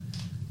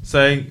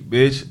say,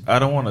 bitch, I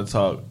don't want to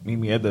talk. Meet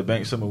me at the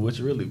bank. Show me what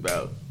you really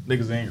about.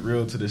 Niggas ain't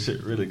real till the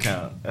shit really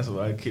count. That's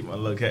why I keep my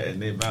little cat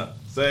in their mouth.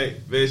 Say,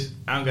 bitch,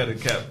 I don't got a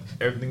cap.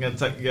 Everything I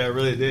talk, you got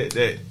really did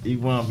that. You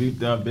want to beat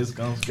down, bitch,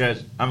 gon' scratch.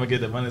 I'm gonna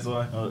get the money, so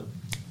I.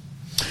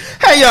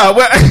 Hey, y'all.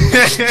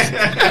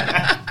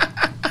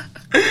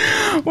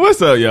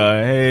 What's up,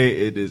 y'all?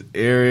 Hey, it is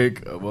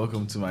Eric.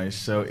 Welcome to my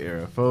show,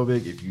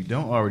 Aerophobic. If you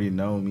don't already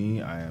know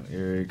me, I am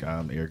Eric.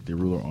 I'm Eric the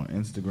Ruler on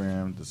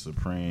Instagram, the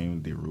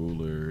Supreme, the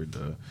Ruler,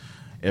 the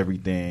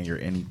everything, you're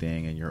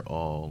anything, and you're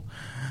all.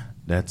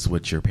 That's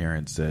what your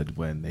parents said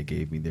when they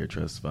gave me their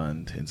trust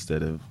fund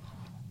instead of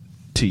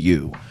to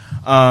you.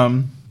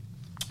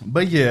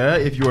 But yeah,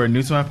 if you are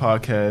new to my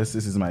podcast,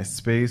 this is my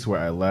space where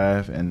I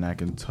laugh and I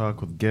can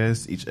talk with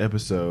guests each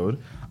episode.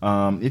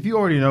 If you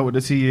already know what the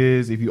tea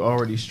is, if you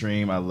already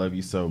stream, I love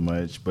you so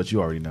much. But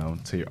you already know,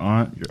 to your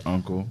aunt, your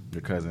uncle,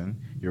 your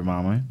cousin, your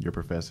mama, your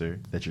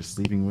professor that you're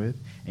sleeping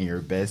with, and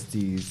your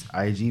besties,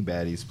 IG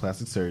baddies,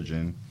 plastic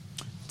surgeon,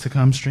 to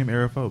come stream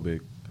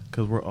Aerophobic.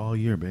 Because we're all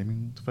year, baby.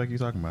 What the fuck are you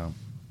talking about?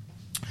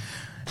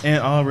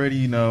 And already,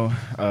 you know,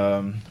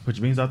 put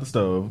your beans out the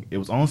stove. It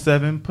was on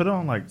 7. Put it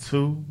on like 2.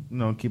 You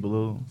know, keep a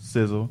little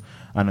sizzle.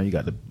 I know you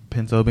got the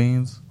pinto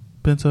beans.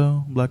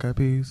 Pinto, black eyed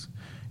peas.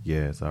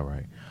 Yeah, it's all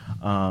right.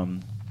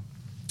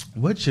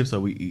 What chips are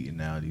we eating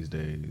now these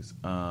days?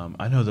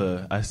 I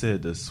know I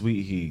said the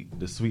sweet heat,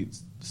 the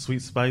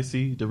sweet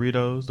spicy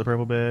Doritos, the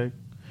purple bag.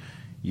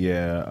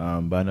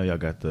 Yeah, but I know y'all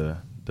got the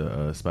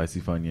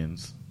spicy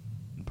Funyuns,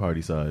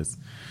 party size.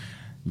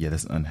 Yeah,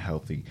 that's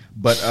unhealthy.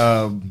 But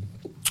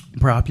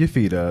prop your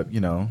feet up,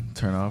 you know,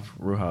 turn off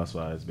Real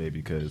Housewives,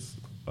 baby, because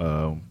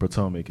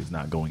Potomac is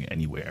not going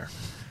anywhere.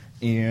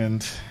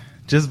 And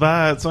just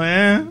vibe,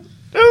 man.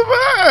 Just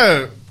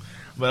vibe.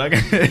 But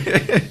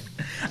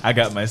I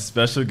got my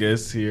special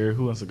guest here.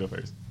 Who wants to go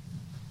first?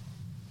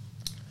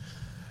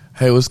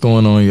 Hey, what's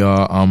going on,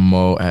 y'all? I'm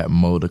Mo at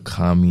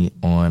MOEAKAMI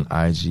on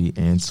IG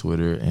and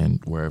Twitter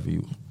and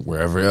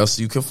wherever else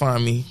you can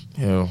find me.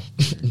 Hell,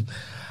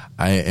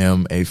 I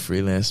am a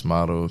freelance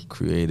model,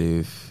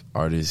 creative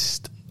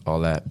artist,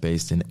 all that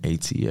based in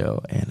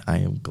ATL, and I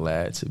am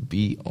glad to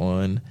be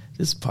on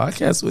this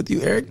podcast with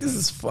you, Eric. This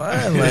is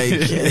fun.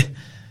 Like,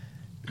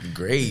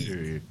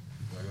 great.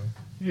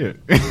 Yeah.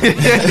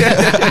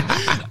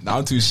 No,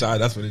 I'm too shy.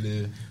 That's what it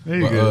is. There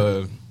you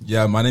go.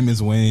 Yeah, my name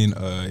is Wayne.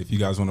 If you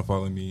guys want to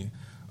follow me,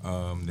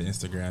 the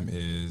Instagram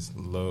is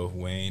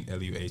LuhHhWayne,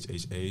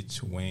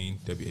 LUHHH, Wayne,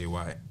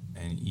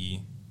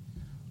 WAYNE.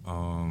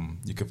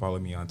 You can follow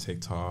me on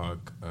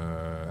TikTok.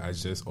 I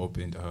just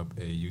opened up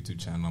a YouTube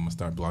channel. I'm gonna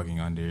start blogging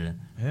on there.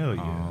 Hell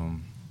yeah.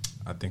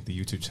 I think the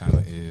YouTube channel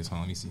is, hold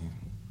on, let me see.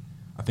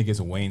 I think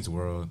it's Wayne's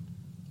World.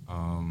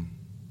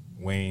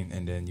 Wayne,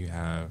 and then you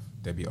have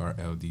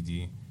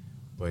WRLDD.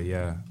 But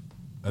yeah,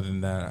 other than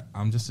that,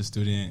 I'm just a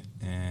student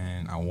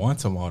and I want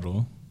to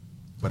model,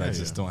 but I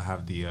just don't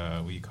have the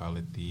what you call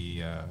it,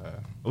 the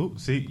oh,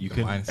 see, you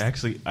can mindset.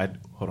 Actually,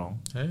 hold on,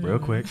 real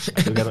quick.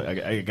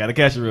 I gotta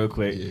catch it real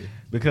quick,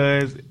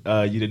 because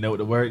you didn't know what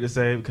the word to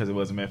say because it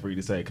wasn't meant for you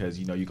to say, because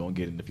you know you're gonna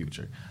get in the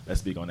future.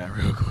 Let's speak on that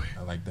real quick.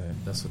 I like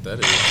that. That's what that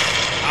is.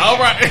 All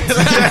right.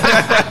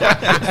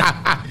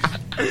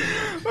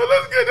 Well,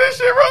 let's get this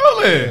shit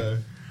rolling. Yeah.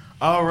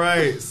 All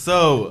right,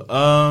 so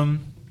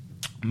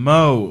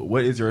Mo,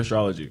 what is your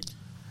astrology?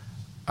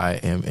 I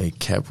am a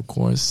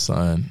Capricorn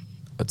sun,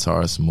 a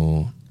Taurus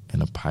moon,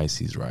 and a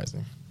Pisces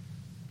rising.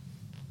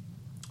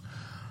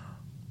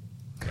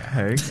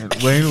 Okay. And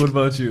Wayne, what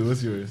about you?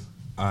 What's yours?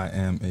 I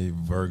am a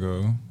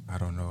Virgo. I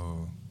don't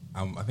know.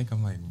 I think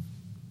I'm like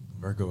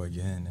Virgo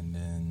again, and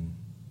then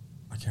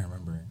I can't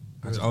remember.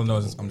 I know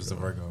I'm just a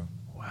Virgo.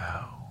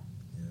 Wow.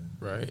 Yeah.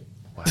 Right?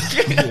 Wow.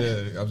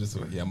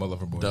 I'm a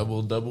lover boy.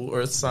 Double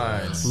Earth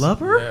signs.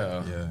 Lover?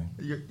 Yeah.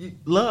 Yeah.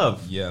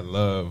 Love. Yeah,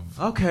 love.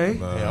 Okay.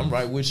 Love. Hey, I'm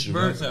right with you.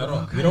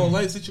 Virgo. We don't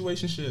like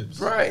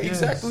situationships. Right,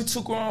 Yes. exactly.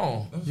 Too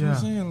grown. That's Yeah. what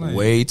I'm saying. Like,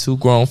 Way too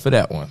grown for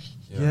that one.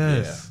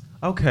 Yes.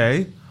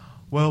 Okay.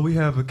 Well, we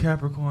have a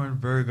Capricorn,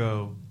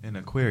 Virgo, and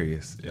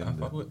Aquarius in I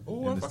fuck with.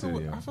 in the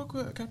studio. I fuck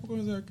with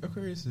Capricorns and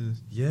Aquariuses.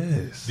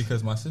 Yes.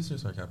 Because my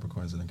sisters are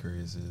Capricorns and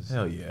Aquariuses.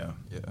 Hell yeah.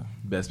 Yeah.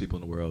 Best people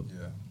in the world.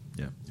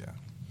 Yeah. Yeah.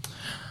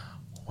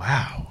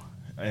 Wow.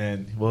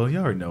 And, well, you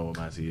already know what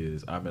my T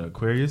is. I'm an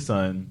Aquarius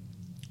sun,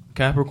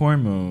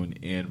 Capricorn moon,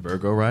 and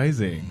Virgo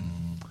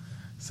rising.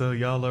 So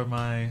y'all are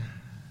my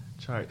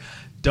chart.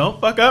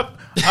 Don't fuck up.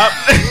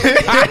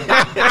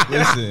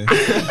 Listen.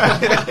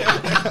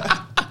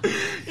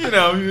 You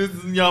know,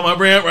 y'all my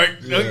brand, right?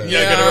 Yeah.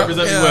 Yeah, gotta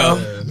represent me well.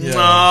 Yeah.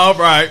 All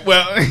right.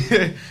 Well,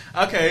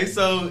 okay.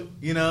 So,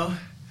 you know,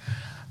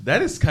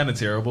 that is kind of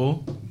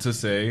terrible to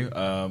say.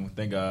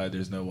 Thank God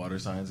there's no water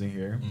signs in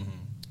here.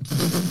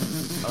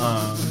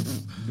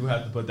 You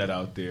have to put that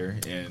out there,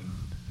 and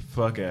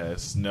fuck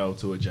ass no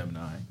to a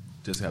Gemini.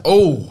 Just have to.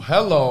 Oh,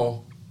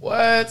 hello.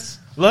 What?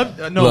 Love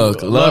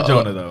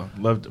Jonah though.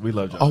 We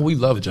love Jonah. Oh, we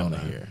love Jonah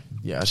here.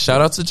 Yeah,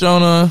 shout out to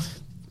Jonah.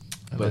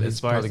 But as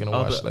far as gonna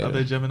watch later.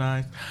 other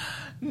Gemini,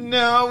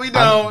 No, we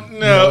don't.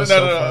 No.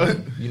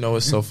 You know,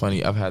 it's so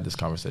funny. I've had this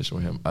conversation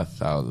with him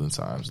 1,000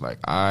 times. Like,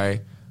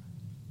 I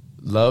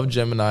love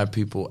Gemini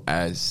people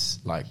as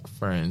like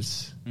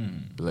friends,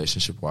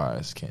 relationship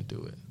wise. Can't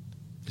do it.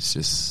 It's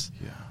just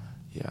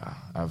yeah.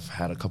 I've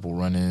had a couple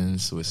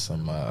run-ins with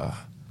some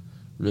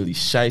really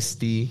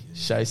shisty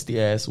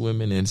ass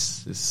women, and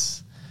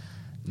it's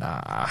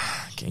nah,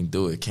 can't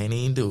do it. Can't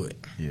even do it.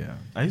 Yeah,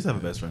 I used to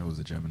have a best friend who was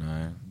a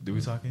Gemini. Do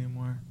we talk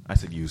anymore? I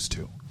said used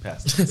to.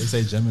 Past. They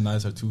say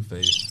Geminis are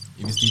two-faced.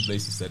 Even Steve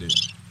Lacy said it.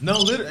 No,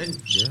 literally.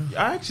 Yeah.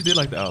 I actually did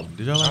like the album.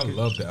 Did y'all like it? I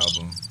love the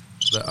album.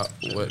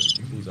 What?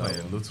 Who's playing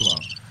a little too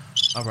long.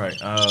 All right.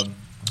 We're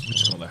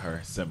just gonna let her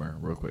simmer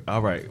real quick.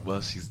 All right.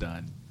 Well, she's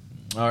done.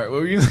 All right.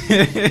 What were you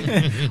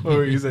saying? What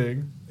were you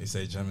saying? They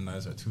say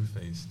Geminis are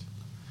two-faced.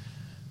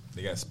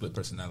 They got split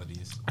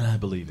personalities. And I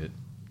believe it.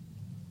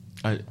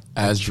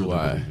 As do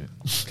I.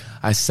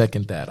 I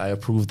second that. I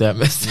approve that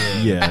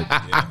message.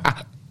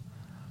 Yeah.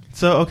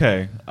 So,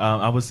 okay.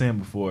 I was saying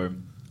before,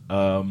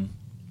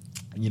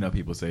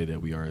 people say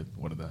that we are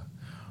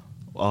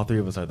all three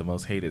of us are the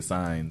most hated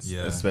signs,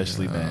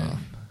 especially men.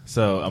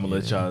 So, I'm going to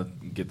let y'all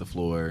get the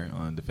floor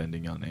on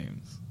defending y'all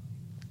names.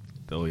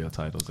 Throw your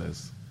titles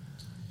as.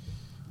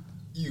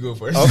 You go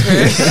first.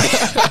 Okay.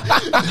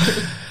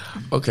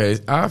 Okay.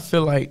 I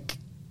feel like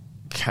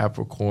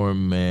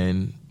Capricorn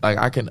men, like,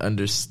 I can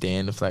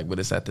understand the fact, but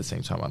it's at the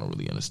same time I don't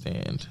really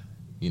understand.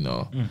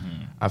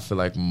 I feel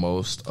like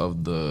most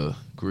of the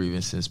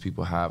grievances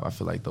people have, I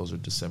feel like those are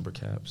December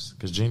caps.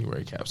 Because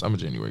January caps, I'm a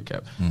January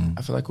cap.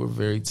 I feel like we're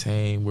very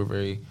tame. We're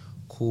very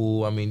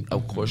cool. I mean,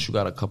 of course, you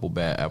got a couple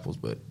bad apples,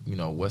 but,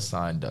 what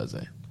sign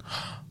doesn't?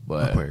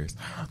 But Aquarius.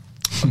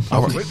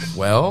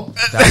 Well,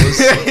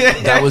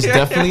 that was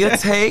definitely a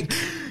take.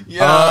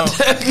 Yeah.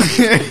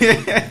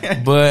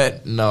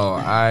 But, no,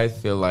 I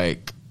feel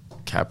like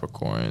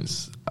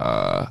Capricorns,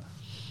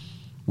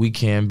 we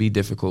can be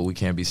difficult. We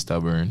can be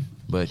stubborn.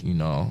 But,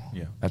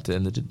 at the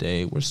end of the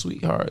day, we're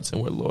sweethearts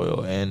and we're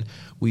loyal and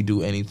we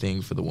do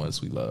anything for the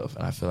ones we love.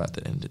 And I feel at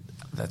the end,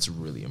 that's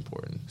really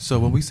important. So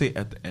when we say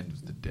at the end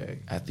of the day.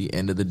 At the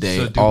end of the day,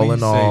 so all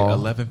in all.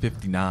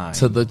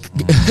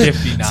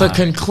 11:59. To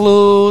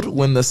conclude,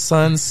 when the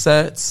sun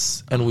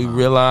sets and we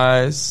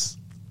realize,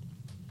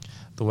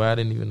 the way I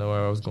didn't even know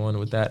where I was going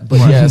with that.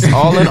 But yes,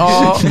 all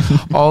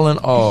in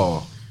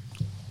all.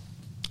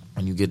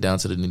 When you get down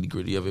to the nitty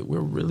gritty of it, we're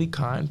really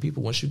kind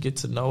people. Once you get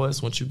to know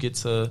us, once you get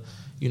to,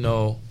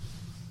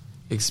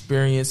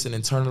 experience and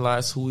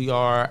internalize who we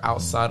are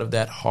outside of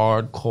that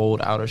hard,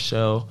 cold outer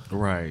shell,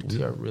 right?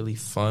 We are really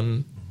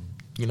fun,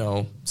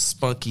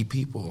 spunky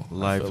people.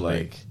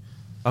 Lively.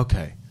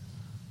 Okay.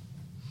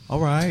 All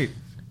right.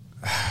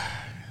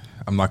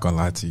 I'm not gonna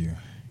lie to you.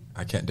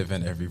 I can't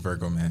defend every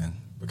Virgo man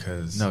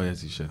because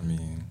yes, you should. I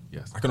mean,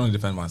 yes, I can only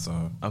defend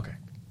myself. Okay.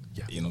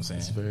 Yeah, you know what I'm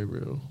saying. It's very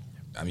real.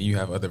 I mean, you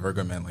have other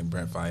Virgo men like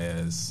Brent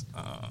Fayez.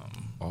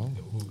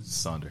 Who's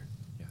Sonder?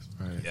 Yes.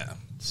 Right. Yeah.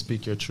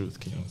 Speak your truth,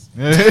 King.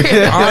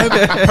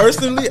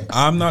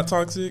 I'm not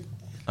toxic.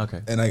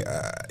 Okay. And you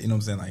know what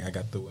I'm saying? Like, I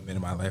got the women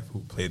in my life who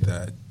played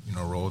that,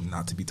 role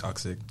not to be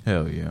toxic.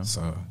 Hell yeah.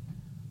 So,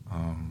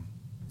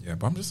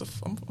 but I'm just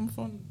I'm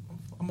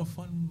a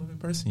fun loving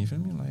person. You feel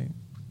me? Like,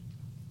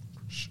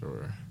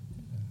 sure.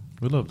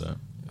 We love that.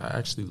 I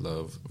actually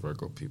love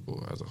Virgo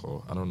people as a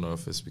whole. I don't know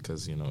if it's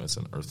because, it's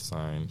an earth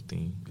sign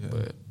thing,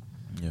 but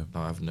no,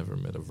 I've never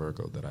met a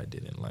Virgo that I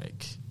didn't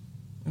like.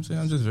 I'm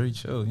saying I'm just very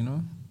chill,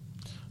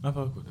 I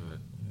fuck with it.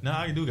 Now,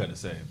 I do got to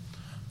say,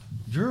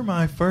 you're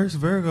my first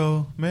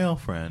Virgo male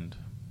friend.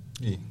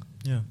 Yeah.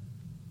 Yeah.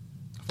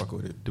 I fuck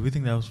with it. Do we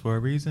think that was for a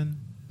reason?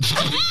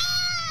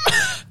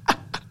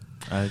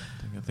 I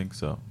think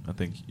so. I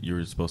think you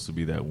were supposed to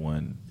be that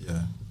one.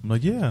 Yeah. I'm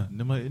like, yeah. And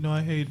I'm like,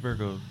 I hate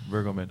Virgo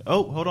men.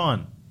 Oh, hold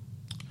on.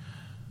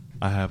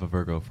 I have a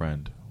Virgo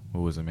friend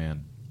who was a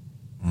man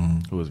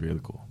who was really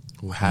cool.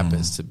 Who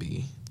happens to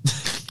be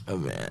a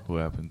man. Who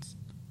happens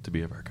to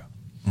be a Virgo.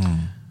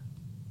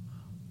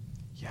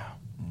 Yeah.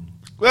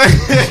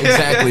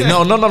 Exactly.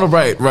 No.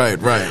 Right.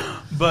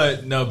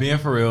 But, no, being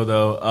for real,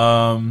 though,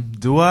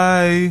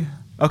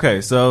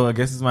 okay, so I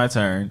guess it's my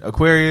turn.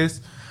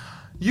 Aquarius,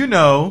 we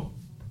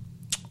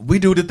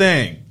do the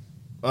thing.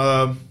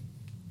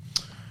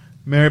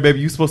 Mary, baby,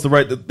 you supposed to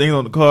write the thing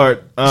on the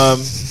card.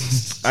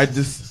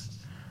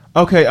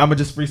 Okay, I'm going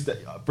to just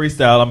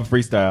freestyle. I'm a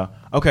freestyle.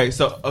 Okay,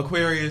 so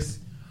Aquarius.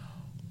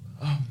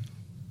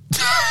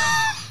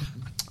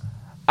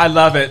 I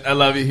love it. I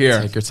love it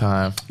here. Take your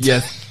time.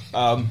 Yes.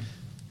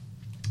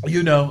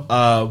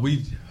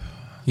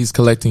 He's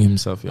collecting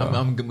himself, y'all.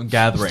 I'm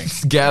gathering.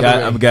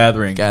 I'm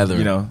gathering.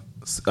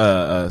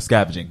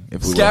 Scavenging,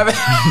 if we will.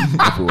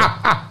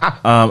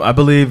 I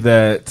believe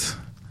that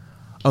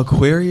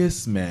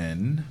Aquarius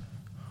men.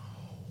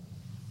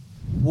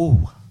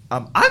 Woo.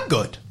 I'm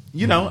good.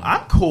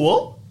 I'm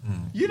cool.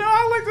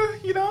 I like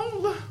the,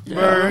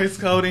 birds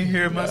coding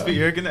here. Must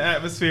be air in the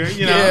atmosphere.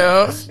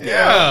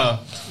 Yeah.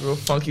 Real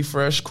funky,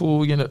 fresh,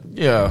 cool.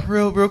 Yeah.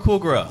 Real cool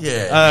girl.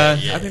 Yeah.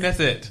 I think that's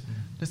it.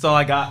 That's all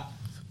I got.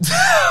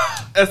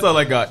 That's all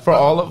I got. For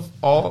all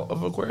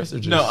of Aquarius or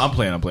just No, I'm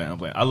playing.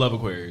 I love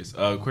Aquarius.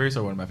 Aquarius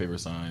are one of my favorite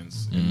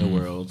signs in the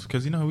world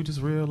because we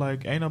just real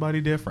like ain't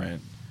nobody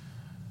different.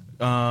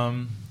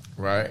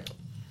 right?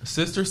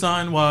 Sister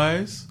sign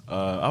wise,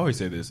 I always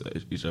say this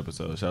each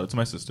episode. Shout out to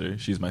my sister.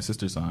 She's my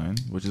sister sign,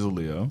 which is a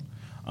Leo.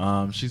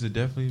 She's a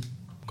definitely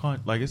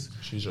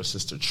She's your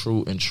sister,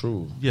 true and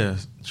true.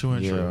 Yes, true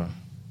and true.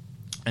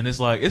 And it's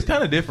like it's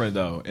kind of different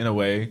though in a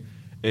way.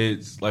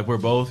 It's like we're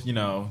both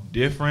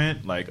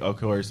different. Like of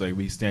course, like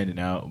we standing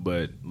out,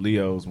 but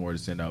Leo's more to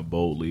stand out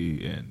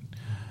boldly, and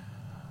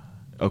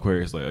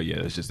Aquarius like, oh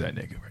yeah, that's just that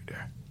nigga right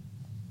there.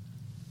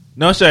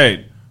 No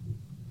shade.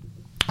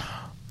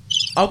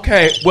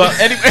 Okay, well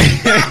anyway,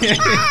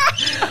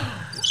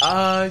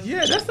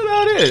 yeah, that's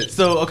about it.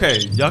 So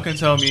okay, y'all can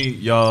tell me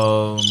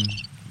y'all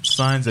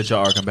signs that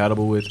y'all are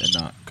compatible with and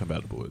not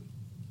compatible with.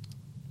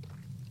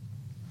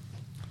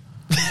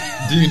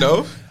 Do you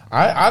know?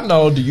 I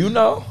know. Do you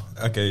know?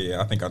 Okay,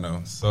 yeah, I think I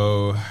know.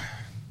 So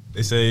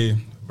they say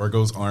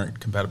Virgos aren't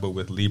compatible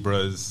with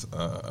Libras,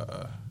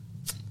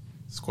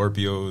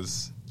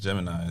 Scorpios,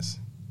 Geminis.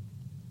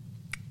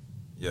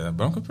 Yeah,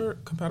 but I'm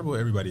compatible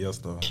with everybody else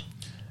though.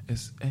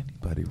 Is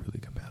anybody really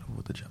compatible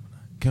with a Gemini?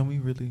 Can we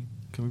really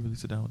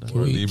sit down with that?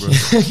 Or a Libra.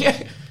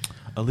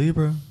 A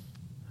Libra.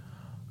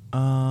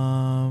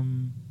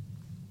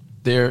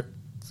 They're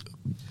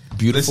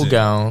beautiful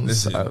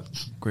gowns. Listen.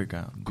 Great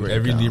gown.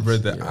 Every gowns, Libra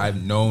that yeah.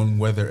 I've known,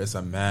 whether it's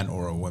a man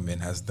or a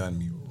woman, has done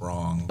me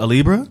wrong. A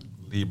Libra?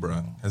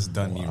 Libra has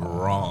done me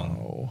wrong.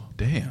 Oh.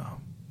 Damn.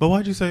 But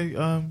why'd you say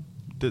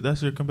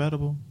that's your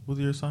compatible with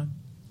your sign?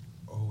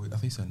 Oh, I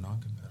think you said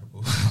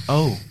non-compatible.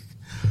 Oh.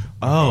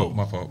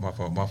 My fault.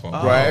 Right. My fault.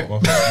 No.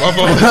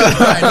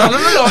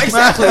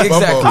 Exactly. I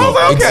was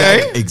like,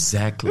 okay.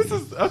 Exactly. This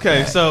is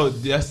okay. So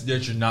that's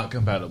that you're not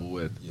compatible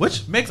with,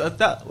 which makes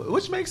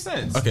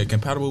sense. Okay,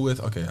 compatible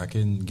with. Okay, I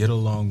can get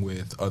along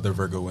with other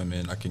Virgo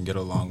women. I can get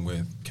along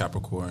with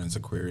Capricorns,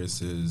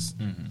 Aquariuses,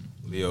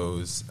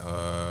 Leos.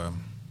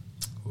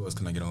 Who else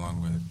can I get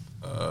along with?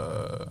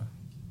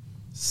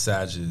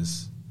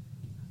 Sagittarius.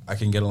 I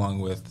can get along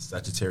with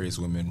Sagittarius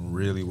women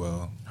really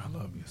well. I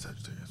love me a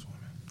Sagittarius woman.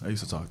 I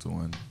used to talk to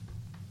one.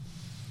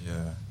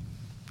 Yeah.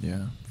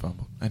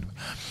 Fumble. Anyway.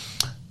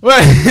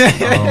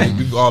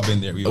 We've all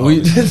been there. We've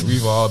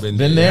all been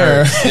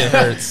there. It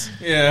hurts.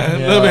 Yeah, a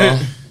little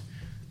bit.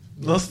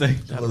 Little stink.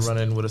 I had to run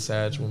in with a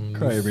Sag woman.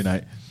 Cry every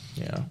night.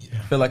 Yeah. I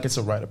feel like it's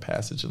a rite of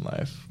passage in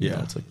life. You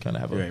know, to kind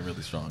of have you a ain't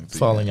really strong.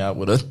 falling out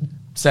with a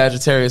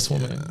Sagittarius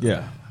woman.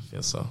 Yeah. I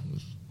feel so.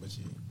 But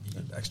you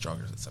get back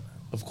stronger somehow.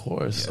 Of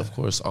course,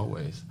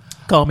 always.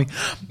 Call me.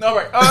 All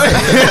right.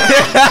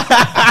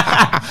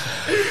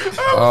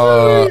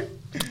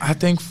 I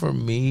think for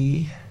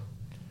me,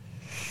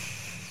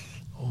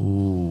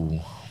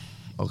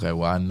 okay.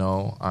 Well, I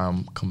know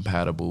I'm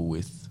compatible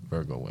with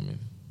Virgo women.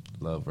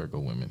 Love Virgo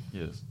women.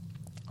 Yes.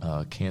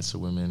 Cancer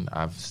women.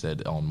 I've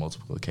said on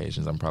multiple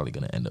occasions I'm probably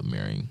going to end up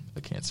marrying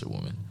a Cancer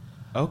woman.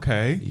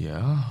 Okay.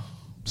 Yeah.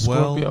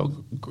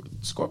 Well,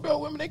 Scorpio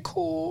women, they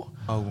cool.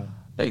 Oh.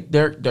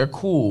 They're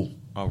cool.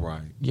 All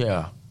right.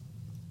 Yeah.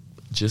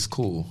 Just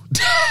cool.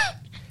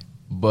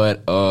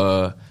 But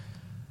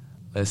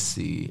let's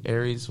see.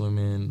 Aries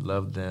women,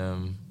 love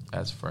them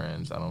as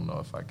friends. I don't know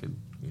if I could,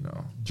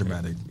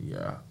 Dramatic.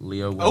 Yeah.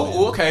 Leo women.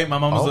 Oh, okay. My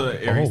mom was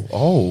an Aries.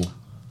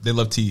 They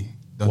love tea.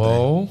 Don't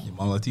Whoa. they? Your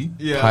mom love tea?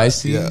 Yeah.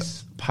 Pisces. Yeah.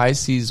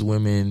 Pisces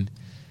women,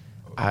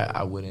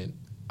 I wouldn't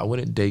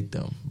date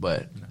them,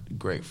 but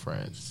great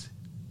friends.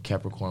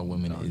 Capricorn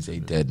women is a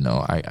dead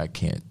no. I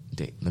can't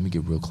date. Let me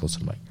get real close to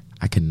the mic.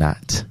 I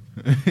cannot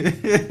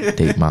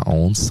date my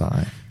own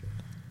sign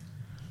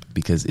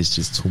because it's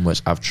just too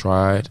much. I've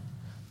tried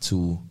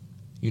to,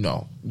 you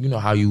know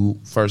how you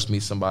first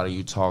meet somebody,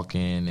 you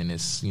talking and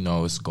it's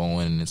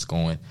going and it's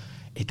going.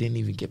 It didn't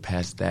even get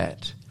past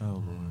that. Oh,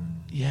 Lord.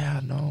 Yeah,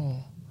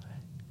 no.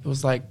 It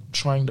was like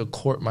trying to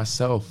court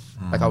myself.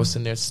 Like I was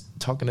sitting there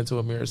talking into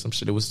a mirror or some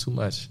shit. It was too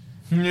much.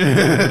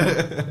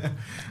 I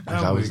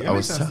was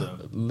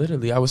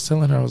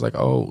telling her, I was like,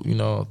 oh,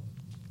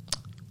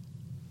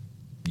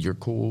 you're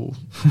cool.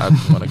 I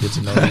want to get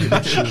to know you.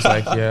 She was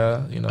like,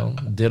 yeah,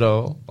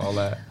 ditto, all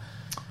that.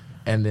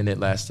 And then it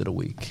lasted a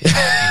week.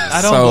 I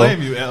don't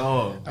blame you at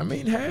all. I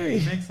mean, hey,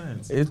 It makes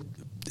sense. It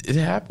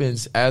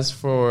happens. As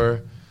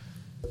for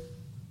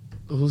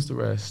who's the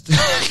rest?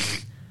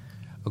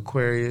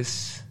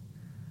 Aquarius.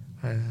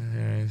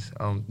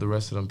 The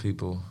rest of them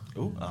people.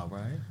 Ooh, all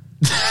right.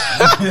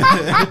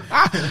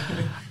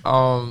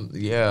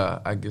 Yeah,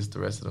 I guess the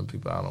rest of them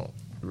people I don't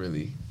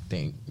really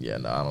think. Yeah,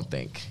 no, I don't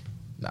think.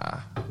 Nah,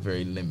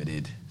 very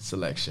limited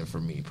selection for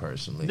me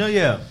personally. No,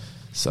 yeah.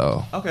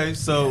 So Okay,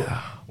 so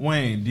yeah.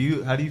 Wayne,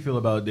 how do you feel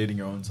about dating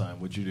your own sign?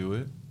 Would you do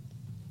it?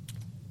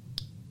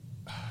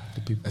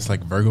 It's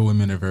like Virgo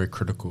women are very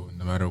critical,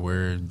 no matter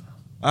wherever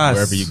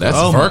you go.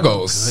 That's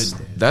Virgos.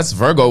 That's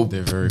Virgo.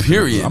 They're very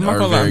period. I'm not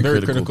gonna lie, I'm very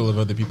critical. critical of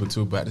other people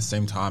too, but at the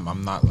same time,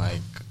 I'm not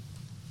like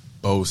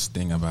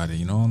boasting about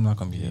it. I'm not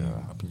gonna be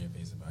up in your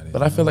face about it.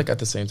 But I feel like at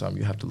the same time,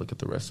 you have to look at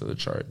the rest of the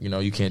chart.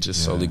 You can't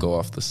just solely go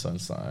off the sun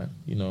sign.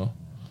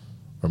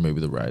 or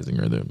maybe the rising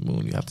or the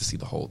moon. You have to see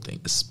the whole thing,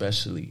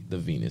 especially the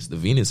Venus. The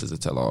Venus is a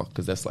tell-all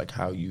because that's like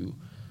how you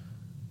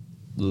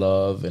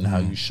love and how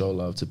you show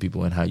love to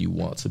people and how you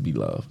want to be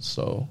loved.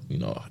 So, you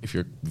know, if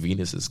your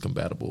Venus is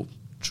compatible,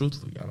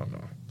 truthfully, I don't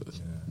know. But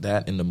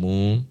that and the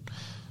moon,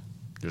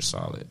 you're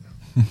solid.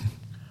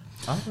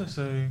 I would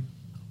say,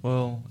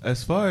 well,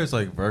 as far as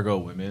like Virgo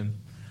women,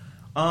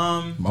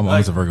 my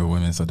mom's a Virgo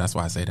woman, so that's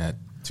why I say that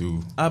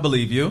too. I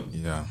believe you.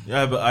 Yeah,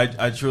 but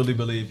I truly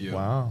believe you.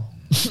 Wow.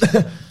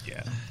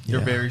 Yeah,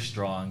 you're very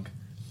strong.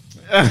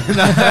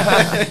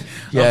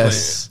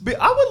 Yes. But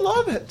I would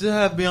love to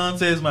have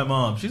Beyonce as my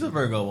mom. She's a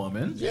Virgo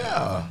woman.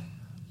 Yeah.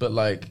 But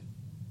like,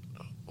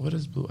 what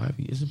is Blue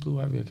Ivy? Isn't Blue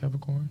Ivy a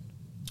Capricorn?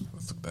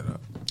 Let's look that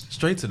up.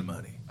 Straight to the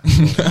money.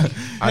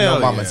 I know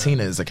Mama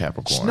Tina is a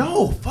Capricorn.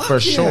 No, fuck for yeah.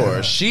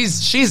 sure.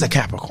 She's a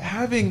Capricorn.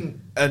 Having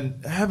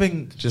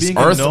Just being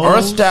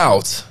earthed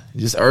out.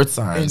 Just earth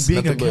signs.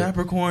 And being Nothing a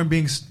Capricorn,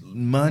 being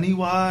money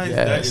wise,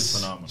 that is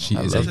phenomenal. She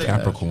is a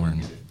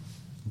Capricorn.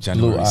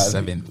 January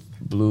 7th.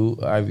 Blue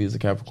Ivy is a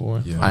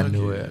Capricorn. Yeah. I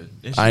knew it.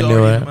 And I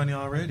knew it. Money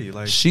already.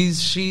 Like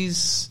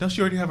she's. Don't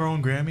she already have her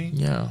own Grammy?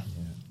 Yeah.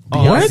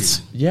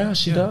 What? Yeah,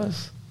 she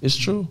does. It's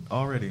true.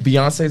 Already.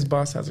 Beyonce's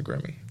boss has a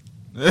Grammy.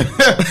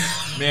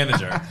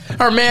 Manager.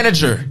 Her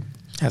manager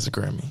has a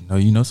Grammy. No,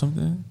 you know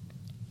something?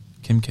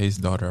 Kim K's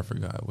daughter, I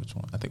forgot which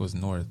one. I think it was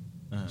North.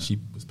 She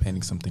was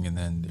painting something, and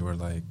then they were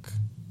like,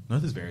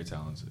 North is very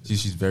talented.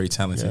 She's very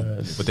talented.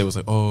 Yes. But they was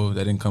like, oh,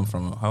 that didn't come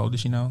from, how old is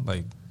she now?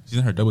 Like, she's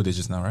in her double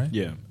digits now, right?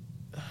 Yeah.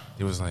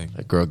 It was like,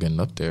 That girl getting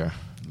up there.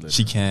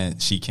 she can't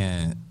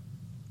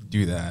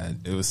do that.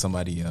 It was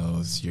somebody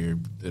else. You're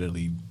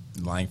literally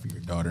lying for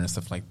your daughter and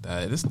stuff like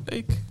that. It's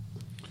like,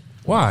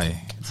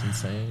 why? It's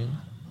insane.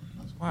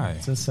 Why?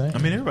 It's insane. I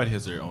mean, everybody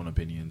has their own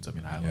opinions. I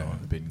mean, I have my own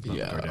opinions on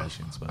the Yeah.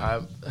 Kardashians,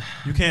 but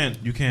you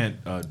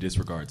can't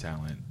disregard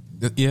talent.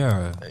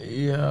 Yeah.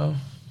 Yeah,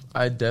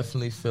 I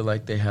definitely feel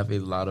like they have a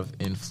lot of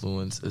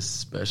influence,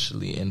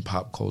 especially in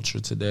pop culture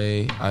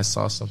today. I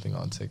saw something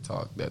on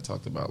TikTok that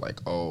talked about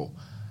like,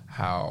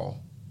 how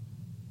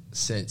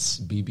since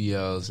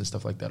BBLs and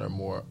stuff like that are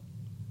more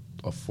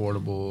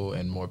affordable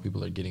and more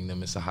people are getting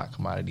them, it's a hot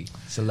commodity.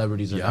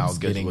 Celebrities are now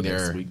getting their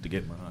next week to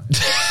get mine.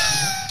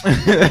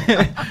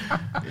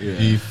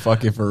 Be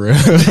fucking for real.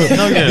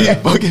 No, yeah.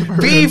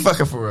 Be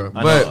fucking for real.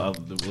 I But know,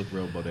 I look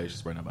real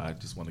bodacious right now, but I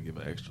just want to give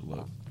an extra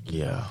look.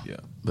 yeah. Yeah.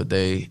 But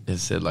they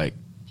said like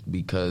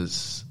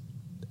because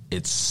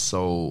it's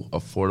so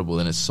affordable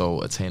and it's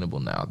so attainable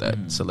now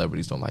that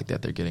celebrities don't like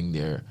that. They're getting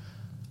their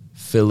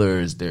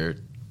fillers, their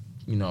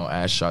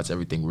ass shots,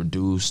 everything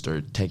reduced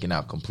or taken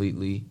out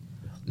completely.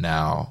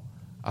 Now,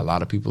 a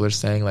lot of people are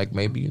saying like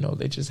maybe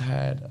they just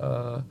had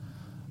a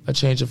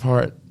change of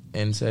heart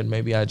and said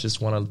maybe I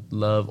just want to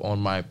love on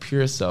my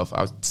pure self.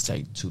 I would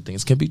say two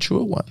things can be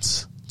true at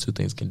once. Two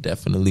things can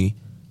definitely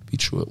be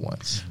true at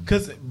once.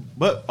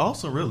 But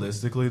also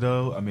realistically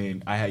though, I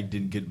mean, I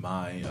didn't get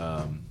my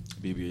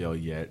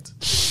BBL yet.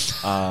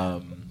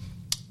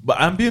 But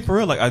I'm being for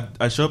real. Like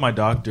I showed my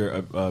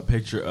doctor a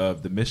picture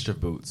of the Mischief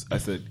boots. I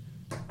said,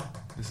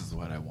 "This is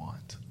what I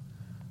want.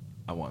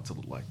 I want to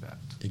look like that."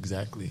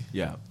 Exactly.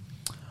 Yeah.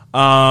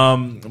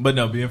 But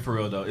no, being for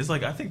real though, it's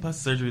like I think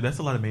plastic surgery, that's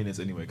a lot of maintenance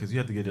anyway because you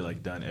have to get it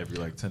like done every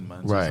like 10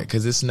 months. Right,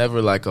 because it's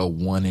never like a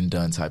one and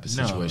done type of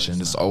No, situation.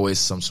 it's It's not. always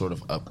some sort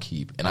of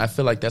upkeep, and I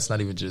feel like that's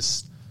not even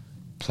just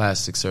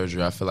plastic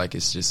surgery. I feel like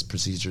it's just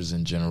procedures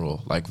in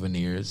general, like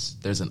veneers.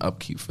 There's an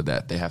upkeep for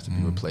that. They have to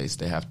be replaced.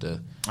 They have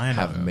to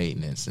have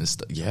maintenance and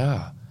stuff.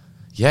 Yeah,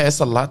 it's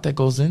a lot that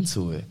goes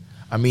into it.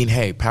 I mean,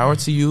 hey, power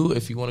to you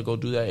if you want to go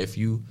do that. If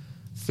you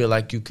feel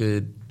like you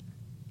could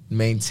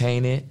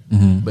maintain it,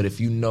 but if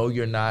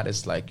you're not,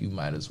 it's like you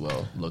might as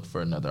well look for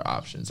another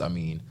options. I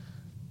mean,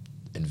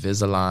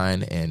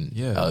 Invisalign and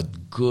a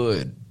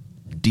good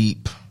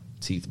deep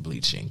teeth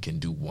bleaching can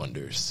do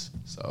wonders.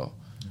 So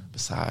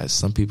besides,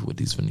 some people with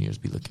these veneers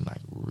be looking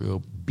like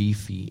real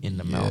beefy in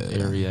the mouth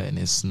area, and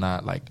it's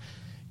not like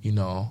I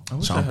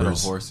wish I had a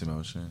horse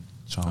emotion.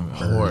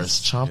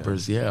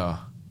 chompers, yeah.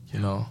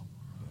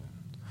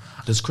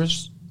 Does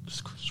Chris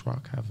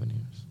Rock have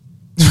veneers?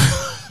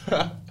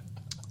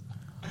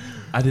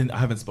 I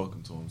haven't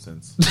spoken to him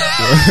since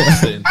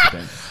the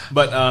incident.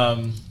 But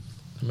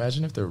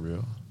Imagine if they're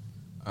real.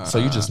 So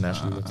you just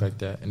naturally look like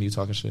that, and you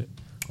talking shit.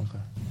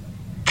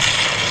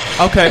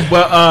 okay,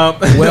 well,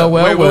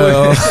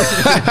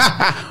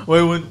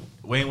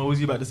 Wayne, what was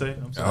you about to say?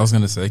 I'm sorry. I was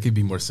going to say, it could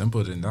be more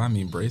simple than that. I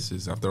mean,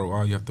 braces. After a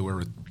while, you have to wear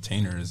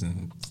retainers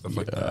and stuff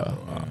like that.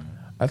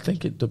 I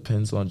think it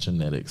depends on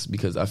genetics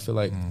because I feel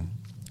like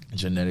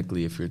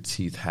genetically, if your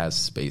teeth has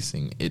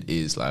spacing, it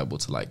is liable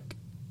to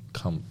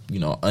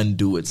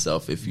undo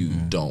itself if you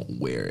don't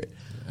wear it.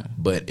 Yeah.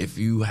 But if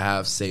you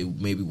have, say,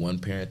 maybe one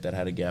parent that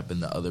had a gap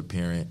and the other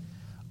parent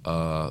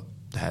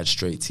had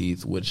straight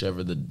teeth,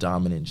 whichever the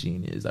dominant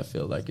gene is, I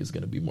feel like is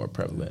going to be more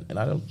prevalent. And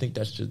I don't think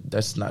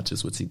that's not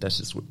just with teeth. That's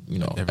just with,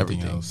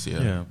 everything else.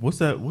 Yeah. What's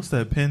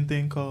that pen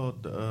thing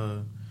called?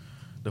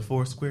 The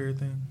four square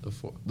thing.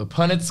 The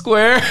Punnett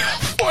Square.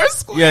 Four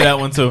square. Yeah, that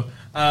one too.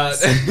 I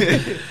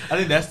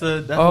think that's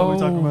what we're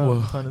talking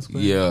about. Punnett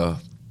Square. Yeah.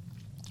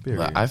 Period.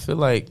 But I feel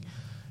like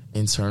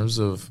in terms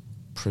of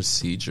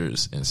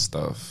procedures and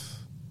stuff,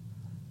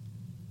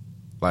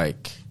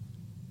 like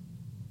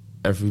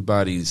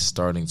everybody's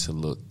starting to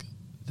look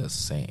the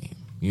same,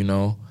 you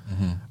know?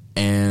 Mm-hmm.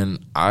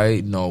 And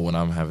I know when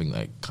I'm having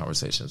like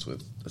conversations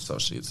with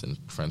associates and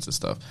friends and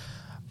stuff,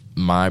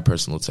 my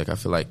personal take, I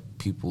feel like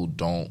people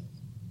don't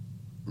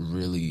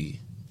really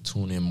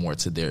tune in more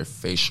to their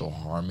facial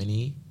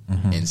harmony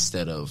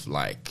instead of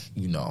like,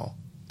 you know,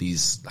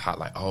 these hot,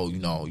 like, oh, you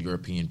know,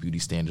 European beauty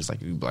standards,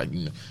 like you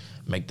know,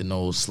 make the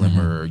nose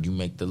slimmer, or you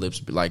make the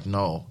lips like,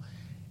 no.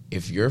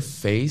 If your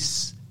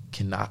face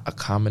cannot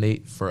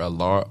accommodate for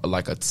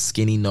a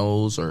skinny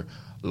nose or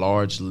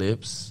large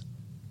lips,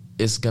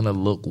 it's gonna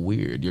look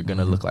weird. You're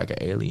gonna look like an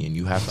alien.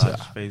 You have to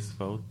face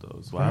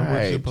photos.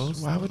 Why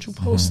would you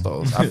post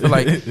those? I feel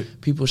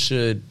like people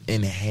should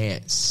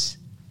enhance,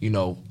 you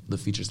know, the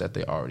features that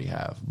they already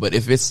have. But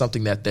if it's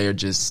something that they're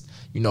just,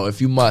 you know, if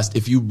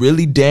you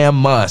really damn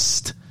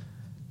must,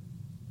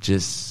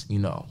 just, you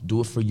know, do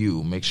it for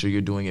you. Make sure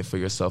you're doing it for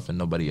yourself and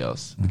nobody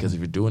else. Because if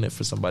you're doing it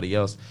for somebody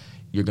else,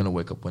 you're gonna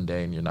wake up one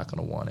day and you're not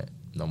gonna want it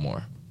no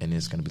more, and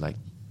it's gonna be like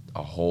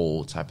a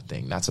whole type of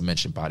thing. Not to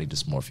mention body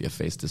dysmorphia,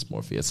 face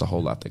dysmorphia. It's a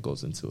whole lot that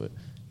goes into it,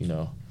 you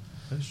know.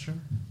 That's true.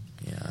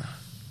 Yeah.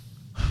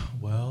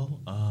 Well,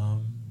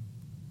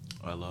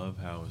 I love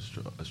how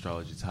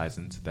astrology ties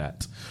into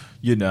that,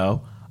 you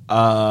know.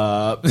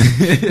 But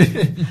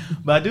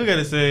I do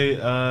gotta say,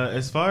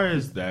 as far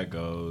as that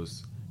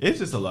goes, it's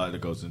just a lot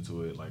that goes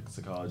into it, like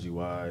psychology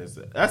wise.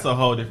 That's a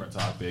whole different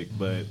topic,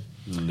 but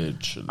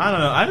literally, I don't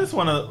know. I just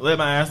want to let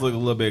my ass look a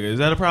little bigger. Is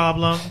that a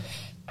problem?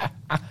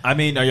 I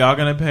mean, are y'all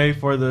gonna pay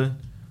for the?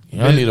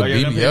 Y'all need a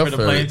BBL BBL for the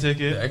plane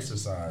ticket, the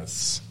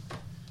exercise,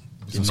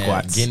 Some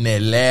squats. getting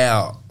that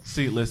loud.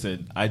 See,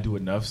 listen, I do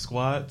enough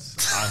squats.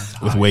 I'm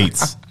tired. With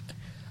weights.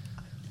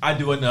 I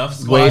do enough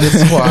squats. Weighted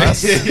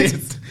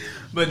squats.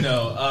 But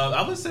no,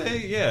 I would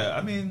say, yeah.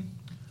 I mean,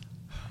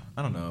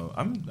 I don't know.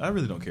 I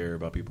really don't care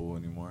about people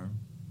anymore.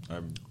 I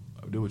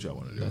do what y'all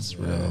want to do. That's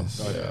real.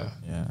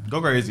 Yeah. Go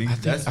crazy.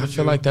 I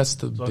feel like that's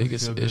the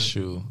biggest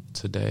issue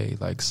today.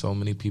 Like, so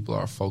many people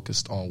are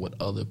focused on what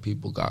other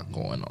people got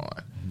going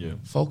on. Yeah.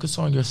 Focus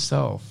on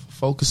yourself.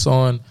 Focus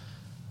on,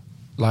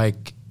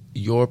 like,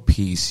 your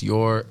peace,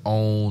 your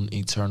own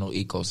internal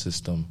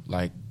ecosystem.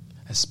 Like,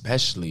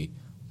 especially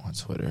on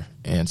Twitter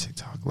and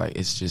TikTok. Like,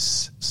 it's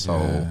just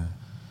so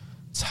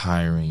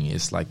tiring.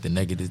 It's like the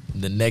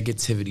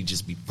negativity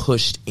just be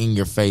pushed in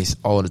your face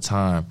all the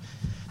time.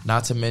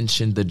 Not to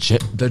mention the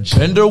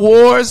gender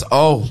wars.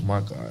 Oh my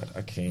God,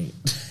 I can't.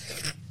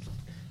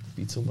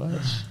 Be too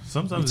much.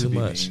 Sometimes be it too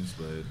be much. memes,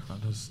 but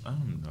I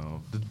don't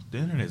know. The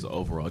internet is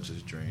overall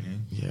just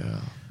draining. Yeah,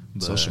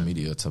 But- social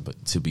media,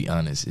 to be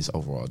honest, is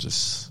overall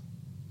just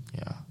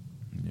Yeah.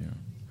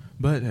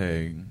 But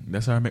hey,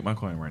 that's how I make my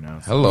coin right now.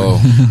 So hello.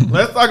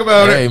 let's talk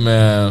about Hey it.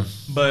 man,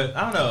 But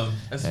I don't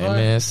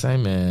know. say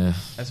man.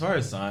 As far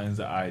as signs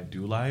that I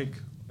do like,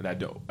 that I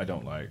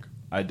don't like.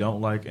 I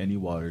don't like any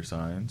water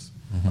signs.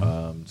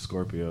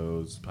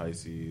 Scorpios,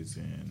 Pisces,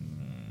 and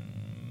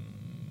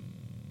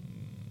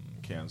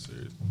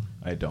Cancers.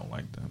 I don't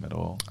like them at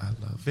all. I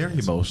love Very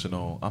Cancer.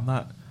 emotional. I'm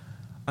not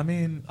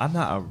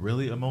a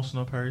really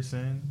emotional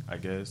person. I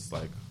guess,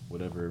 like,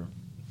 whatever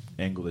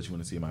angle that you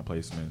want to see in my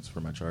placements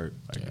for my chart.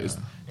 Like,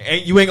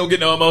 you ain't gonna get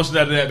no emotion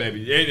out of that,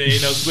 baby.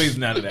 Ain't no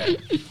squeezing out of that.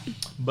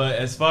 But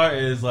as far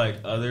as like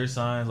other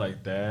signs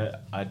like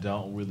that, I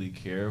don't really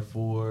care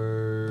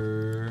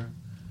for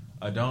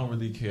a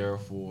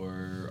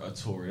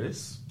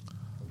Taurus.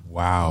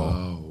 Wow.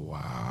 Oh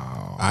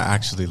wow. I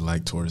actually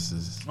like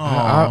Tauruses.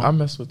 I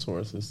mess with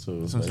Tauruses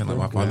too. That's what I'm saying. Like,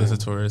 my father's a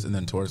Taurus, and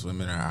then Taurus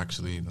women are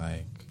actually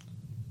like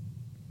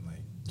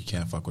you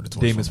can't fuck with a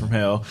Taurus. Demons from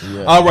woman. hell.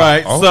 Yeah. All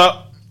right, Oh.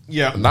 so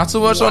yeah, Not too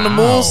much on the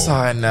moon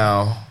side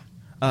now.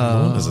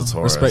 Moon is a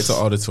Taurus. Respect to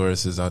all the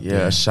Tauruses out Yeah,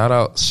 there. shout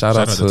out to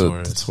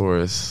Taurus. the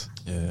Taurus.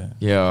 Yeah.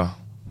 Yeah.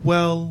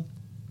 well.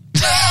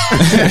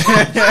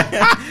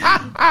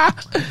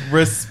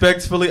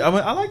 Respectfully, I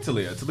like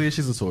Talia. Talia,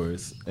 she's a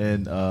Taurus,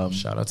 and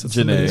Shout out to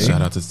Janae. Talia.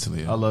 Shout out to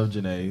Talia. I love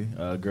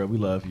Janae, girl. We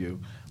love you,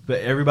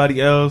 but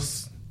everybody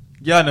else,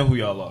 y'all know who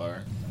y'all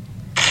are.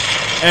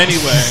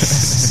 Anyway,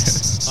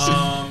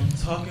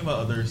 talking about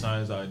other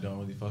signs that I don't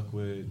really fuck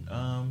with.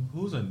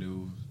 Who's a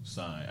new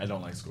sign? I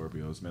don't like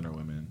Scorpios, men or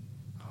women.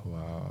 Oh,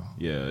 wow.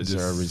 Yeah, Is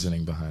there a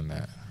reasoning behind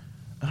that?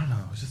 I don't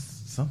know. It's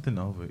just something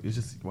over it. It's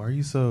just, why are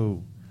you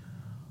so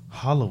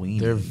Halloween?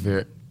 They're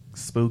very.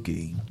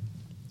 spooky.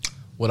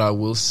 What I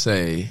will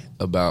say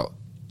about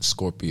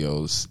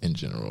Scorpios in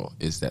general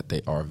is that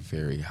they are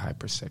very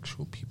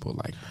hypersexual people,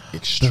 like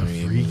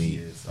extremely.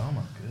 Freakiest. Oh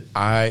my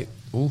goodness.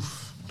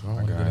 Do I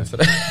want to get God. into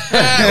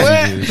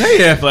that?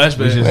 Yeah, flashback.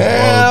 We just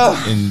Well-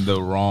 walked in the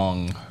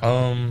wrong.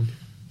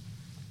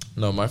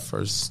 No, my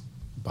first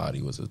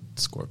body was a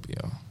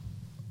Scorpio.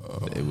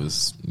 It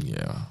was,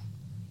 it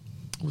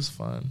was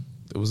fun.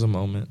 It was a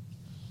moment.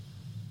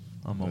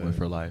 A moment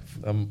for life.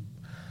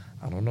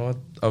 I don't know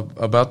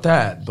about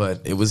that,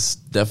 but it was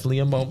definitely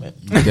a moment.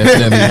 You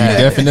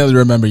definitely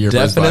remember your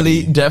first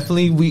body.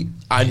 Definitely.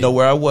 I know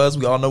where I was.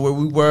 We all know where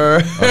we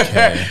were.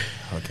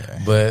 Okay.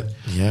 But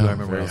yeah, Do I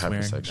remember very what I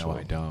was wearing?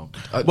 hypersexual. No,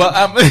 I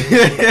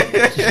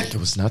don't. There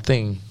was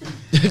nothing.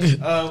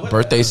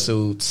 Birthday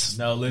suits.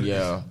 No, literally.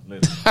 Yeah.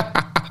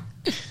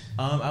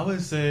 I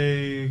would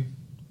say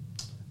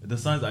the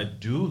signs I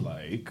do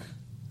like.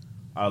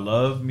 I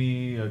love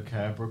me a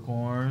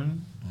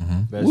Capricorn.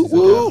 Bestie's a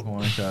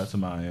Capricorn. Shout out to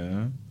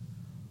Maya.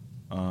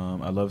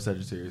 I love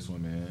Sagittarius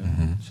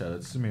women. Shout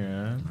out to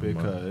Samira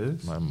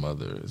because My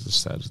mother is a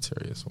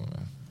Sagittarius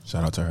woman.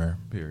 Shout out to her.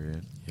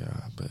 period. Yeah,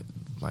 but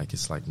like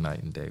it's like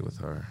night and day with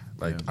her.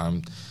 Like Yeah.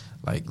 I'm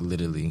like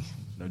literally,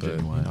 No but,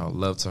 genuine.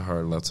 love to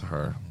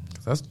her.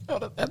 'Cause that's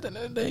at the end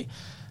of the day,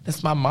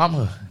 that's my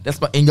mama. That's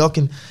my, and y'all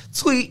can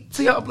tweet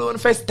to y'all blue in the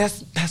face.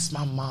 That's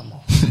my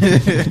mama.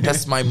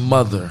 That's my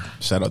mother.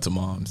 Shout out to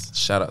moms.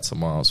 Shout out to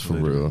moms for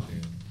real.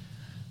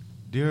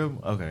 Dear,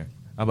 okay.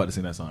 I'm about to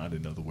sing that song. I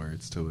didn't know the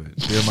words to it.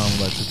 Dear Mama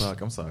by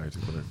Tupac. I'm sorry,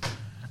 Tupac.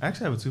 I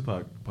actually have a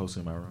Tupac poster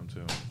in my room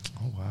too.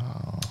 Oh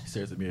wow, He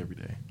stares at me every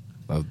day,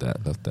 love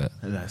that.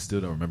 and I still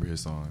don't remember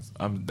his songs.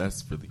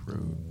 That's really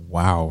rude.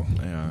 Wow.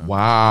 Yeah.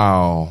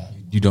 Wow.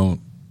 You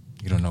don't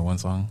know one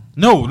song?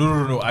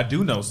 No. I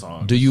do know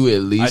songs. Do you at I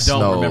least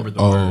don't know? remember the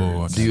Oh,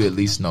 words. Do you at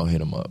least know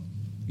Hit 'Em Up?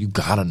 You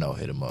gotta know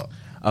Hit 'Em Up.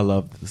 I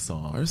love the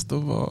song. First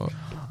of all,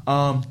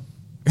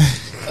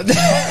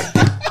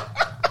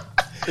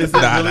 Is it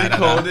really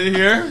cold in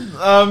here?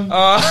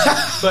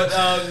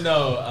 But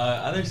no.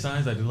 Other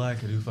signs I do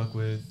like, I do fuck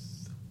with.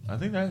 I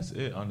think that's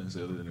it,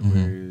 honestly. Other than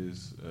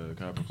Aquarius,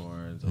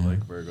 Capricorns, I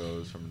like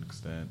Virgos from an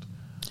extent.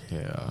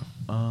 Yeah,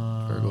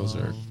 Virgos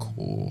are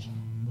cool.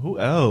 Who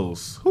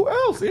else,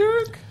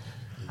 Eric?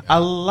 I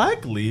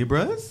like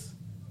Libras.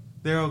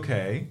 They're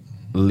okay.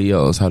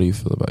 Leos, how do you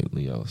feel about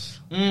Leos?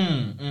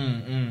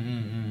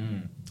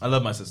 I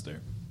love my sister.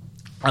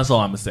 That's all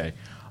I'm gonna say.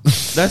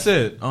 That's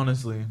it,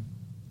 honestly.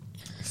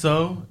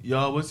 So,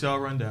 y'all, what's y'all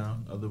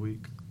rundown of the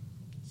week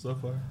so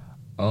far?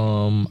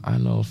 I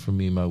know for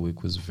me, my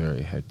week was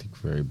very hectic,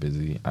 very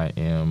busy. I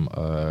am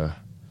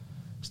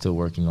still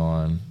working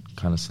on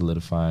kind of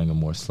solidifying a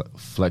more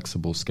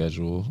flexible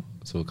schedule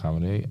to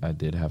accommodate. I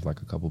did have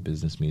like a couple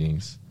business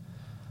meetings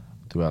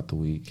throughout the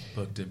week.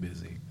 Booked and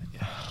busy.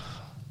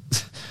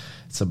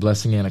 It's a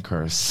blessing and a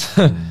curse.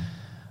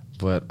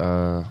 But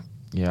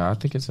yeah, I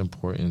think it's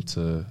important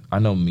to, I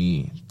know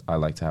me, I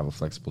like to have a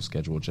flexible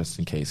schedule just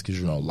in case, because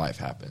life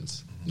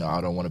happens.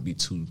 I don't want to be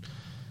too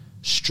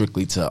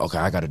strictly to, okay,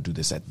 I got to do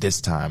this at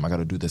this time, I got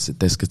to do this at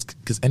this,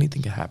 because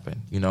anything can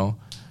happen,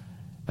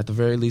 At the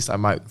very least, I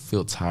might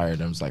feel tired.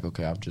 I'm just like,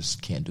 okay, I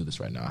just can't do this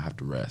right now. I have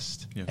to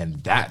rest. Yeah.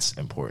 And that's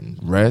important.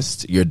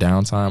 Rest, your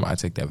downtime, I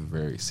take that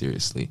very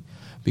seriously.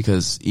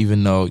 Because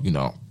even though,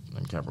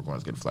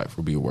 Capricorns get flack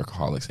for being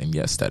workaholics, and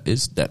yes,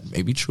 that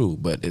may be true,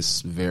 but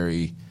it's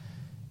very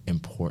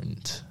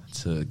important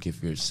to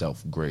give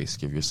yourself grace,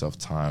 give yourself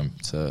time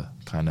to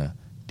kind of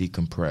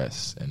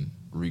decompress and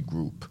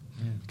regroup.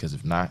 Because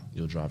if not,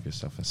 you'll drive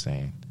yourself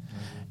insane.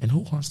 And who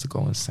wants to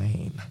go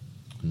insane?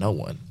 No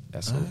one. I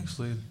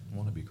actually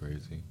want to be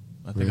crazy.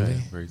 I think Really? I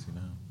am crazy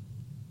now.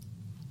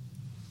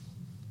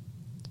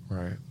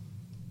 Right.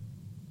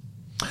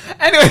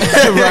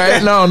 Anyway,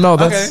 right? No,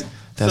 that's Okay.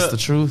 that's So, the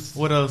truth.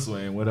 What else,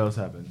 Wayne? What else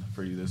happened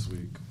for you this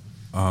week?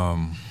 I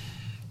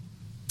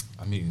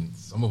mean,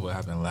 some of what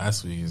happened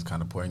last week is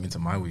kind of pouring into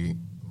my week.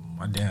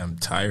 My damn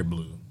tire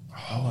blew.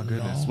 Oh my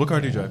goodness! What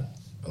car do you drive?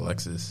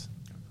 Alexis.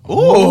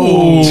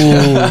 Ooh,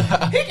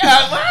 he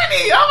got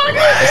money! Oh my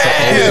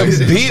god! It's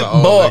Beat an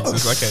old box.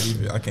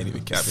 Lexus. I can't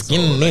even cap it. It's an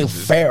old New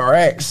Lexus. Fair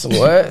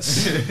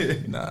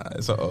what? Nah,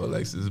 it's an old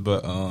Lexus.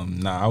 But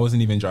I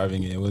wasn't even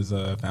driving it. It was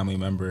a family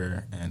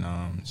member, and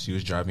she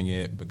was driving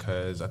it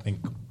because I think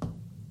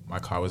my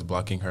car was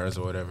blocking hers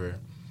or whatever.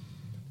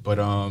 But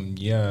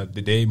yeah,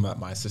 the day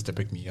my sister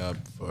picked me up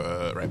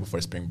right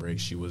before spring break,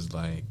 she was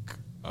like,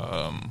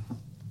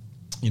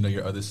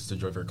 your other sister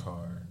drove her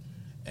car,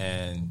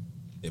 and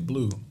it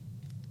blew.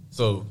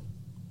 So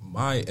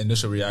my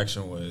initial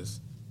reaction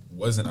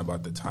wasn't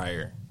about the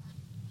tire.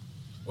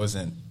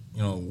 Wasn't,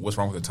 what's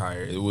wrong with the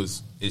tire? It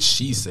was, is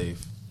she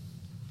safe?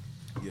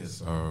 Yes.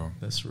 So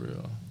That's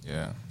real.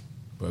 yeah,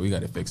 but we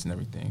got it fixed and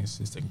everything. It's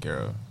taken care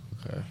of.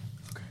 Okay.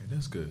 Okay,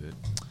 that's good.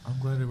 I'm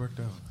glad it worked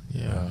out.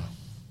 Yeah.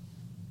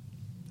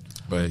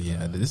 But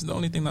yeah, this is the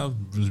only thing that I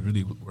was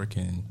really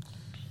working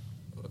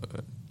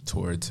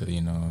toward to,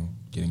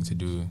 getting to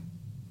do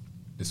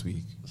this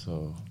week.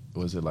 So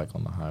was it like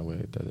on the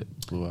highway that it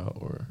blew out,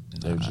 or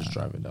they were just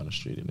driving down the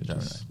street and it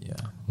just? Yeah.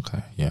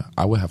 Okay. Yeah.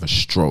 I would have a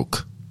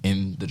stroke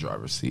in the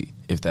driver's seat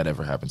if that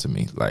ever happened to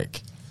me.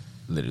 Like,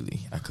 literally,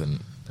 I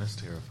couldn't. That's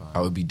terrifying.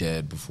 I would be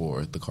dead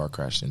before the car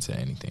crashed into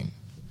anything.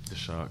 The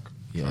shock.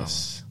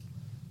 Yes.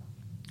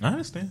 I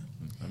understand.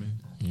 I mean,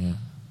 Yeah.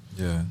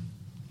 Yeah.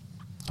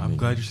 I'm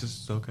glad your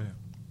sister's okay.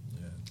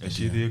 Yeah. Is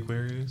she the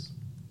Aquarius?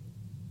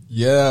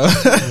 Yeah.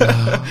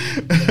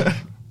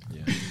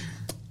 Yeah.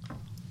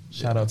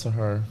 Shout out to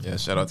her. Yeah,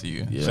 shout out to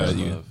you. Yeah. Shout out to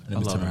you. I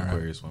love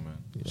Aquarius women.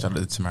 Yeah. Shout out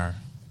to Tamara.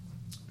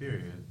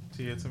 Period.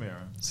 Tia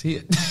Tamara.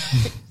 See,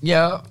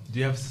 yeah. Do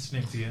you have a sister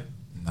named Tia?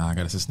 Nah, I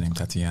got a sister named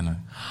Tatiana.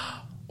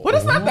 What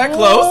is not that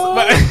close?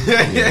 But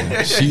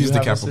Yeah, she's You the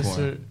have a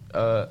Capricorn.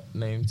 sister,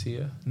 named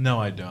Tia. no,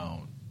 I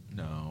don't.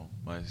 No,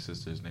 my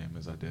sister's name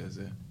is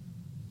Adeze.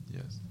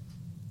 Yes,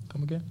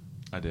 Come again.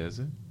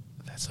 Adeze.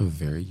 That's a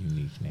very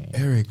unique name.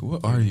 Eric,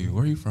 what are you?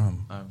 Where are you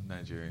from? I'm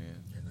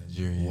Nigerian. You're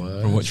Nigerian.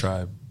 What? From what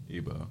tribe?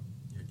 Igbo.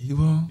 You're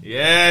Igbo?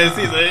 Yes,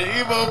 he's an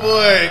Igbo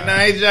boy.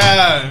 Niger.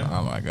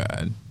 Oh my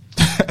God.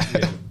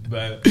 Yeah,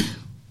 but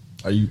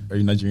Are you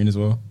Nigerian as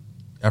well?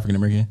 African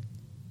American?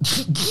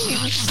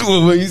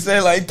 What you say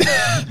like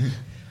that?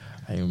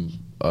 I am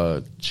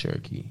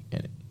Cherokee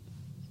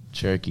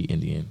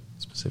Indian,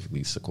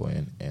 specifically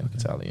Sequoian and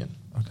Italian.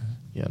 Okay.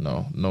 Yeah,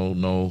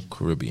 no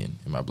Caribbean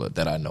in my blood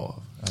that I know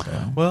of.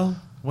 Okay. well,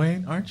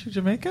 Wayne, aren't you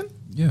Jamaican?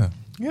 Yeah.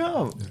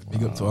 Yeah.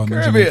 Big up to all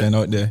my Caribbean. Jamaican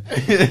out there.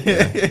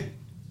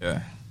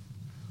 Yeah.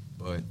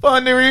 But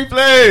Fun to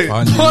replay.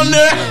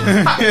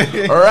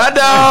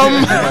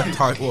 Radam.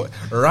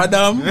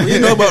 Radam? What you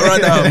know about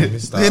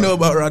Radam? What you know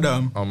about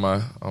Radam? All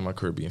my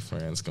Caribbean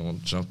friends gonna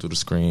jump through the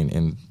screen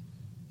and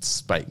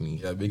spike me.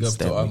 Yeah, big up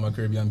stab to all me. my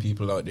Caribbean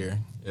people out there.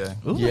 Yeah.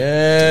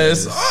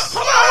 Yes.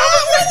 Hold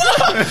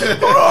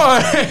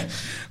on.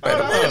 Wait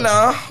a minute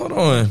now. Hold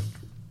on.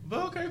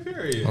 But okay,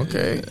 period.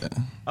 Okay.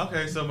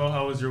 Okay, so Mo,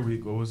 how was your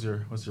week? What's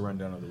your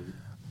rundown of the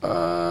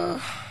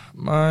week?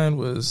 Mine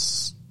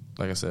was,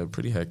 like I said,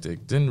 pretty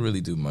hectic. Didn't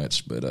really do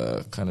much, but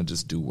kind of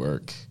just do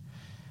work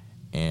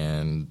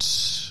and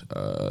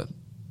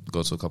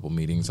go to a couple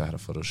meetings. I had a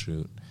photo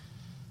shoot.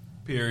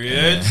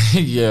 Period.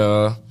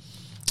 Yeah.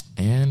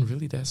 And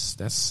really,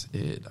 that's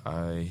it.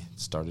 I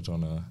started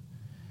on a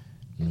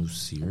new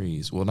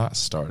series. Well, not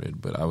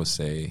started, but I would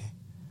say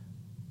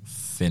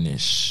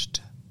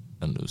finished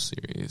a new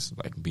series,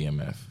 like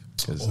BMF.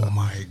 Oh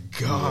my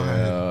God.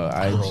 Yeah,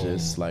 I Bro.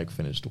 just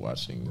finished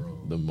watching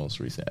the most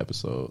recent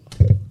episode.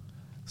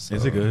 So,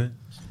 Is it good?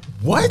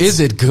 What? Is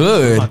it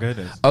good? Oh my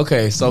goodness.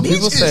 Okay, so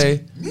people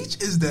say, Meech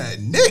is that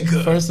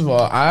nigga. first of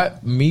all,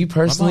 me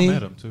personally, My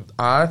mom met him too.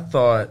 I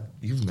thought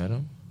you've met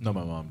him. No,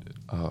 my mom did.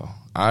 Oh,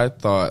 I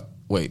thought.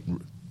 Wait,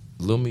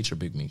 Lil Meech or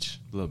Big Meech?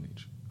 Lil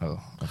Meech.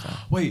 Oh, okay.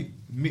 Wait,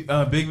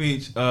 Big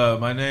Meech.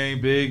 My name,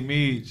 Big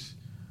Meech.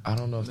 I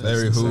don't know if that's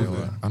Larry the same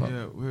Hoover. one. I don't.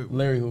 Yeah,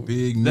 Larry Hoover.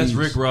 Big Meech. that's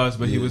Rick Ross,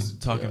 but he Yeah. was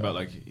talking Yeah. about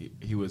like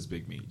he was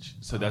Big Meech.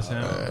 So that's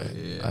him.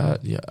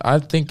 Yeah, I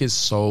think it's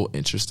so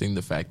interesting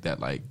the fact that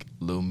like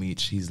Lil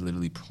Meech, he's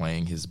literally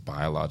playing his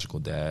biological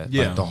dad.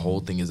 Yeah. Like the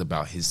whole thing is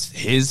about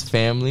his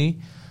family.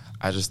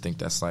 I just think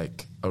that's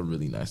like a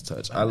really nice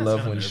touch. I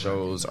love when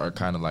shows are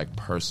kind of like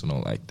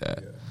personal like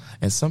that.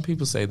 And some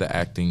people say the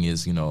acting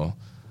is,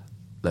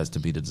 that's to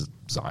be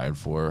desired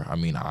for. I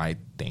mean, I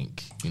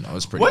think,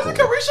 it's pretty Wasn't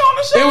cool. Carisha on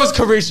the show? It was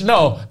Carisha.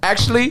 No,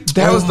 actually,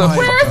 that was the my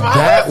God.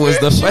 that was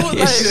the She was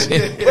funniest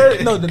shit.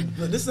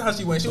 this is how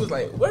she went. She was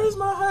like, "Where's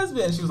my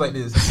husband?" She was like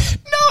this.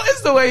 No, it's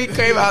the way he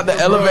came out the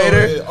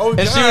elevator, oh,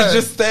 and she God. was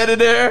just standing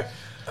there.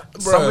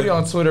 Bruh. Somebody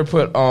on Twitter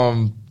put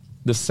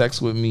the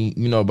 "Sex with Me,"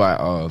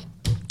 by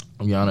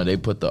Rihanna. They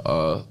put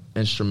the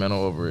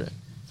instrumental over it.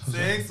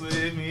 Sex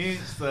with me,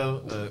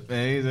 so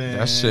amazing.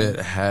 That shit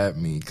had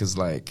me because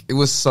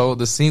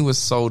the scene was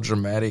so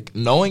dramatic.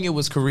 Knowing it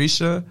was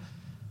Carisha,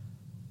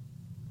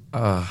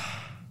 I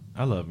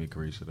love me,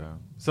 Carisha, though.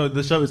 So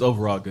the show is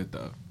overall good,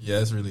 though. Yeah,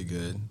 it's really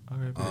good.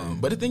 Okay,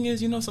 But the thing is,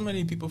 so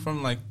many people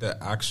from like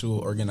the actual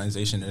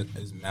organization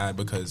is mad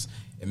because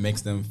it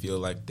makes them feel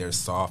like they're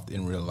soft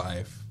in real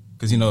life.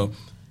 Because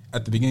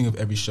at the beginning of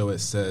every show, it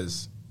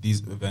says these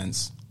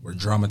events were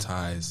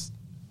dramatized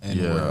and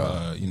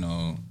were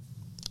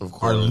of are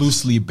course,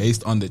 loosely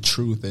based on the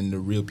truth, and the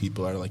real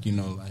people are like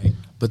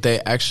But they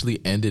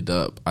actually ended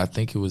up. I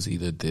think it was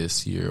either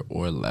this year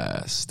or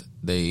last.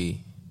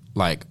 They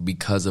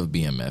because of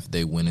BMF,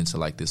 they went into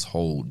this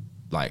whole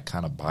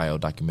kind of bio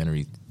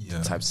documentary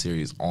type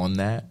series on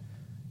that,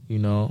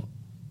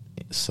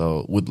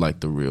 So with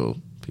the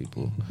real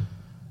people.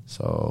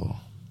 So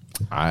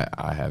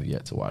I have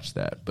yet to watch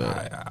that,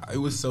 but it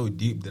was so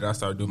deep that I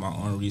started doing my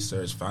own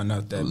research. Found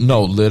out that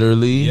no,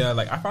 literally, yeah,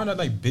 I found out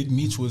Big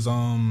Meech was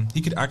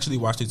he could actually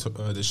watch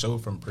the show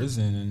from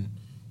prison, and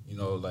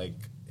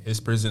his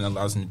prison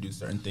allows him to do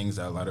certain things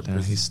that a lot of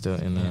prisons. he's still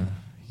in there.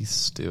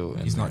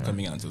 He's not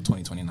coming out until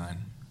 2029.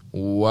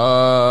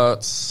 What?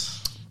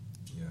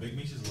 Big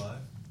Meech is alive.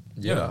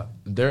 Yeah,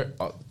 they're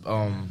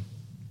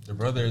The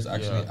brother is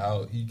actually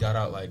out. He got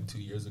out 2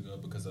 years ago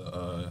because of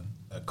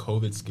a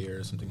COVID scare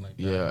or something like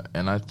that. Yeah,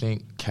 and I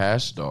think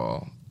Cash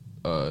Doll,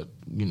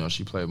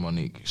 she played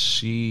Monique.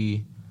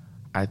 She,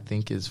 I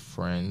think, is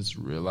friends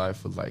real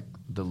life with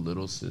the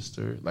little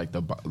sister,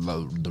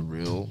 the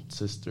real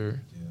sister.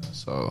 Yeah.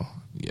 So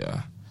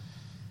yeah,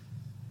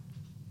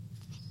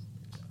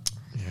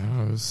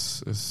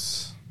 it's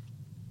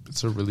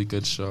a really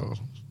good show,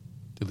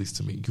 at least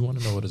to me. You want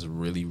to know what is a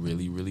really,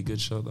 really, really good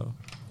show though?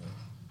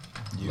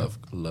 Yeah.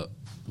 Love.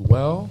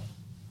 Well.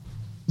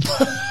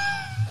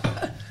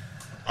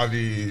 I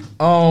mean,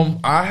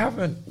 I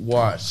haven't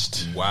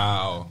watched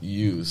Wow.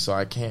 You, so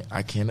I can't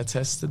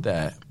attest to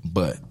that.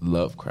 But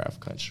Lovecraft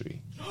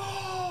Country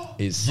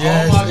is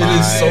Yes, it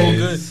is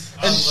so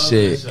good. and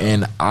shit,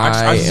 and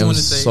I just am wanna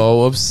say-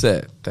 so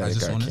upset that I it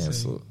just got wanna say-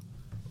 canceled.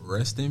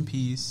 Rest in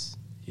peace.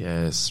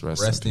 Yes,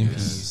 Rest in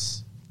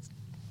peace.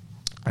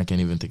 I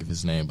can't even think of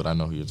his name, but I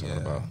know who you're talking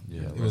about.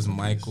 Yeah, It was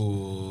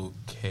Michael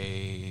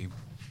K.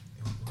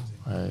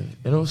 Right.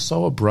 And it was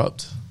so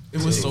abrupt,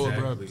 It was so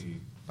abrupt.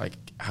 like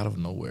out of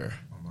nowhere.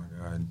 Oh my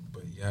god!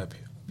 But yeah,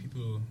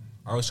 people.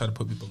 I always try to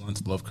put people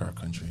onto Lovecraft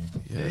Country.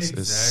 Yes, it's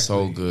Exactly.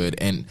 so good.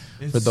 And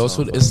It's for those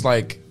so who, it's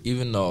like,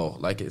 even though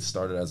like it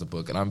started as a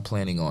book, and I'm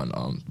planning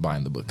on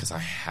buying the book because I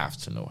have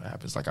to know what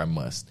happens. Like I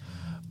must.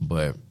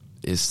 But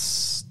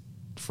it's,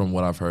 from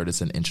what I've heard,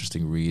 it's an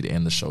interesting read,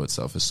 and the show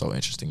itself is so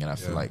interesting. And I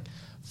feel like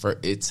for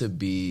it to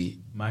be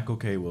Michael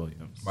K.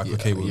 Williams. Michael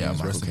K. Williams,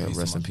 Michael rest in K. peace,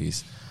 Rest in Michael.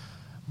 peace.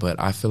 But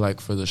I feel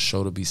like for the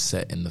show to be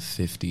set in the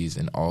 50s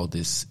and all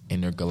this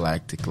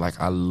intergalactic, like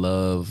I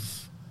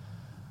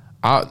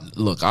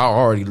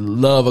already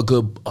love a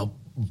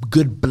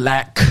good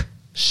black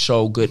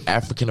show, good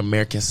African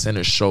American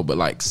centered show, but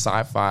like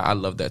sci-fi, I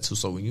love that too.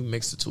 So when you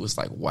mix the two, it's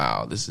like,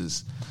 wow, this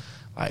is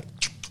like,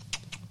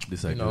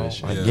 This you know, good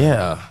shit. like, Yeah.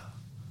 yeah,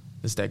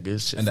 it's that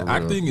good shit. And the for real.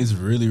 acting is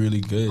really,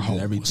 really good and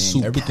everything.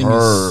 Superb. Everything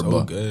is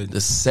so good.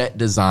 The set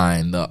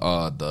design,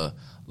 the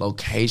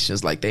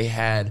locations, like they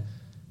had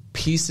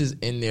pieces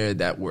in there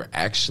that were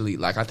actually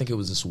like, I think it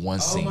was this one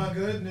Oh scene. my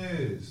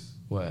goodness,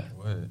 What?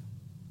 What?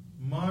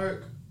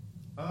 Mark.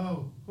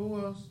 Oh, who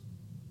else?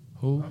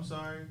 Who? I'm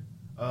sorry.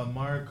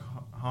 Mark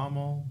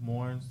Hamill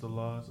mourns the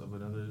loss of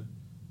another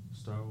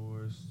Star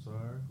Wars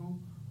star. Who?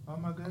 Oh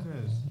my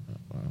goodness.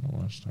 I don't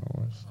watch Star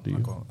Wars. Do you?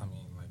 Michael, I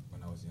mean, like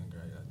when I was younger,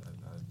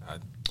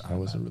 I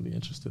wasn't really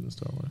interested in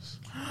Star Wars.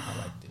 I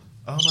liked it.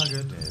 Oh my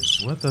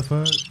goodness. What the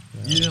fuck?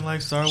 You didn't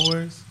like Star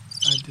Wars?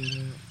 I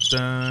didn't.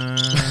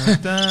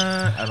 Dun,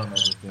 dun. I don't know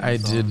the theme I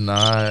song. did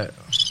not.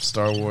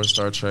 Star Wars,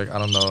 Star Trek. I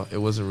don't know. It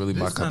wasn't really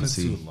my This cup of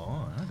sounded tea. too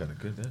long. I gotta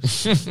cut that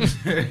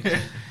shit.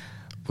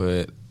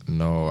 But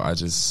no,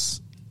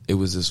 it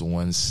was this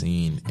one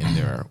scene in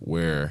there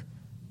where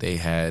they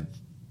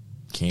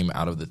came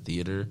out of the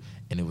theater,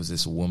 and it was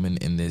this woman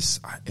in this,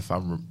 if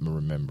I'm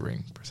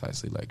remembering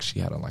precisely, like she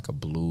had on like a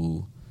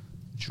blue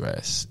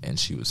dress, and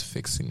she was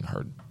fixing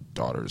her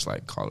daughter's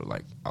like collar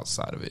like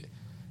outside of it.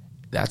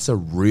 That's a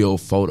real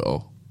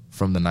photo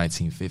from the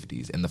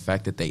 1950s, and the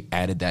fact that they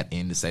added that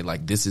in to say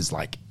like this is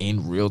like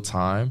in real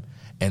time,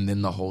 and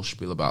then the whole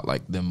spiel about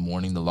like them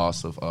mourning the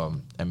loss of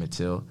Emmett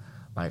Till.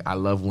 Like I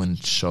love when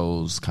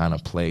shows kind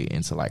of play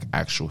into like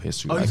actual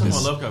history. Oh, like you're talking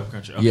this, about Lovecraft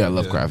Country. Okay. yeah,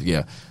 Lovecraft.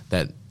 Yeah,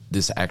 that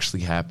this actually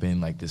happened.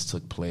 Like this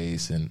took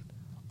place and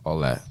all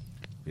that.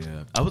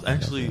 Yeah, I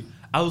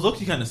was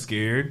low-key kind of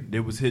scared they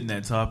was hitting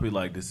that topic,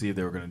 like to see if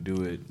they were going to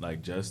do it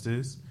like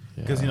justice.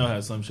 Because you know how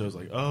some shows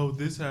like, oh,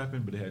 this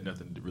happened, but it had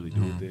nothing to really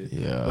do with it.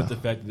 Yeah. But the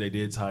fact that they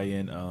did tie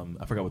in,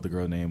 I forgot what the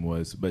girl name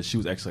was, but she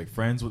was actually like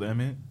friends with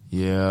Emmett.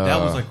 Yeah,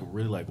 That was like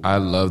really like. I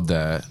wow. love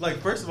that. Like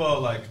first of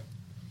all, like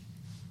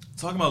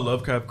talking about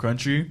Lovecraft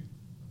Country,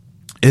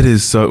 it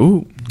is so.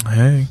 Ooh,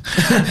 hey,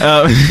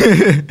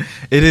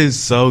 it is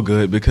so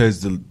good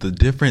because the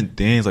different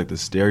things, like the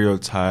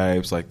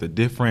stereotypes, like the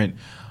different,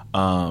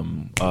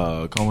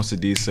 como se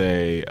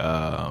dice,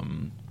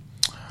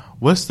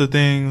 what's the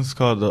things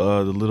called the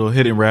little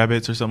hidden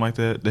rabbits or something like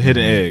that? The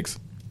hidden eggs.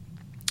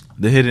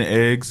 The hidden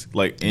eggs,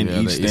 like in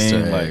each the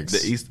Easter thing, like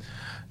eggs. the East.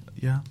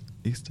 Yeah,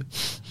 Easter.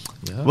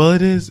 Yeah. Well,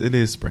 it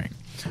is spring,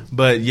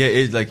 but yeah,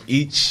 it's like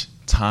each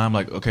time,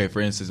 like okay, for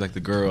instance, like the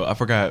girl, I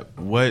forgot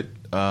what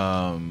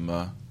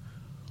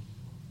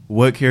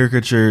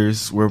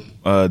caricatures were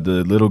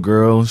the little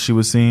girl she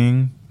was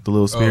seeing, the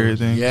little spirit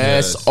thing.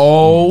 Yes. Yes.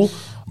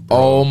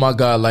 Oh my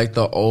God. Like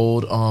the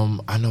old,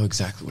 I know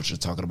exactly what you're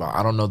talking about.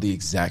 I don't know the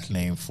exact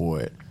name for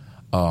it.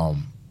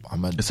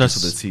 It starts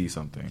with a T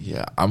something.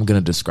 Yeah, I'm going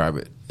to describe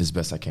it as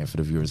best I can for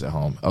the viewers at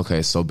home.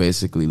 Okay, so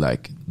basically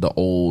like the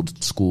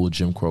old school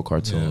Jim Crow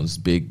cartoons,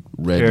 big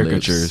red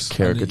Caricatures.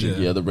 Caricatures.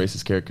 Yeah. Yeah, the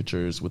racist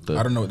caricatures with the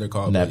I don't know what they're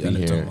called. But nappy yeah, I know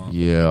what hair. you're talking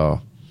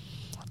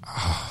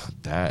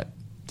Yeah.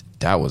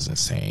 That was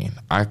insane.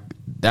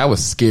 That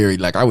was scary.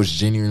 Like I was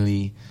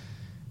genuinely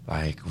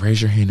like,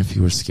 raise your hand if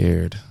you were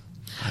scared.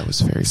 I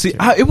was very See,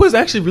 scared. it was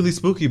actually really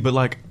spooky, but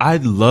like I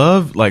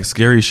love like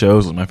scary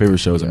shows. Like, my favorite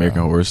show is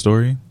American Horror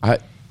Story. I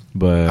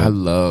But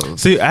love.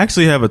 see, I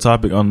actually have a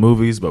topic on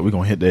movies, but we're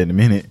gonna hit that in a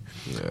minute.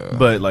 Yeah.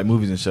 But like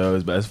movies and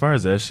shows. But as far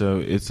as that show,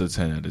 it's a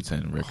 10 out of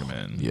 10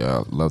 recommend.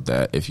 Yeah, love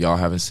that. If y'all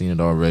haven't seen it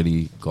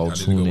already, go I need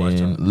to tune go watch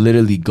in. it.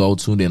 Literally, go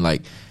tune in.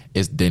 Like,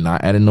 they're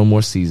not adding no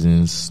more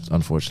seasons,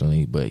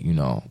 unfortunately. But you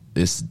know,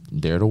 it's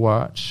there to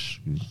watch.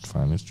 You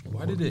find this.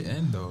 Why did it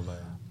end though? Like,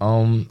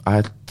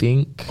 I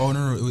think oh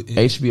no,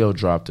 HBO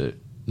dropped it.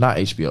 Not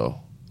HBO.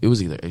 It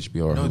was either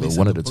HBO or no, they Hulu. said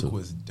One the of the book two.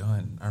 was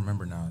done. I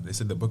remember now. They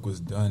said the book was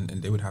done,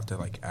 and they would have to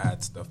like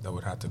add stuff that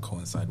would have to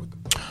coincide with the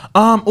book.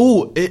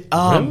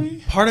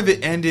 Really? Part of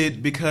it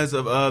ended because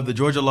of the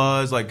Georgia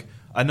laws. Like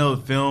I know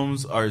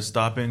films are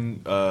stopping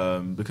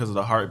because of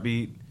the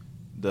heartbeat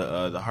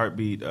the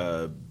heartbeat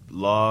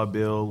law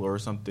bill or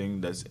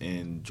something that's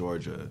in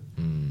Georgia.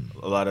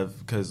 A lot of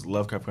because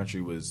Lovecraft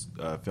Country was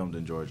filmed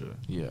in Georgia.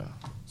 Yeah.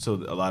 So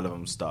a lot of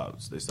them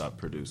stopped. They stopped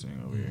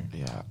producing over here.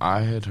 Yeah,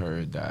 I had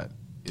heard that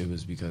it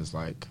was because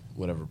like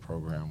whatever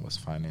program was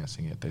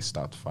financing it, they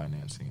stopped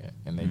financing it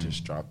and they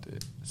just dropped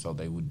it, so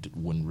they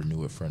wouldn't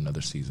renew it for another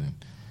season.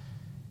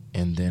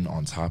 And then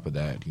on top of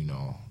that, you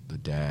know, the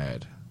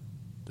dad,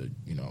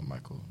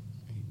 Michael,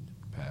 he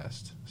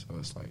passed. So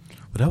it's like,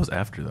 But that was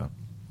after though.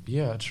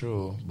 yeah,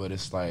 true. But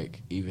it's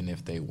like even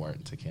if they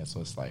weren't to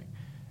cancel, it's like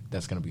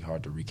that's gonna be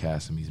hard to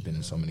recast him. He's been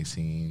in so many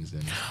scenes,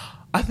 and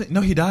I think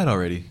he died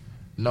already.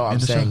 no, I'm In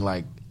the saying show?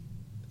 like.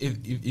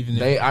 Even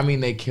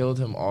They killed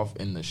him off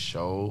in the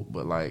show,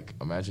 but like,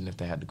 imagine if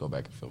they had to go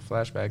back and film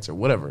flashbacks or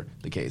whatever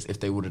the case.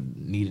 If they would have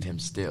needed him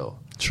still,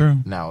 True.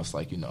 now it's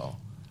like, you know.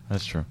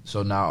 That's true.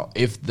 So now,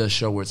 if the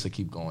show were to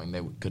keep going,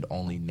 they could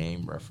only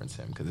name reference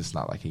him because it's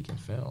not like he can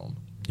film.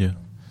 Yeah.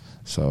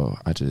 So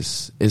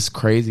it's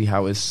crazy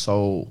how it's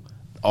so.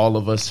 All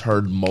of us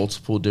heard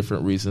multiple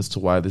different reasons to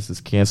why this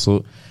is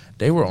canceled.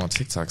 They were on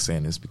TikTok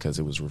saying this because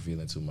it was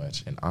revealing too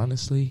much, and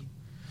honestly.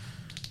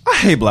 I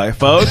hate black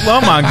folks.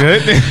 Oh my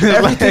goodness.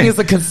 Everything is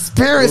a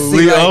conspiracy.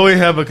 We always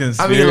have a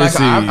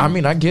conspiracy. I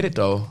mean, I get it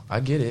though.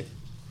 I get it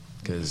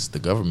because the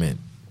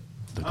government,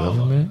 the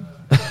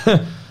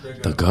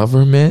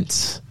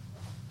government,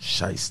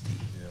 shiesty,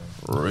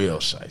 real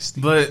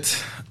shiesty.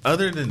 But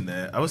other than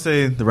that, I would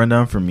say the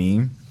rundown for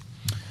me,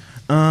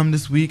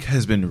 this week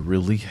has been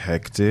really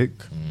hectic.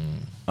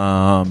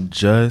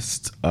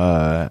 Just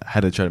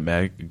had a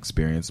traumatic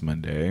experience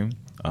Monday.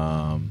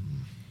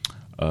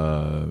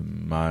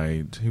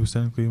 He was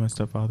technically my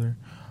stepfather.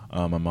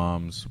 My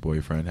mom's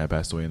boyfriend had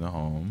passed away in the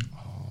home.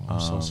 Oh, I'm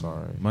so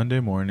sorry. Monday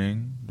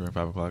morning during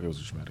 5 o'clock, it was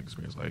a traumatic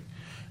experience, like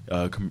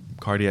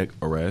cardiac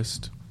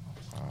arrest,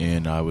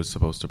 and I was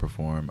supposed to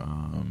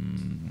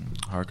perform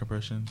heart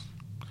compressions.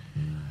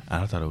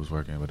 I thought it was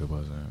working, but it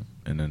wasn't.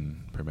 And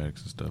then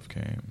paramedics and stuff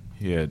came.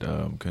 He had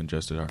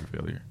congested heart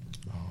failure.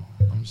 Oh,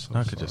 I'm so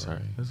Not sorry. congested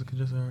heart. Is it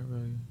congested heart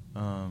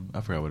failure?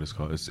 I forgot what it's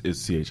called. It's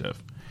CHF.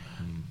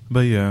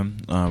 But yeah,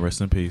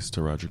 rest in peace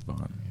to Roderick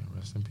Vaughn. Yeah,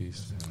 rest in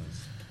peace.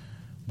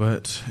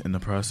 But in the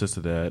process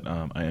of that,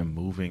 I am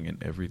moving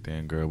and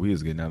everything, girl. We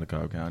is getting out of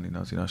Cobb County.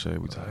 Now, see,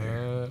 we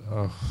tired.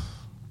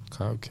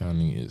 Cobb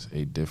County is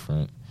a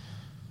different.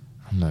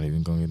 I'm not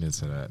even going to get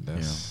into that.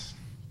 That's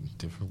a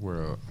different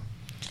world.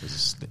 'Cause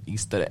it's the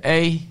east of the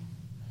A.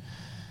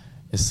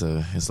 It's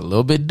a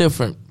little bit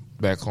different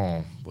back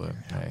home, but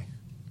hey.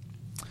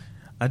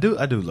 I do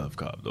love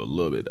Cobb though a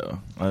little bit though.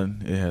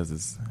 It has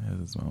its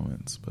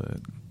moments, but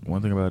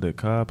one thing about it,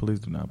 Cobb police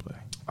do not play.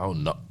 Oh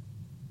no.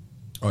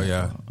 Oh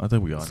yeah, I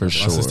think we all For know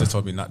sure. my sister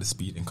told me not to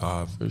speed in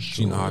Cobb. For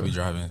She know how I sure. be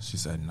driving. She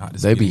said not to.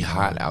 They speed be in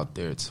hot Cobb. out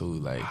there too,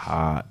 like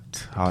hot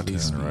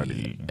police and be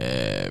ready.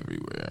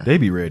 everywhere. They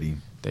be ready.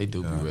 They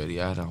do Yeah. be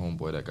ready. I had a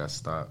homeboy that got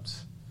stopped,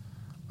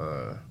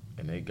 and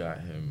they got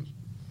him.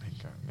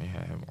 They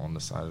had him on the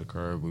side of the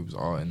curb. We was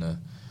all in the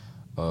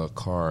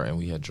car, and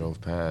we had drove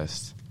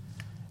past.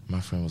 My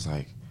friend was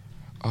like,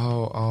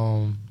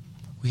 "Oh,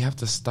 we have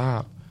to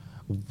stop.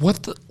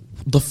 What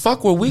the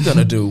fuck were we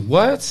gonna do?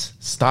 What?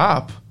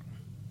 Stop?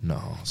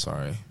 No,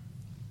 sorry.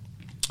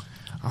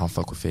 I don't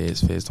fuck with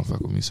feds. Feds don't fuck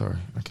with me. Sorry,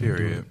 I can't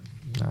Period.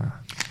 do it. Nah.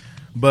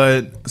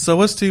 But so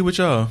what's tea with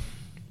y'all?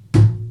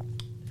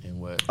 And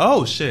what?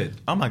 Oh shit!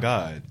 Oh my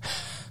god!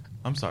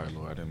 I'm sorry,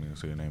 Lord. I didn't mean to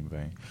say your name in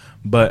vain.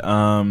 But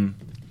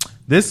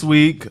this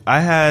week I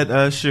had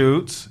a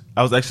shoot.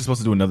 I was actually supposed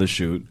to do another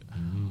shoot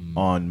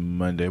on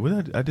Monday.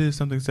 What I did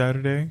something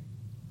Saturday.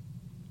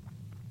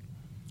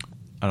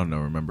 I don't know,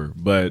 remember,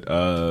 but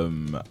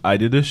I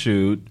did a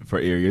shoot for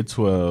Area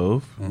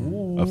 12,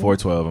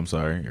 412. I'm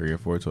sorry, Area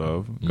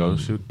 412. Go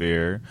shoot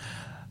there.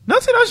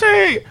 Nothing no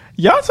shade.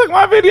 Y'all took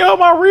my video,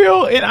 my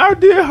reel, and I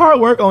did hard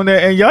work on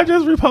that, and y'all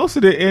just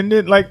reposted it and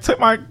then like took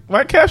my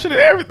caption and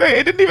everything.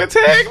 It didn't even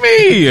tag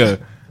me.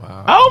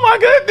 Wow. Oh my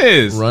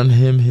goodness! Run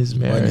him his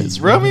merits.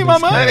 Run me my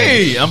his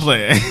money. cash. I'm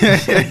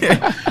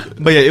playing.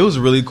 But yeah, it was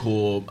really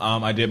cool.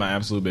 I did my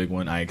absolute big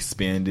one. I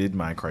expanded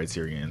my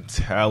Criterion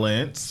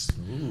talents.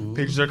 Ooh.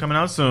 Pictures are coming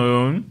out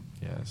soon.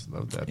 Yes,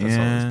 love that. That's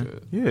always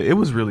good. Yeah, it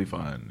was really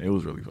fun. It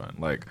was really fun.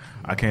 Like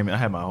I came in, I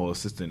had my whole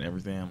assistant and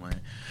everything. I'm like,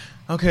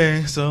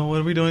 okay, so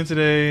what are we doing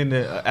today? And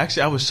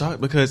actually, I was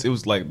shocked because it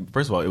was like,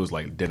 first of all, it was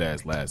like dead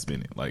ass last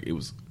minute. Like it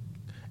was.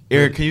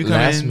 Eric, can you come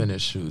last in?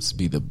 minute shoots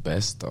be the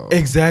best though.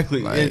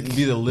 Exactly, Like, it'd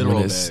be the literal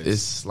when best.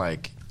 it's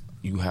like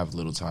you have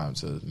little time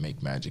to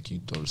make magic.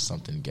 You throw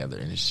something together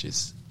and it's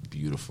just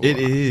beautiful. It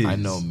is. I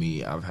know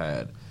me. I've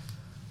had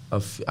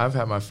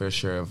my fair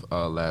share of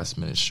last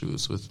minute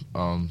shoots with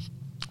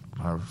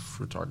my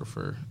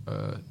photographer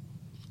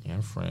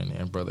and friend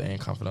and brother and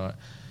confidant.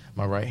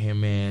 My right hand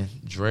man,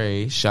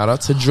 Dre. Shout out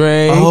to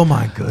Dre. Oh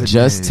my goodness.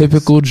 Just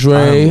Typical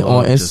Dre I love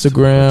on Just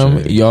Typical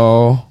Instagram. Dre.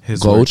 Y'all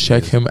His go work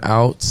check is him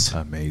out.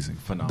 Amazing,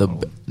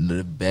 phenomenal.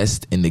 The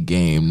best in the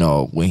game.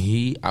 No,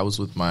 when I was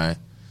with my,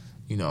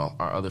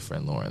 our other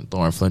friend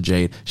Lauren Flynn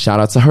Jade. Shout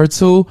out to her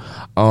too.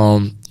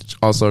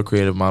 Also a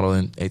creative model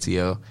in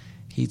ATL.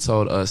 he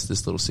told us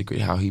this little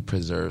secret how he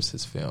preserves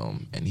his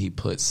film, and he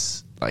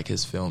puts like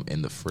his film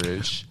in the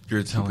fridge.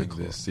 You're telling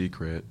this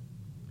secret.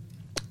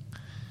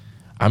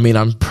 I mean,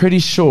 I'm pretty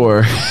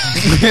sure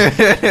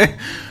it's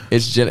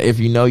just, if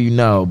you know, you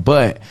know.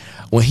 But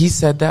when he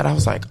said that, I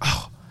was like,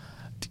 oh,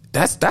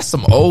 that's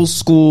some old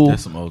school.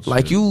 That's some old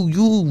like shit.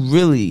 you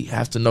really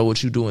have to know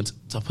what you're doing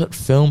to put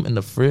film in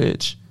the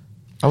fridge.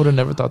 I would have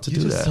never thought to You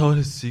do just that. told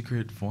his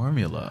secret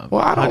formula.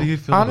 Well, I don't. How do you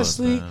feel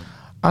honestly, about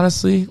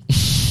honestly,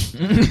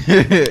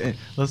 that?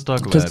 Let's talk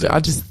about because it. I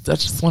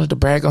just wanted to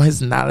brag on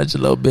his knowledge a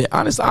little bit.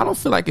 Honestly, I don't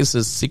feel like it's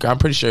a secret. I'm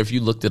pretty sure if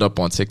you looked it up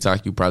on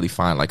TikTok, you probably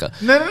find like a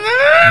No.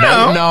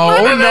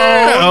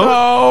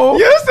 no.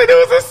 You said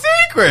it was a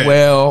secret.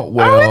 Well,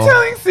 Are we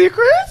telling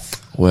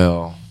secrets?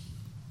 well,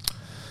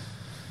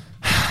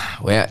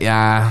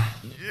 yeah.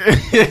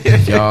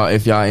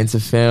 if y'all into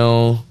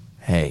film,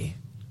 hey,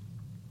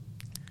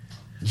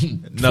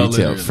 No,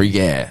 free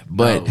gas.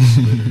 But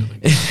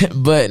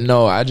but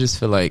no, I just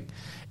feel like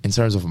in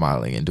terms of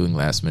modeling and doing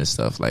last minute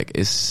stuff, like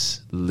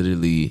it's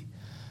literally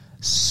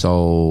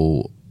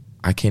so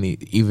I can't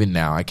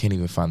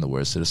even find the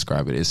words to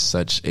describe it. It's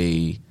such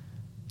a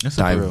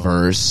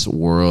diverse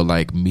world,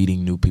 like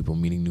meeting new people,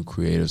 meeting new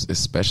creators,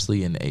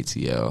 especially in the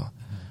ATL.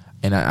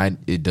 And I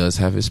it does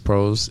have its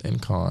pros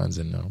and cons,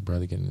 and I'll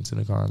probably get into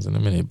the cons in a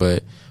minute.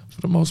 But for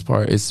the most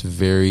part, it's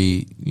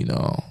very,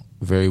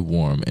 very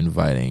warm,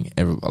 inviting.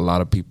 A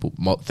lot of people,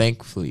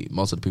 thankfully,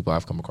 most of the people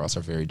I've come across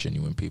are very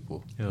genuine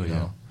people. Hell you yeah.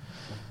 know?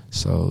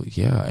 So,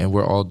 yeah, and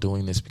we're all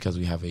doing this because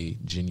we have a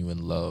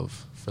genuine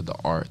love for the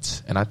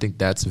arts. And I think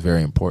that's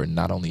very important,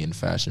 not only in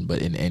fashion,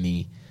 but in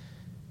any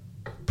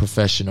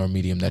profession or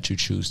medium that you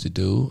choose to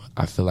do.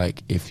 I feel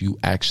like if you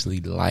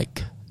actually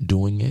like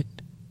doing it,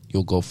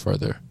 you'll go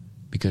further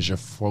because you're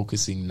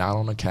focusing not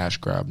on a cash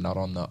grab, not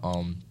on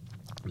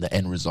the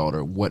end result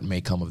or what may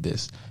come of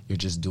this. You're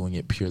just doing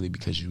it purely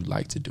because you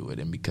like to do it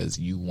and because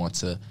you want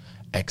to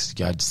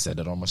execute. I just said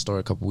it on my story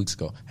a couple weeks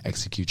ago.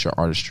 Execute your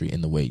artistry in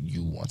the way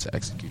you want to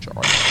execute your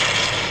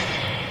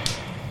artistry.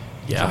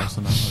 Yeah.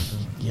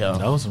 Yeah.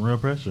 That was some real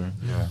pressure.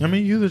 Yeah. I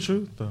mean, you're the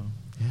truth, though.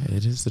 Yeah,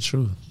 it is the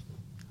truth.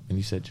 And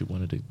you said you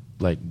wanted to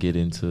like get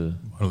into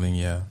Modeling,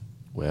 yeah.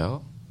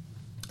 well.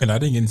 And I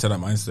didn't get into that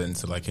mindset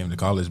until I came to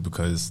college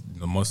because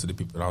most of the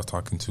people that I was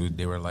talking to,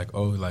 they were like,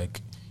 oh,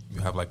 like, you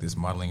have like this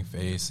modeling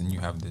face and you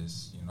have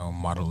this,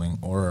 modeling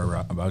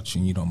aura about you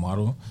and you don't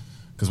model.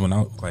 Because when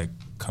I like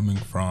coming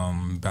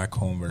from back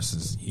home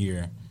versus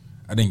here,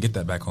 I didn't get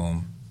that back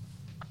home.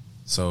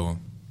 So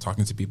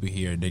talking to people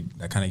here,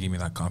 that kind of gave me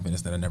that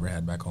confidence that I never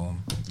had back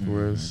home.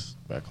 Where's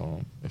back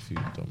home, if you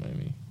don't mind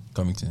me?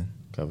 Covington.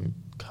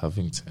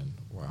 Covington.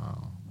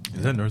 Wow.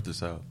 Is that north or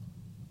south?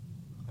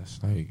 That's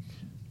like,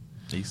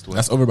 East, west?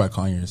 That's over by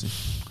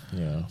Conyers.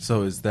 yeah.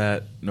 So is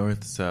that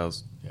north,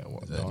 south? Yeah,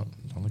 well,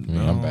 don't look at me.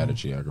 I'm bad at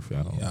geography.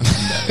 I don't know.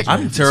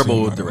 I'm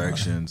terrible with too.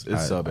 directions.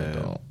 It's so bad.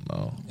 I don't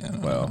know. Yeah.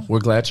 Well, we're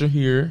glad you're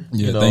here.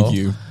 Yeah, thank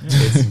you.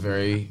 It's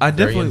very, I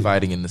very definitely-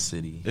 inviting in the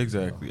city.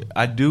 Exactly.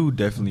 I do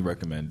definitely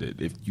recommend it.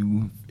 If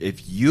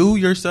you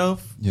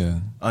yourself Yeah.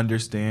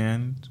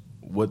 understand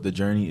what the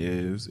journey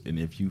is, and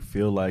if you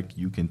feel like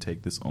you can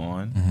take this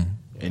on, Mm-hmm.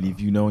 and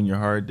if you know in your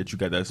heart that you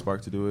got that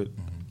spark to do it,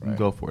 you Right.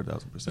 go for it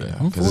 1,000%. Yeah,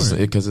 I'm for it.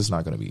 because it's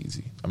not going to be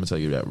easy. I'm going to tell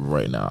you that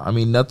right now. I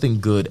mean,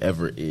 nothing good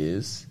ever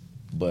is,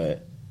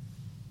 but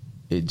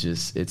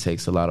it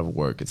takes a lot of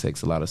work. It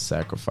takes a lot of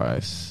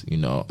sacrifice,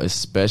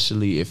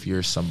 especially if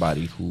you're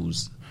somebody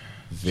who's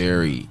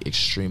very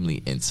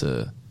extremely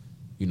into,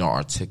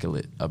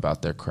 articulate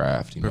about their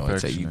craft. You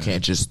Perfectionist.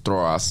 can't just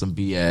throw out some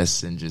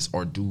BS and just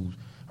or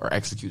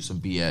execute some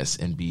BS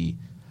and be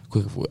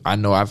quick. I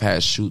know I've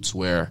had shoots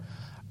where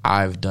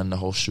I've done the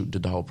whole shoot,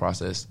 did the whole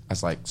process. I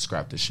was like,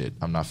 scrap this shit.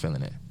 I'm not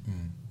feeling it.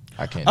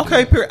 I can't.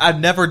 Okay, do it. I've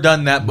never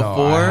done that before.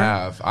 No, I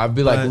have. I'd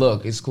be like, but-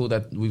 look, it's cool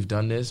that we've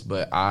done this,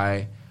 but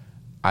I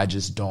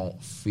just don't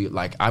feel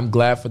like I'm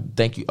glad for.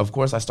 Thank you. Of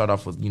course, I start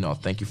off with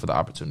thank you for the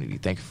opportunity,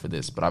 thank you for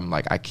this, but I'm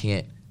like, I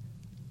can't.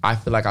 I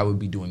feel like I would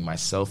be doing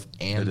myself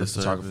and the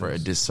photographer a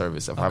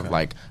disservice if I'm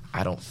like,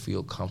 I don't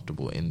feel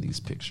comfortable in these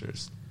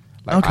pictures.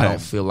 Like I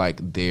don't feel like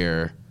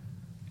they're.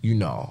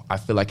 I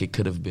feel like it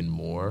could have been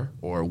more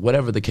or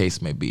whatever the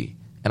case may be.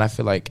 And I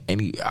feel like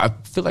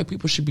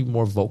people should be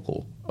more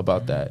vocal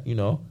about that,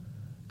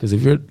 because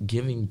if you're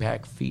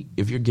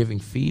giving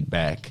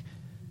feedback,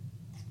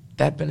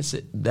 that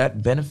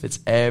benefits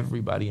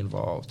everybody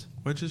involved.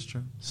 Which is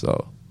true.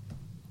 So,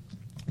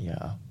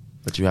 yeah.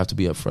 But you have to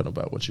be upfront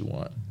about what you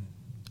want,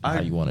 how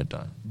you want it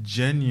done.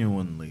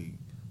 Genuinely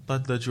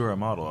thought that you were a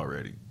model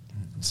already.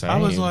 Same. I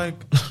was like,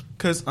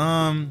 because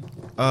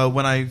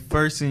when I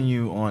first seen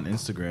you on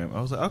Instagram,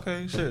 I was like,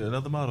 okay, shit,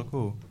 another model,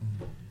 cool.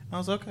 I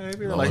was like,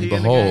 okay, Lo like and he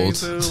in the game behold.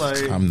 too,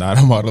 like I'm not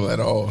a model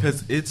at all.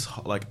 because it's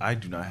like I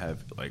do not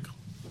have like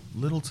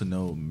little to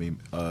no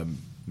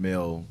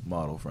male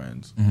model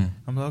friends. Mm-hmm.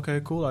 I'm like, okay,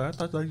 cool. Like I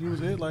thought like you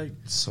was it, like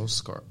It's so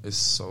It's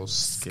so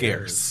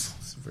Scarce.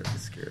 It's very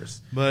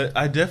scarce. but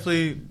I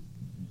definitely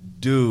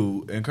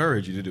do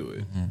encourage you to do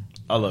it. Mm-hmm.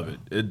 I love it.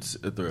 It's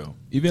a thrill.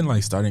 Even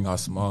like starting off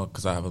small,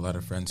 because I have a lot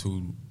of friends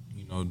who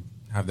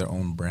have their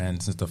own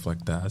brands and stuff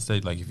like that. I say,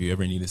 like, if you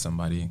ever needed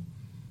somebody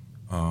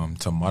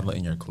to model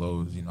in your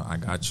clothes, you know, I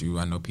got you.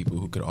 I know people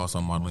who could also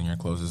model in your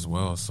clothes as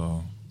well.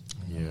 So,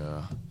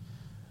 yeah.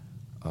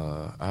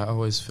 I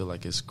always feel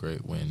like it's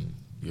great when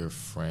you're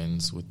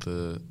friends with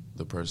the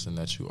person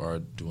that you are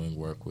doing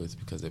work with,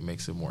 because it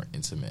makes it more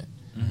intimate.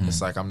 Mm-hmm.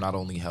 It's like we're not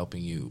only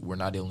helping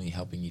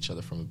each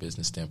other from a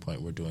business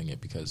standpoint, we're doing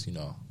it because, you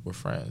know, we're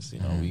friends. You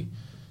know, we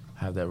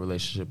have that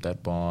relationship,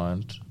 that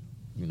bond.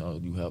 You know,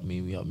 you help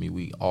me,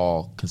 we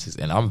all consist.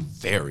 And I'm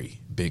very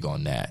big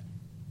on that.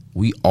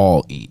 We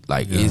all eat.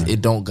 Like,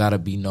 it don't got to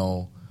be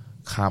no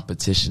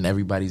competition.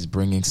 Everybody's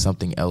bringing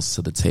something else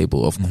to the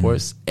table. Of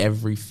course,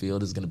 every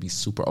field is going to be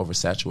super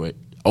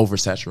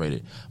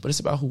oversaturated, but it's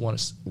about who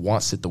wants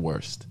it the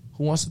worst.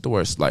 Who wants it the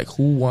worst? Like,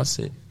 who wants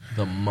it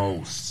the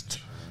most?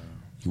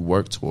 You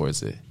work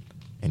towards it,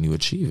 and you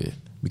achieve it,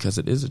 because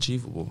it is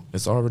achievable.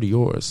 It's already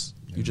yours.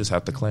 You just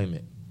have to claim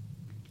it.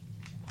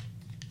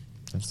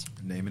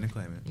 Name it and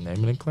claim it.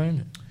 Name it and claim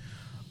it.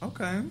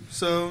 Okay,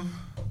 so,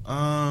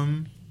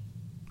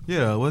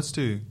 yeah, what's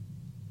T?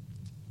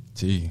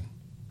 T.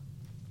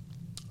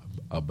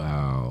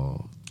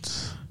 About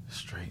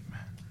straight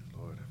man,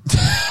 Lord.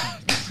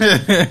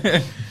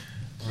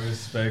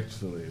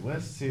 Respectfully,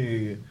 what's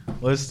T?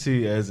 What's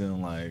T as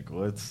in, like,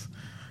 what's?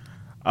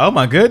 Oh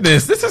my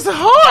goodness, this is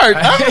hard.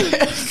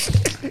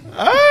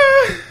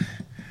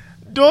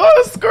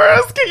 Doors,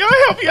 girls, can y'all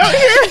help me out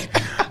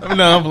here?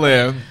 No, I'm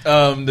playing.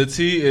 The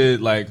T is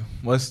like,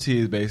 what's T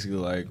is basically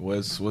like,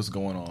 what's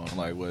going on?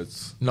 Like,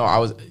 what's? No,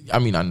 I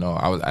know.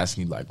 I was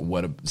asking you, like,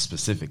 what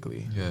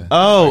specifically. Yeah.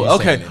 Oh,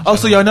 okay. Oh,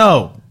 so y'all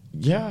know.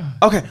 Yeah.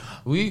 Okay.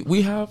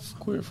 We have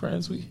queer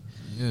friends. You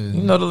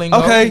know the lingo.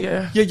 Okay.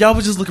 Yeah. Y'all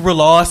was just looking real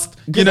lost.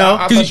 You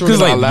know,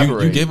 because like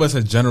you gave us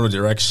a general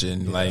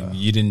direction. Yeah. Like,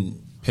 you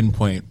didn't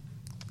pinpoint.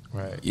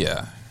 Right.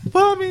 Yeah.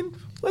 Well, I mean,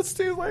 let's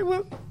do like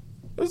what.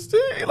 Let's do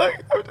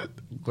like.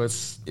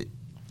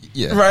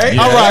 Yeah. Right.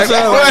 Yeah. All right.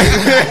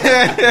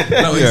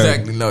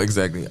 No,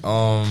 exactly.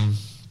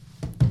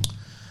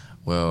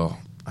 Well,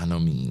 I know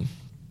me.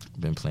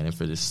 Been planning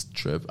for this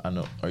trip. I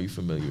know. Are you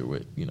familiar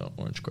with, you know,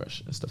 Orange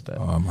Crush and stuff? That.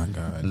 Oh my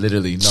God.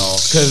 Literally no.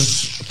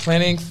 Because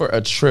planning for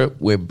a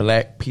trip with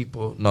black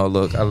people. No,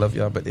 look, I love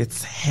y'all, but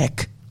it's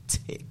hectic.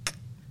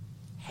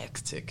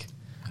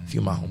 A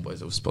few of my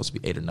homeboys. It was supposed to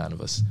be 8 or 9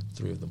 of us.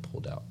 3 of them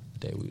pulled out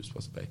the day we were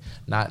supposed to pay.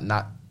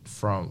 Not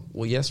from.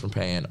 Well, yes, from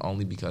paying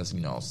only because, you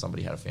know,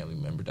 somebody had a family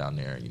member down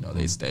there. You know,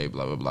 they stayed.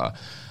 Blah blah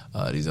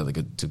blah. These other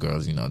 2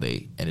 girls. You know,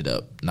 they ended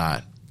up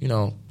not. You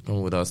know,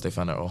 going with us, they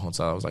found their own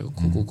hotel. I was like,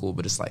 cool.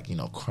 But it's like, you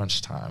know,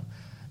 crunch time,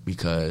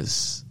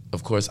 because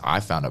of course I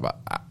found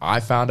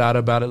out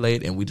about it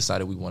late, and we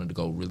decided we wanted to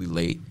go really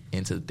late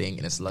into the thing.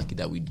 And it's lucky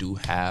that we do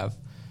have,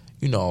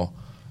 you know,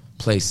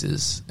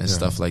 places and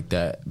stuff like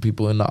that.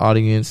 People in the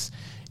audience,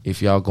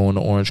 if y'all going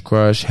to Orange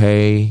Crush,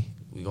 hey,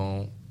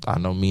 I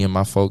know me and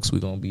my folks, we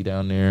gonna be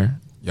down there.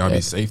 Y'all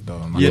be safe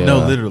though. Yeah,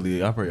 no,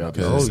 literally, I pray y'all.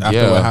 Because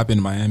after what happened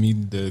in Miami,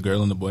 the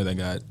girl and the boy that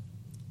got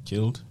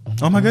killed.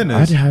 Oh my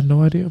goodness! I had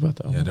no idea about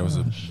that. Yeah, there was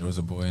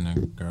a boy and a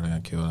girl that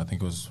got killed. I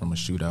think it was from a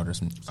shootout or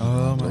something.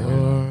 Oh my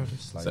God!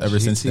 So ever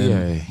since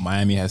then,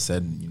 Miami has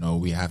said, you know,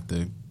 we have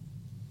to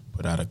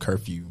put out a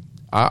curfew.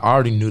 I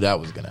already knew that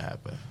was gonna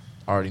happen.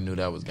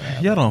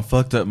 Y'all don't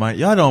fucked up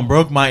y'all don't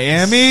broke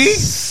Miami.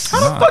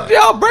 How the fuck do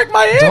y'all break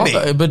Miami?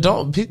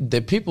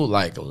 The people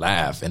like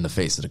laugh in the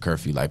face of the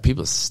curfew. Like,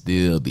 people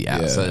still be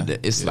out. So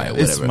it's like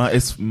whatever.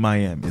 It's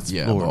Miami. It's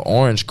Florida. But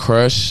Orange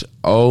Crush,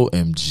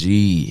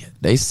 OMG.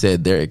 They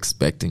said they're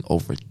expecting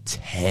over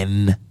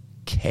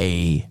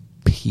 10K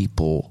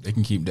people. They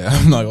can keep that.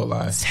 I'm not gonna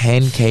lie.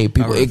 10K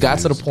people. It got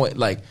to the point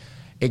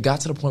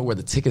where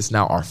the tickets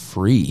now are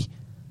free.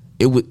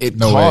 It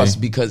cost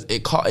because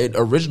it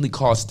originally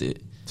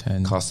costed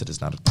 10. Costed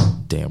is not a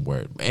damn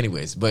word.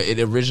 Anyways, but it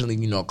originally,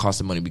 you know,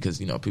 costed money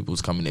because, you know, people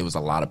was coming. It was a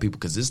lot of people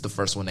because this is the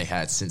first one they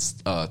had since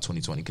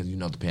 2020 because, you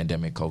know, the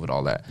pandemic, COVID,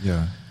 all that.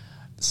 Yeah.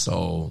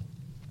 So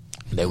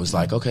they was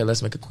like, okay,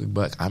 let's make a quick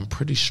buck. I'm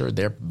pretty sure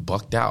they're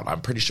bucked out. I'm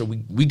pretty sure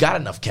we got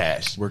enough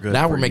cash. We're good.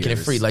 Now we're making it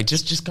free. Like,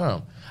 just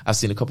come. I've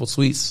seen a couple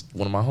tweets.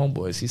 One of my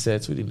homeboys, he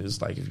said, tweeting, it's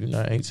like, if you're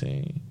not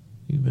 18,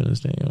 you better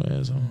stay your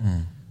ass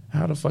home.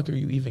 How the fuck are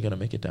you even gonna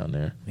make it down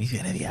there? He's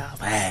gonna be out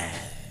bad.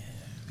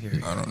 I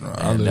don't know.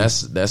 And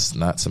that's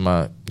not to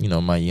my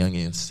my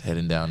youngins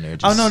heading down there.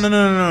 Just,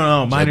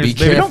 no. Minors, be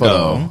careful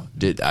though.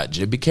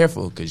 Just be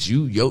careful because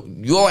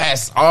your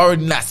ass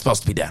already not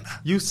supposed to be down there.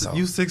 You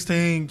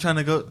 16 trying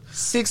to go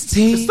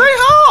 16? Stay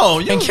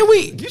home. And can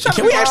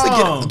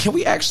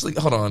we actually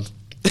hold on?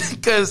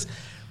 Because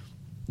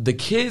the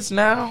kids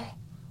now,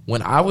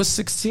 when I was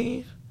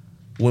 16.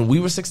 When we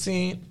were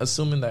 16,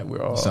 assuming that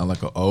we're all... You sound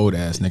like an old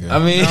ass nigga. I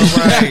mean,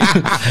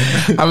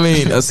 I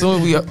mean,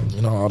 assuming we,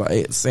 all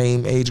the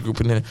same age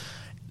group, and then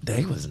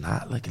they was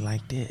not looking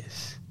like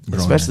this.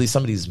 Especially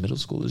some of these middle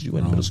schoolers. You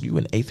in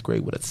 8th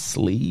grade with a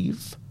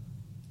sleeve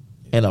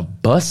and a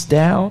bust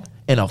down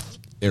and a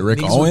Rick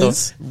Niggas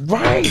Owens.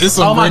 Right. This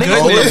Oh my Rick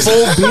goodness.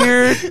 Owens. Full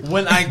beard.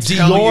 When I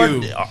tell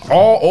you,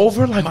 all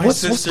over. Like, my what's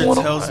sister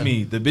going tells on?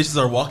 me the bitches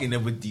are walking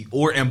in with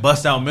Dior and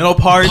bust down middle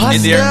parts and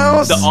Bust they're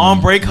downs? the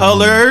ombre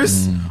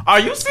colors. Are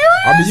you serious?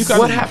 I mean, you got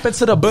What happened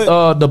to the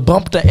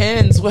bump the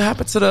ends? What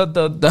happened to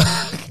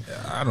the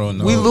I don't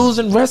know. we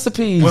losing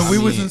recipes. When we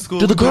was in school,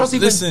 do the we girls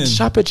even listen,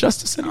 shop at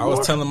Justice I anymore?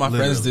 was telling my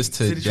friends this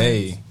Literally.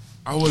 today.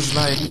 I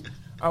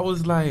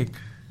was like,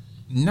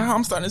 now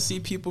I'm starting to see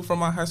people from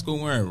my high school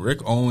wearing Rick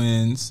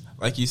Owens,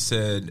 like you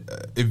said,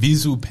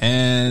 Evisu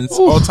pants,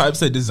 all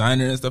types of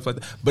designer and stuff like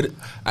that. But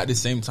at the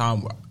same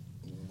time,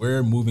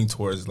 we're moving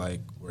towards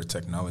like where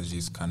technology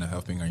is kind of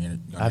helping our younger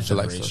I feel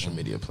like generation. social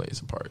media plays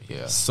a part.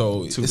 Yeah.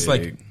 So Too it's big.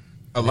 like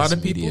a lot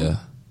of people. Media.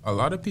 A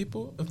lot of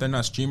people, if they're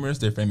not streamers,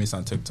 they're famous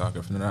on TikTok.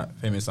 If they're not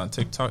famous on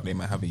TikTok, they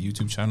might have a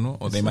YouTube channel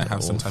or they might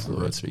have some type of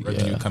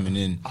revenue coming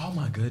in. Oh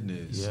my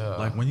goodness! Yeah.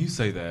 Like when you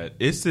say that,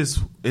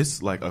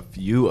 it's like a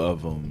few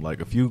of them, like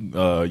a few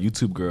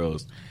YouTube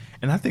girls,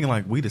 and I think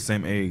like we the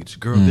same age.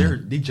 Girl,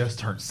 they just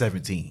turned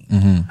 17.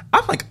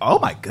 I'm like, oh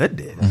my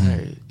goodness,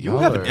 Right. you Y'all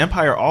have an are-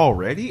 empire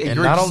already, And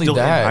you're not only still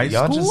in high that,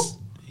 y'all school?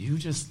 you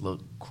just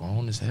look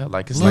grown as hell.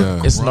 Like it's Yeah.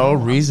 like it's no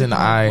reason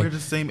we're the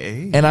same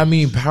age. and I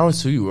mean power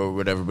to you or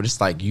whatever, but it's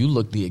like you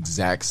look the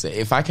exact same.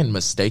 If I can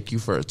mistake you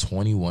for a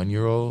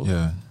 21-year-old,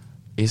 Yeah.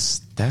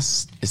 is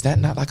that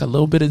not like a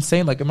little bit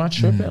insane? Like, am I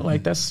tripping?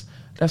 Like that's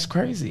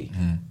crazy.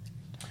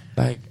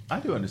 Like, I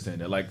do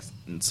understand that. Like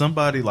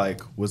somebody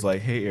like was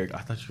like, "Hey Eric, I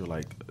thought you were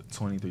like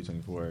 23,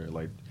 24."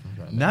 Like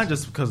not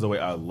just because of the way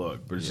I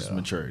look, but it's just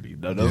maturity.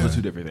 Those are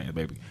two different things,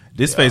 baby.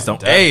 This face don't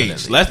definitely.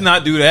 age. Let's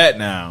not do that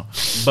now.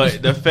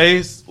 But the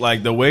face,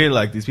 like the way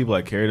like these people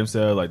like carry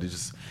themselves, like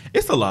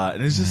it's a lot,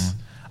 and it's just.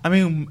 I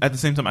mean, at the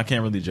same time, I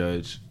can't really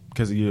judge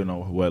because you don't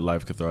know what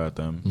life could throw at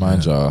them.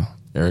 mind y'all,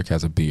 Eric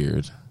has a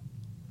beard.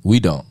 We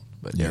don't,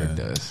 but Yeah. Eric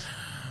does.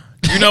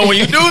 You know, when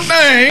you do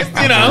things, you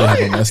I know. have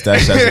a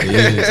mustache as it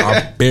is.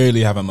 I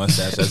barely have a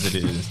mustache as it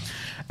is.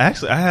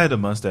 Actually, I had a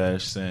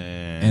mustache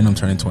since, And I'm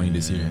turning 20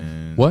 this year.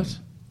 What?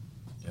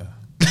 Yeah.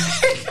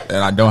 And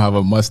I don't have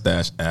a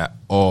mustache at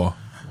all.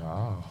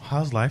 Wow.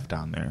 How's life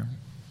down there?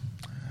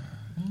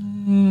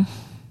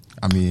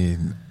 I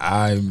mean,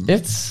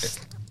 It's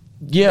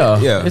Yeah.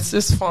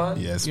 It's fun.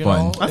 Yeah, it's you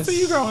fun. know? I see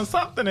you growing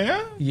something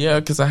there. Yeah,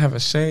 because I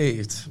haven't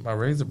shaved. My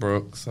razor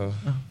broke, so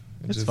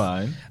It's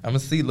fine. I'm gonna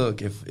see.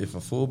 Look, if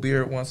a full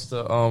beard wants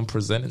to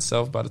present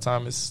itself by the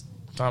time it's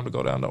time to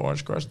go down to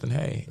Orange Crush, then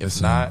hey. If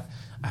Listen. not,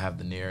 I have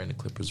the Nair and the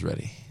clippers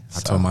ready. I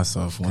told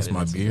myself once cut it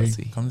my into beard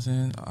goatee. comes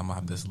in, I'm gonna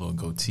have this little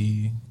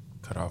goatee,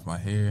 cut off my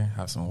hair,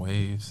 have some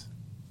waves,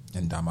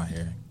 and dye my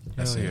hair.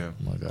 That's Hell it. yeah.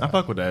 Oh my God. I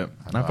fuck with that.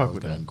 I I fuck was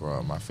with gonna that. grow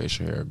out my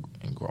facial hair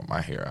and grow out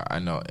my hair. I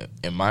know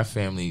in my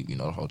family, you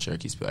know, the whole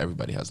Cherokee spiel,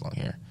 everybody has long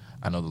hair.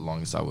 I know the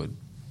longest I would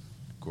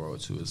grow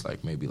it to is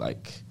like maybe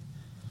like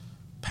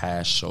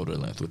past shoulder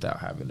length without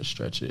having to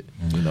stretch it.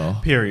 You know,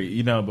 Period.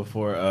 You know,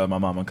 before my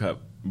mama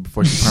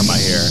before she permed my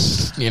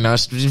hair, you know,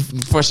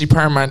 before she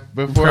perm my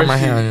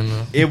hair. You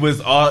know, it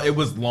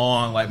was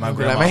long like my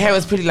grandma. like, my hair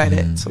was pretty like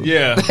that. So.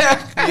 Yeah,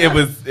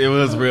 it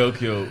was real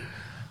cute.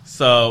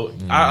 So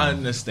I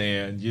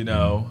understand, you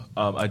know.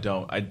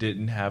 I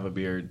didn't have a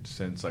beard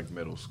since like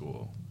middle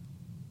school.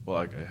 Well,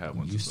 like I had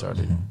one. You since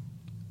started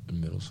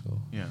in middle school.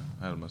 Yeah,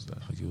 I had a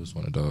mustache. Like you was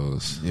one of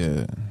those.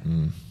 Yeah.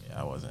 Yeah,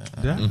 I wasn't.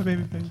 Did I have a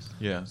baby face?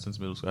 Yeah, since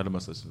middle school. I had a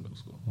mustache since middle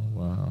school. Oh,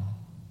 wow.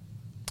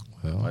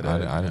 Well, My I dad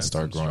didn't had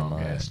start some growing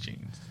strong mine. ass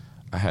genes.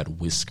 I had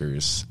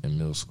whiskers in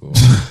middle school,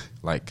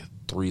 like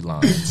 3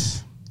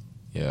 lines.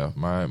 Yeah,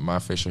 my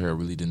facial hair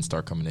really didn't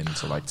start coming in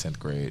until like 10th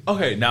grade.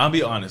 Okay, now I'll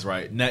be honest,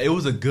 right? Now it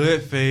was a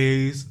good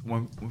phase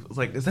when it was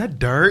like, is that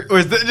dirt or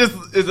is it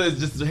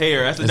just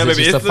hair? I said, Is no, it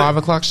baby, just a it's 5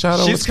 o'clock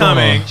shadow? She's What's going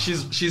coming. on?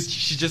 She's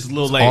just a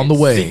little late. On the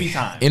way, CP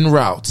time. en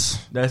route.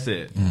 That's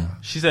it.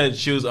 She said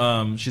she's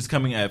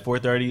coming at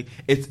 4:30.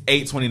 It's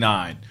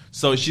 8:29,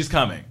 so she's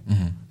coming.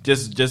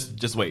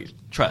 Just wait.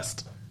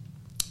 Trust.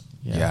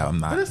 Yeah, I'm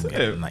not That's it.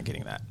 I'm not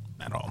getting that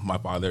at all. My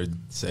father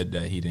said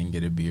that he didn't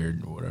get a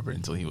beard or whatever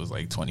until he was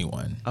like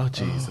 21. Oh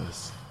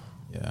Jesus.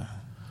 Yeah.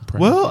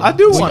 Well, I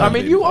do want. I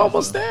mean, you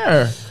almost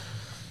there.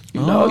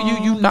 You know,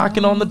 you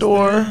knocking on the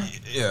door.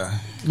 Yeah.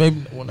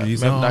 Maybe, well, not,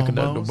 He's maybe knocking on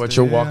the door, almost but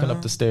you're there. walking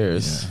up the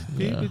stairs.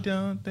 People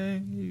don't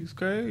think he's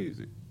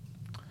crazy,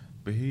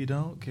 but he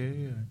don't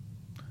care.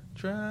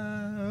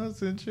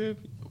 Trials and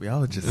tribulations. We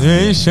all just.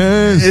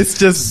 It's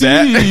just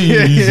that.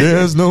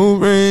 There's no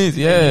race.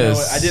 You know Yes.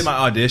 what? I did my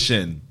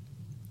audition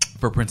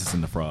for Princess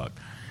and the Frog,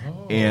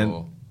 Oh.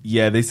 and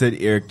yeah, they said,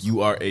 Eric,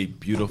 you are a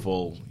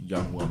beautiful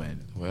young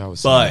woman. Well, I was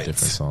singing But a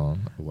different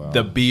song. Wow.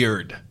 the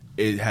beard,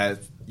 it has.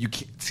 You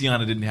can't,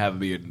 Tiana didn't have a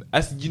beard. I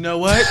said, you know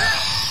what?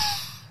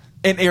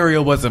 And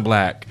Ariel wasn't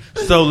black,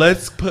 so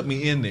let's put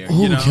me in there.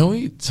 Ooh, You know? can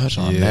we touch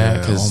on Yeah, that?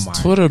 Because oh my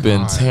Twitter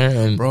been God.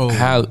 tearing Bro.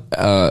 Halle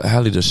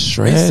to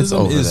shreds Racism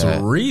over is that.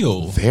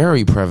 real.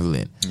 Very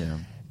prevalent. Yeah.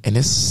 And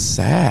it's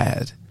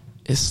sad.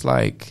 It's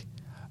like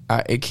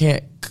it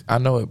can't. I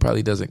know it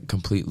probably doesn't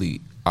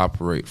completely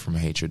operate from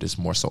hatred. It's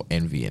more so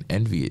envy, and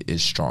envy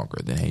is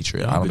stronger than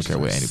hatred. I don't care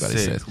what anybody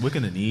says. Look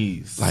in the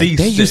knees. Like,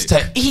 they used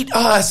to eat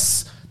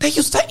us. They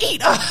used to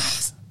eat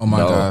us. Oh my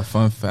God!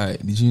 Fun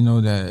fact: did you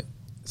know that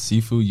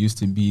seafood used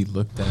to be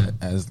looked at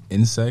as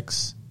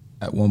insects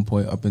at one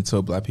point, up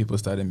until black people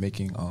started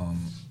making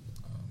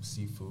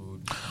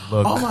seafood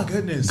look Oh my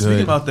goodness! good.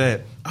 Speaking about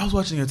that, I was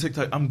watching a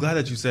TikTok. I'm glad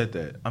that you said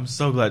that. I'm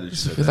so glad that you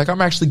said It's that. like,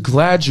 I'm actually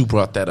glad you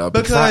brought that up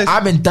because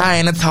I've been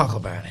dying to talk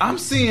about it. I'm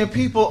seeing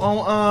people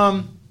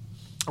on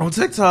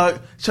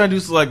TikTok trying to do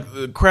some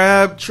like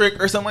crab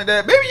trick or something like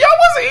that. Baby, y'all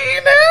wasn't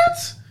eating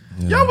that.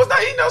 Yeah. Y'all was not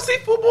eating no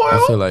seafood boil.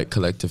 I feel like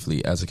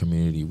collectively as a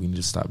community, we need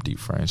to stop deep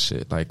frying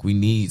shit. Like, we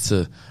need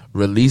to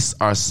release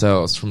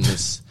ourselves from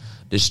this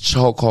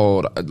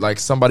chokehold. Like,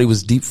 somebody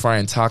was deep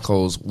frying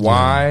tacos.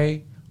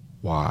 Why?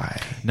 Why?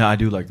 No, I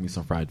do like me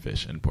some fried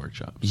fish and pork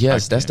chops.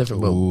 Yes, that's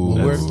different. But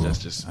That's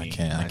just me. I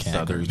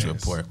can't agree with you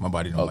with pork. My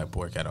body don't like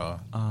pork at all.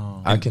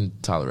 I can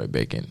tolerate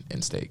bacon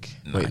and steak.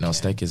 No, I Wait, no, can't.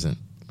 steak isn't.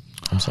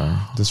 I'm sorry.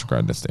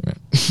 Disregard that statement.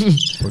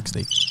 Pork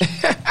steak.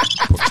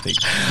 Pork steak.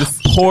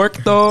 Pork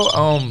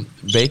though,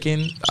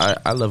 bacon.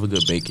 I love a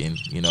good bacon.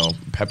 You know,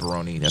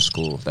 pepperoni. That's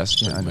cool.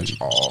 That's pretty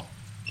much all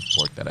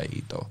pork that I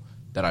eat though.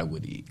 That I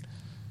would eat.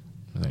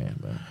 Yeah,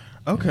 but,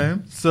 Okay,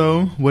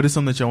 so what is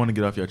something that y'all want to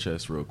get off your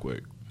chest real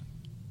quick?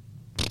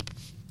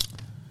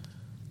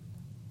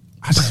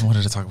 I just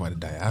wanted to talk about the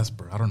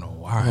diaspora. I don't know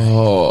why.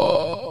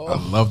 oh I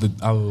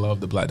love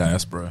the black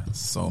diaspora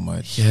so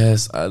much.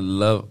 yes, I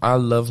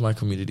love my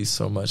community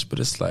so much. But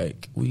it's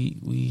like we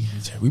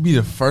be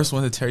the first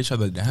one to tear each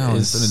other down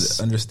instead of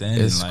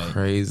understanding. It's like,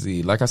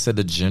 crazy. Like I said,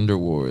 the gender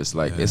wars.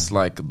 Like it's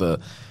like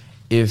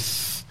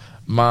if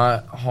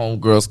my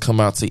homegirls come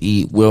out to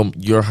eat, will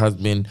your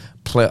husband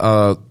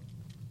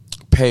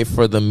pay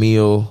for the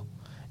meal?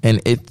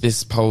 And if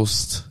this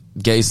post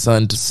gay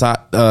son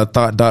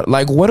thought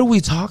like, what are we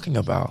talking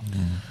about?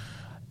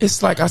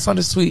 It's like, I saw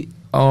this tweet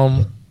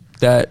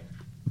that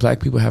black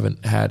people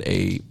haven't had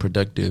a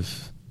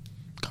productive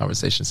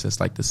conversation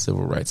since like the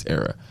civil rights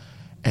era.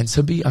 And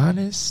to be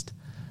honest,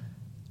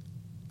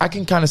 I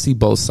can kind of see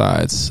both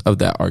sides of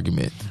that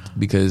argument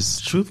because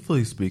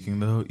Truthfully speaking,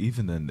 though,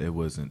 even then it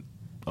wasn't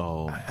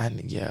all.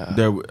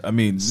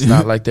 it's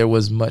not like there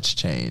was much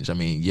change. I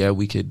mean, yeah,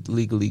 we could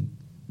legally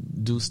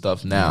do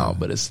stuff now,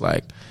 but it's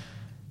like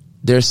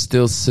there's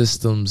still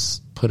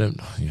systems put in.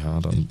 I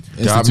don't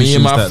got me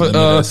in my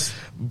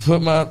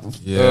put my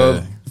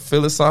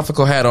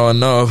philosophical hat on.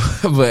 No,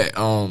 but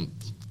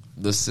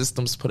the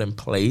systems put in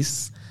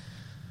place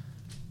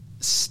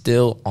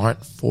still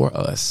aren't for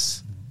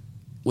us,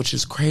 which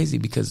is crazy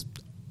because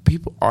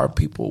our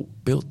people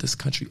built this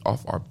country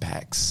off our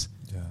backs.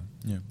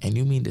 Yeah. And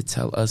you mean to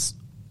tell us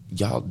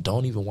y'all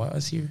don't even want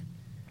us here?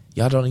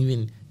 Y'all don't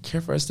even care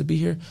for us to be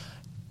here?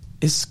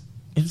 It's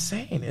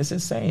insane. It's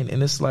insane.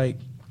 And it's like,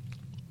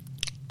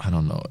 I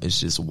don't know. It's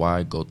just,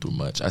 why go through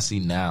much? I see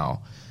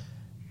now,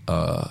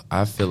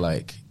 I feel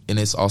like, and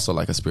it's also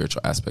like a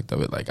spiritual aspect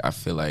of it. Like, I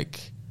feel like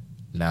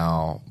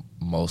now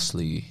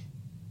mostly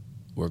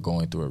we're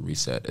going through a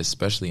reset,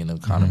 especially in the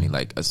economy.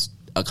 Like,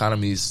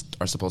 economies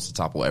are supposed to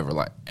topple every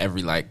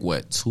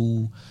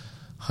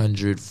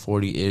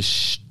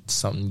 240-ish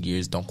something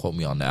years. Don't quote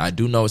me on that. I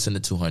do know it's in the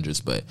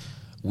 200s, but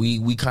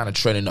we kind of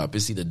trending up.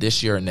 It's either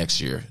this year or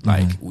next year.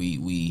 Like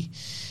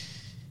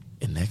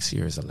and next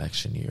year is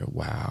election year.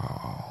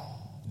 Wow,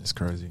 it's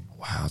crazy.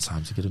 Wow,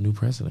 time to get a new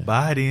president.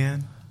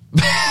 Biden.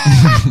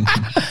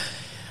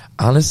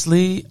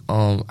 Honestly,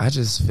 I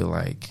just feel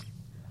like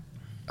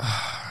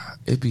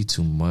it'd be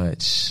too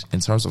much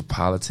in terms of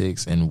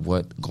politics and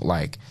what,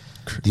 like,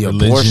 the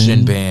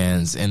abortion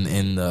bans and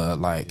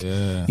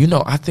the you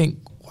know,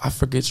 I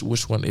forget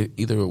which one.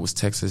 Either it was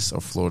Texas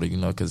or Florida, you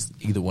know, because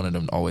either one of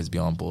them always be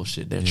on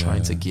bullshit. They're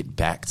trying to get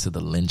back to the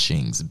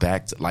lynchings,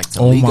 back to like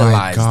to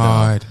legalize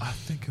them. I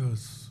think it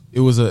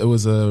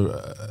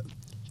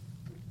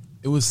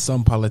was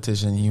some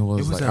politician. He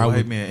was like that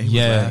white man. He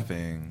was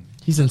laughing.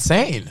 He's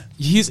insane.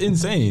 He's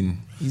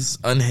insane. He's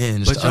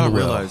unhinged. But y'all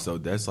unwell. realize though,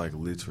 that's like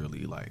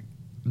literally like.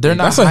 They're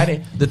not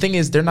hiding. The thing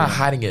is, they're not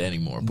hiding it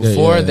anymore.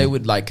 Before, they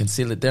would like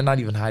conceal it. They're not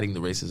even hiding the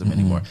racism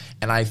anymore.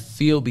 And I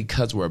feel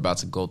because we're about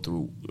to go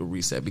through a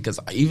reset, because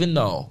even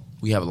though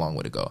we have a long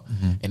way to go,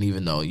 and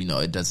even though, you know,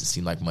 it doesn't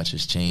seem like much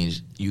has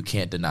changed, you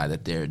can't deny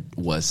that there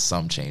was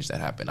some change that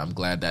happened. I'm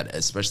glad that,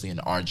 especially in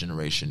our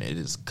generation, it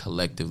is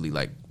collectively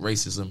like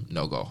racism,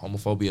 no go.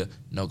 Homophobia,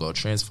 no go.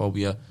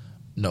 Transphobia,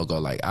 no go.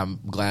 Like, I'm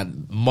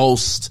glad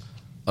most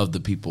of the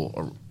people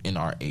are in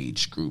our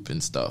age group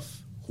and stuff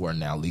who are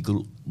now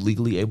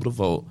legally able to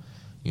vote,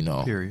 you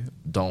know,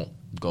 don't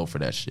go for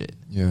that shit.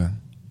 Yeah.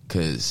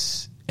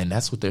 And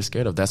that's what they're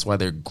scared of. That's why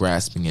they're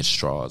grasping at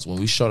straws. When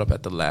we showed up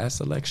at the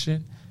last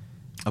election,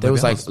 they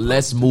was like,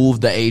 let's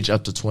move the age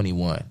up to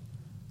 21.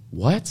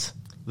 What?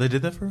 They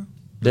did that for real?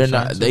 They're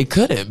not. They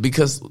couldn't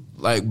because,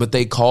 like, but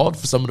they called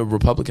for, some of the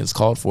Republicans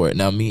called for it.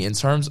 Now, me, in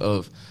terms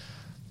of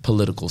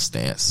political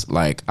stance,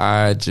 like,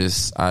 I feel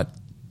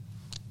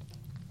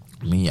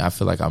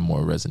like I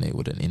more resonate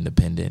with an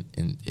independent,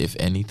 and if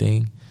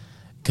anything,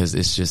 because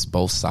it's just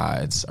both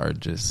sides are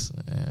just.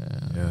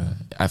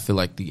 I feel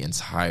like the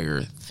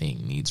entire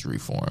thing needs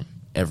reform.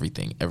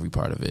 Everything, every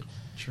part of it.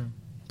 True.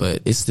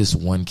 But it's this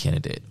one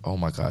candidate. Oh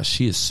my gosh,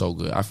 she is so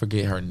good. I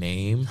forget her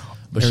name,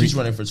 but she's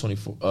running for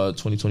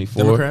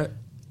 2024. Democrat.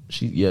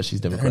 She's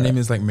Democrat. Her name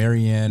is like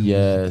Marianne.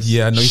 Yes.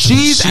 Yeah, I know.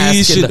 She's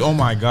asking. Oh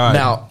my god.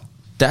 Now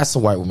that's a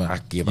white woman I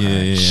can give her.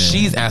 Yeah.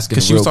 She's asking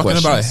because she real was talking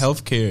questions. about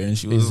healthcare, and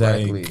she was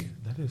Exactly. like,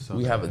 That is so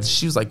we have bad.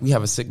 she was like, we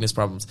have a sickness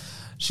problems.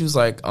 She was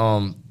like,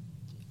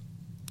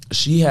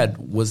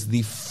 was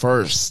the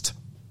first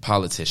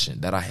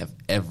politician that I have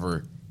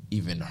ever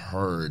even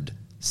heard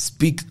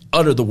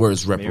utter the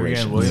words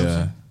reparations. Marianne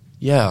Williamson.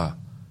 Yeah.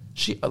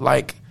 She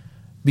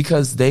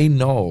because they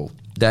know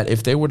that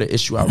if they were to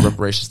issue out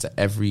reparations to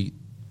every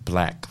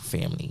black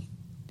family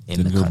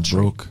in the country,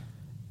 broke.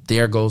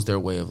 there goes their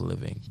way of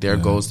living. There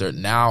goes their,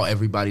 now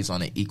everybody's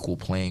on an equal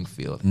playing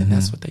field, and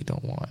that's what they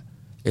don't want.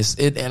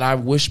 And I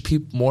wish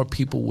more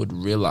people would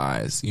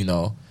realize,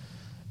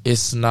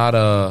 it's not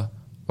a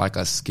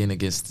skin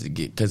against,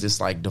 because it's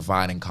like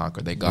divide and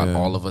conquer. They got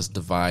all of us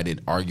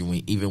divided,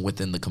 arguing. Even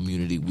within the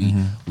community,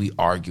 we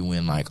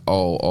arguing like,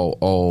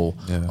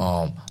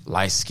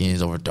 light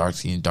skins over dark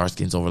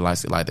skins over light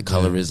skin, like the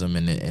colorism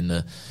and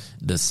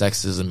the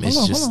sexism.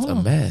 It's just a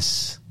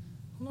mess.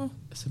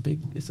 It's a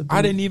big.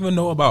 I didn't even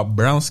know about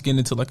brown skin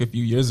until like a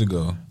few years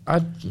ago.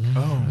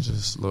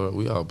 Lord,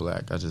 we all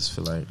black. I just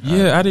feel like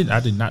I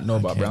did not know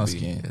about can't brown be.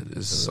 skin.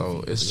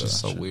 It's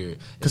just so weird.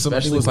 Because somebody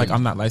Especially was like, when-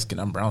 "I'm not light skin,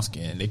 I'm brown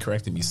skin." They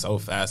corrected me so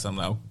fast. I'm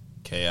like,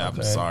 "Okay,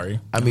 I'm sorry."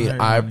 I mean,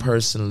 I've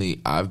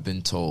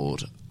been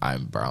told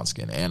I'm brown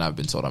skin, and I've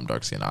been told I'm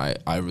dark skin.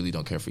 I really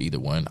don't care for either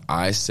one.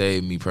 I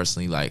say, me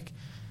personally, like,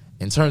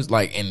 in terms,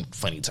 like, in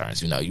funny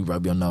terms, you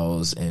rub your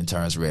nose and it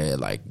turns red,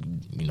 like,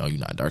 you're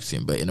not dark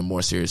skin. But in a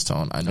more serious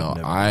tone, I know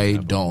I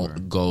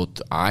don't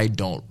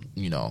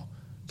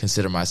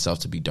consider myself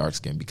to be dark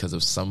skinned because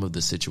of some of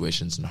the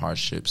situations and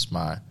hardships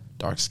my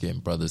dark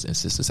skinned brothers and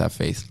sisters have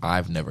faced.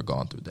 I've never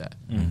gone through that.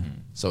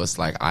 So it's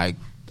like I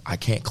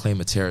can't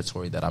claim a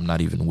territory that I'm not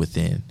even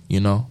within,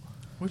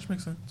 Which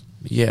makes sense.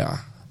 Yeah.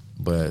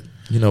 But,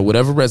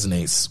 whatever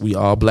resonates, we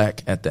all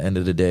black at the end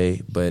of the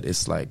day, but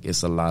it's like,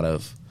 it's a lot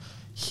of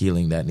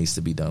healing that needs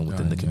to be done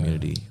within the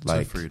community.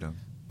 Like freedom.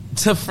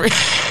 To freedom.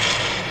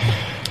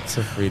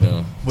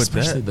 With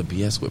Especially that-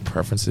 the BS with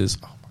preferences.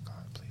 Oh my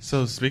God, please.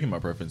 So speaking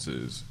about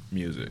preferences,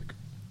 music.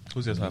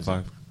 Who's your top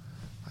five?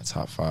 My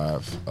top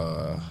five,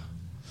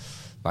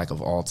 like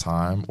of all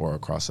time or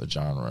across a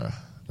genre,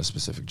 a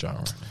specific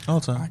genre. All I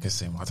time. can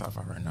say my top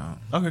 5 right now.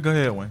 Okay, go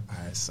ahead, Wayne.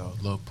 All right, so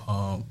Lil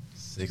Pump,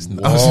 6 9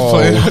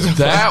 Whoa,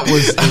 that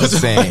was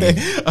insane.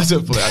 I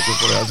just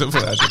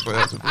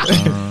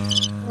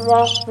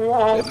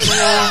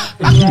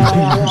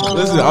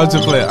Listen, I'll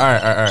just play. All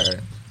right.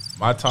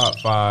 My top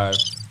 5.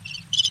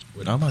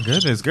 Oh my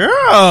goodness,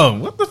 girl!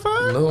 What the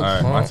fuck? Lil All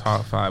right, my Pump.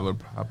 top 5 would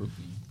probably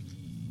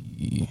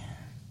be.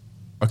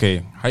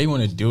 Okay, how you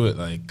want to do it?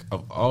 Like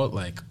of all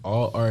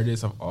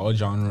artists of all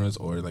genres,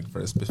 or like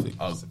for a specific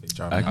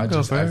genre? I can go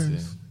just asked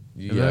first.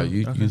 you. Yeah,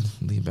 you Okay.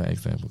 lead by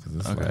example because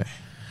it's Okay. like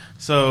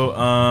So,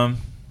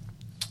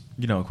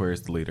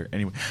 Aquarius the leader.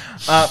 Anyway,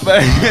 but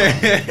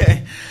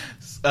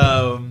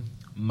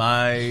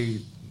my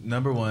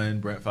number one,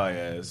 Brent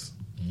Faiyaz,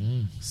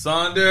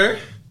 Sonder,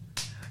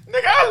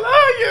 nigga, I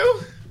love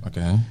you.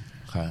 Okay.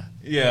 okay.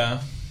 Yeah.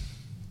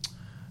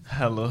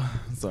 Hello.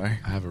 Sorry.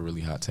 I have a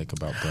really hot take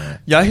about Brent.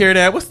 Y'all hear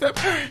that? What's that?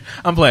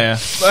 I'm playing.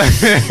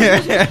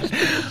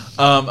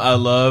 I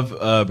love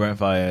Brent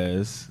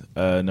Faiyaz.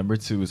 Number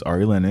 2 is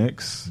Ari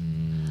Lennox.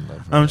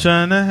 I'm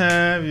trying to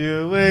have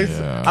you wait.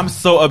 Yeah. I'm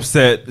so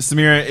upset,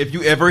 Samira. If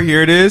you ever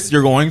hear this,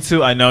 you're going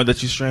to. I know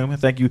that you stream.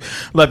 Thank you,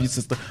 love you,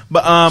 sister.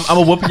 But I'm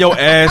gonna whoop your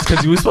ass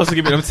because you were supposed to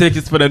give me them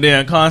tickets for the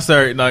damn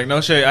concert. Like,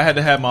 no shade. I had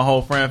to have my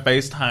whole friend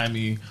FaceTime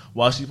me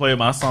while she played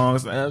my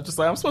songs, and I was just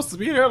like, I'm supposed to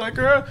be here. Like,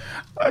 girl,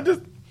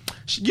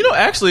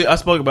 actually, I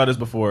spoke about this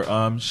before.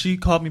 She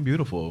called me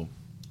beautiful.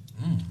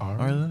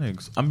 Ari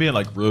Lennox. I'm being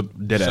like real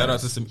dead Shout out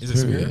ass. to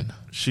is it Samira?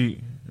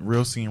 She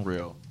real seen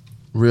real.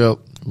 Real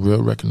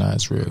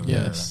recognized real.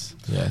 Yes.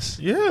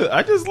 Yeah,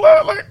 I just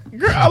love, like,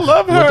 girl, I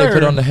love her. What they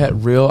put on the hat?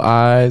 Real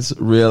eyes,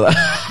 real. I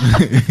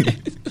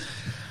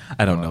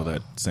don't know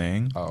that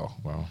saying. Oh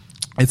well,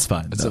 It's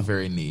fine. it's a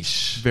very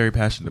niche. very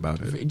passionate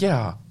about it,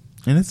 Yeah,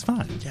 and it's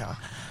fine. yeah.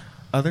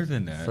 Other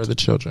than that, For the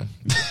children.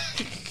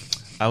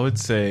 I would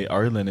say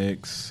Ari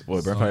Lennox.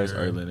 Well, Brent Faiyaz, Sonder.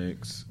 Ari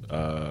Lennox,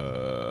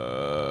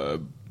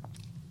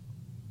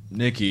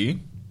 Nicki.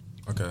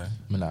 Okay.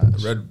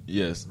 Minaj.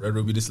 Yes. Red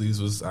Ruby the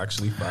Sleeves was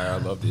actually fire. I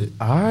loved it.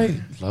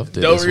 I loved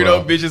it. Don't as read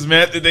well. no bitches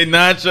mad that they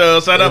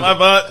nachos. Shut up, I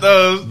bought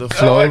those. The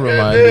flow Oh my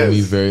reminded goodness.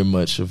 me very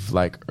much of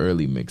like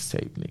early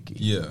mixtape Nicki.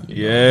 Yeah.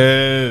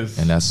 Yes.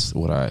 And that's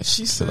what I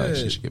She feel like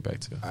she said- should get back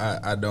to.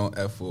 I don't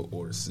F with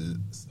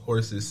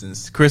horses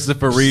since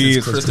Christopher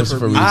Reeves.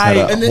 Christopher Reeves. Reeves had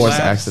a And then horse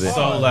she- accident.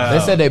 So loud. They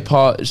said they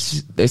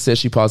paused. They said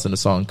she paused in the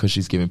song because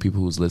she's giving people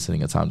who's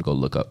listening a time to go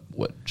look up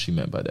what she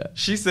meant by that.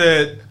 She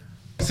said,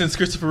 since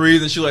Christopher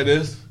Reeves, and she like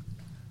this.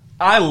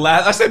 I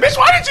laughed. I said, "Bitch,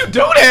 why did you do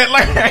that?"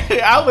 Like,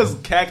 I was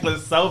cackling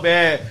so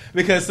bad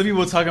because some people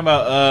were talking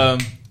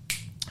about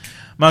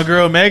my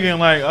girl Megan.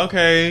 Like,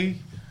 okay,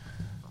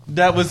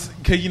 that was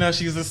because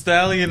she's a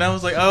stallion. I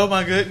was like, oh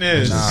my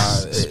goodness.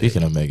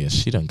 Speaking of Megan,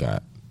 she done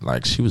got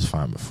she was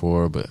fine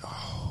before, but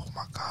oh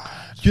my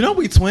god,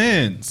 we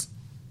twins.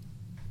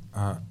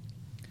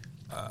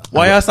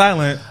 Why y'all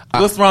silent?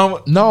 What's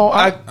wrong?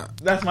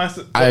 That's my.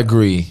 I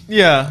agree.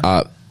 Yeah,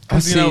 I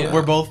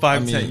we're both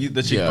 5'10".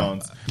 The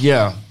cheekbones.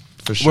 Yeah,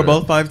 for sure. We're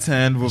both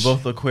 5'10". We're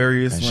both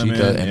Aquarius women,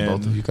 and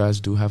both of you guys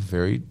do have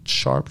very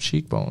sharp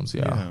cheekbones.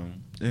 Yeah.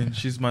 And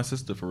she's my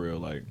sister for real.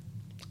 Like,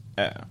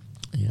 yeah.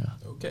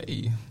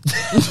 Okay.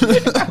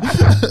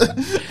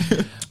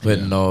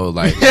 But no,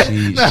 like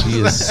she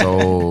is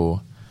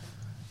so.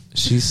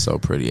 She's so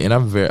pretty, and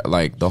I'm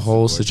very the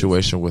whole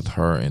situation with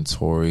her and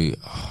Tori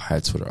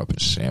had Twitter up in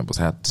shambles,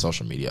 had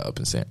social media up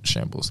in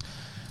shambles,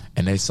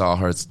 and they saw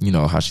her,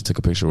 how she took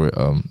a picture with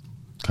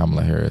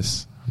Kamala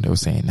Harris. They were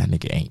saying that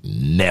nigga ain't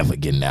never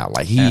getting out,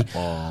 like he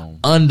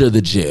under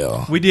the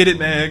jail. We did it,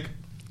 Meg.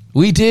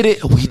 We did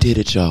it,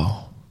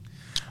 y'all.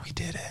 We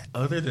did it.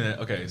 Other than that,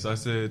 okay, so I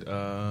said,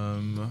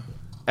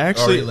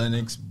 actually, Ari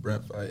Lennox,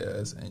 Brent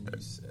Fayez, and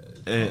you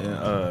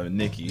said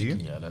Nikki.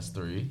 Yeah, that's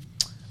 3.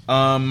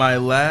 My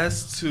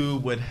last 2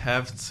 would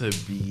have to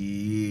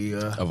be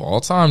of all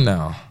time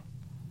now.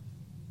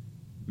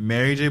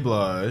 Mary J.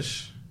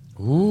 Blige.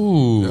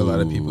 Ooh, a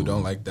lot of people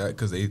don't like that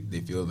because they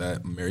feel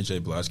that Mary J.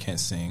 Blige can't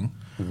sing.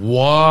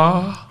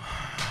 What?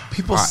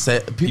 People say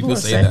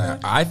that.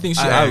 I think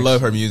I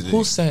love her music.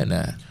 Who's saying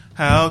that?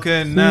 How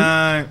can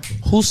I?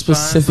 Who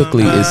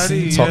specifically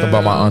is talking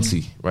about my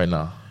auntie right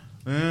now?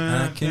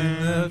 I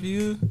can love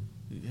you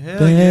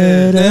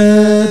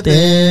better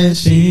than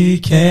she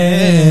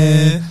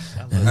can.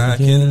 I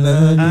can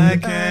love you.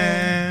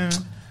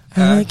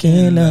 I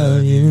can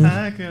love you.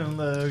 I can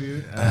love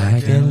you.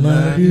 I can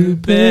love you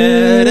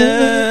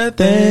better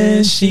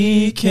than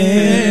she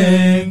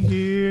can.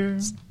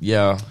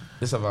 Yeah,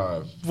 it's a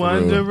vibe.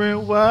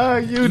 Wondering why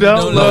you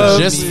don't love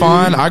me. Just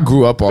Fine. I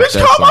grew up off Bitch,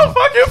 that call song. my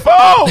fucking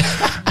phone.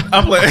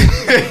 I'm playing.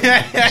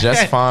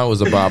 Just Fine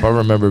was a bop. I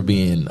remember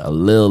being a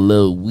little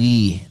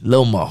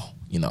mo.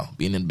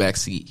 Being in the back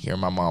seat, hearing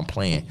my mom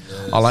playing.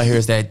 Yes. All I hear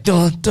is that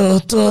dun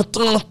dun dun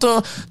dun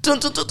dun dun dun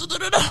dun dun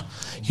dun dun.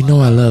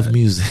 I love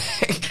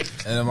music.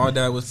 And my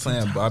dad was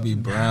playing Bobby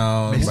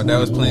Brown. My dad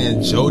was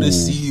playing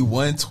Jodeci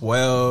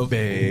 112.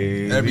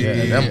 Baby.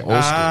 Everything. Yeah, them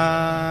old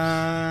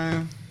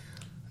school.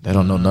 They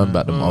don't know nothing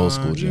about them old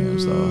school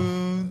jams though.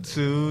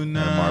 That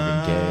Marvin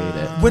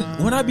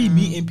Gaye. When I be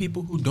meeting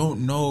people who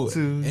don't know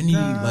any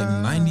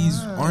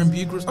 90s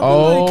R&B groups,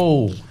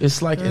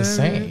 it's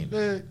insane.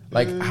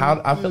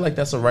 How I feel like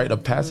that's a rite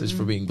of passage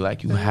for being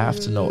black. You have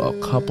to know a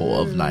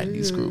couple of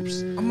 90s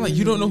groups. I'm like,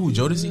 you don't know who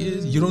Jodeci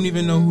is? You don't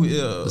even know who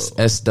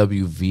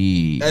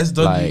SWV.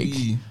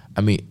 SWV.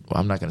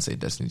 I'm not gonna say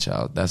Destiny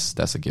Child.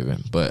 That's a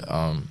given. But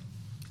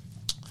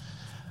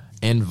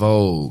In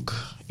Vogue.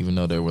 Even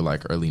though they were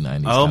early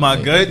 90s. Oh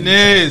my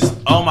goodness.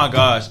 Oh my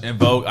gosh. In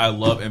Vogue. I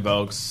love In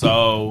Vogue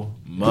so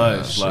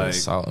much.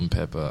 Salt and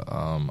Pepper.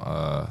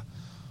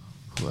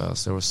 Who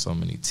else? There were so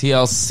many.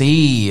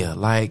 TLC.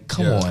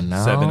 Come on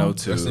now.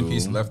 702. Rest in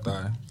peace, Left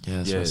Eye.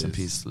 Yes. Rest in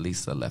peace,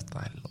 Lisa Left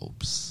Eye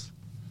Lopes.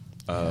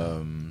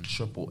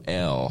 Triple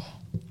L.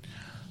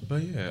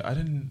 But yeah, I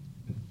didn't.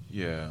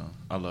 Yeah,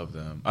 I love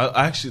them.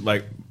 I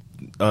actually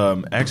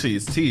actually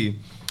it's T.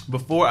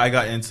 Before I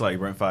got into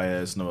Brent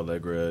Fayez, Snow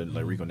Allegra,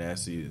 Rico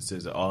Nasty, it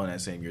says all in that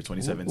same year,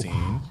 2017.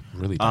 Ooh,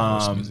 really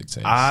diverse music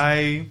taste.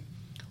 I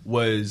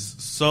was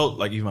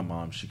so even my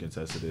mom, she can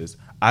attest to this.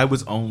 I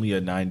was only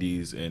a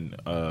 90s and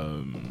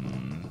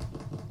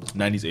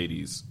 90s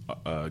 80s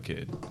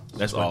kid.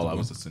 That's all I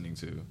was listening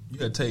to. You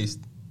had taste.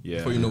 Yeah.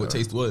 Before you know what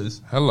taste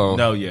was. Hello.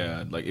 No,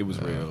 yeah, it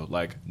was real.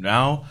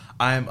 Now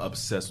I am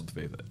obsessed with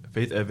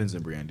Faith Evans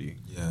and Brandy.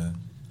 Yeah.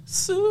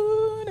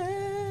 Soon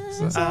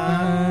as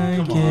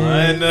I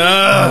can.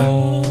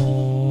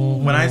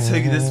 When I tell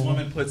you this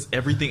woman puts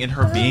everything in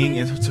her being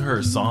into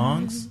her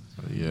songs.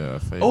 Yeah.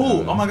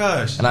 Oh my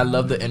gosh. And I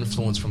love the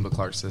influence from the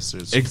Clark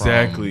sisters.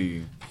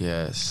 Exactly.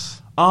 Yes.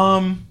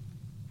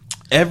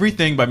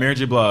 Everything by Mary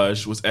J.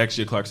 Blige was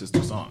actually a Clark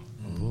sisters song.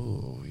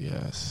 Oh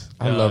yes.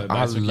 I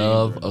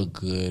love a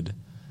good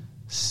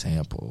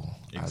sample.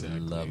 Exactly. I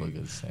love a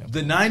good sample.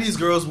 The 90s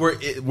girls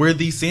were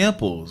these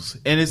samples.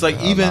 And it's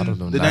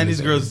even the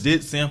 90s girls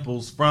did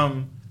samples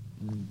from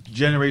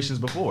generations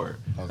before.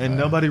 Okay. And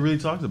nobody really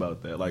talked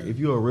about that. If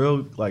you're a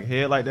real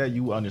head like that,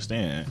 you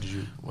understand.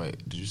 Did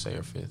you say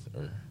her fifth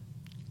or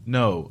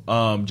no?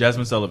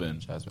 Jasmine Sullivan.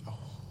 Oh,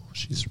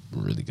 she's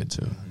really good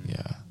too.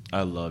 Yeah.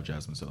 I love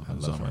Jasmine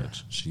Sullivan so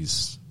much.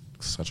 She's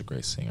such a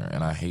great singer,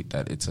 and I hate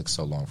that it took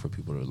so long for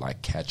people to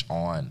catch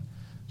on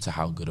to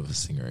how good of a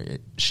singer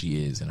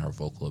she is and her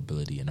vocal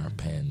ability and her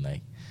pen.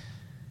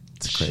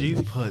 It's crazy.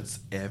 She puts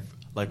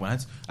when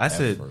I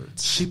said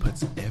she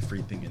puts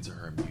everything into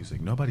her music.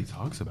 Nobody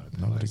talks about it.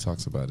 Nobody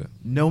talks about it.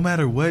 No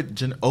matter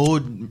what,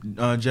 old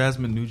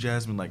Jasmine, new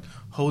Jasmine,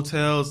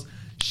 Hotels.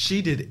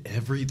 She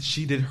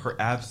did her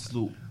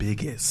absolute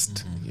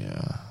biggest.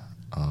 Yeah.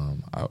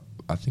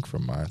 I think for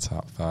my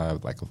top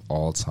 5, like of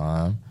all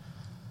time.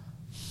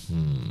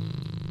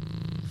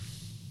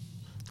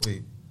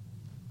 Wait,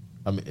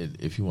 I mean,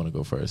 if you want to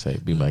go first, hey,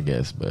 be my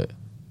guest. But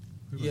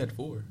he had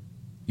 4.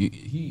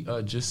 he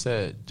just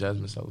said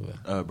Jasmine Sullivan.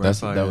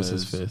 That was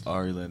his 5th.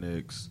 Ari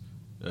Lennox,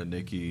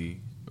 Nicki,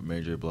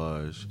 Mary J.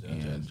 Blige,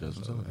 and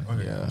Jasmine Sullivan.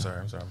 Okay, Yeah. I'm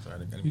sorry. I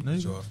didn't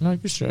cut you off. No,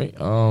 you're straight.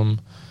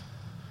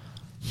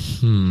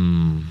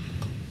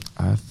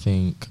 I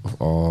think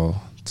of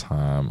all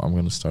time, I'm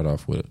gonna start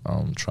off with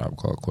Tribe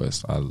Called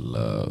Quest. I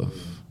love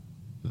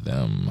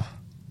them.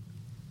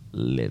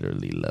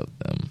 Literally love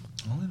them.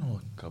 I only know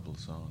a couple of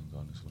songs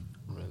on this one.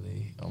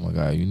 Really? Oh my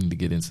god, you need to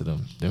get into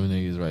them. Them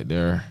niggas right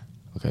there.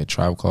 Okay,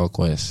 Tribe Called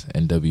Quest,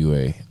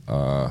 NWA,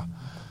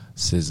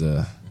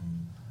 SZA.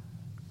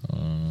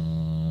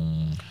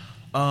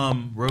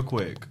 Real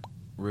quick,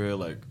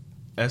 like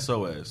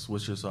SOS.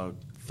 What's your song?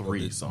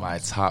 3 songs. My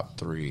top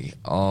 3.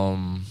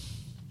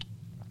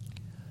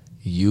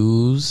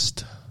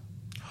 Used,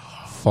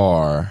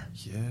 Far,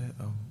 Yeah.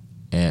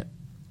 and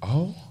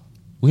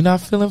we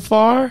not feeling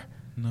Far?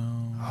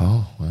 No.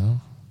 Oh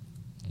well,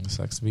 it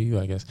sucks to be you,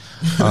 I guess.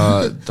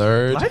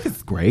 Third, Life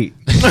is great.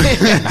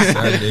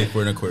 Sad day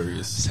for an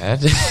Aquarius.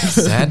 Sad day.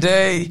 Sad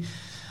day.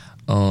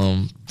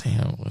 Damn,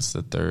 what's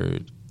the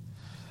third?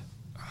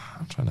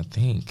 I'm trying to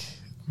think.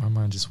 My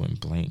mind just went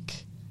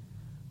blank.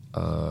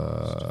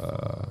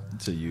 To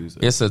use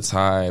it. It's a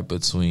tie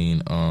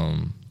between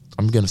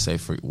I'm gonna say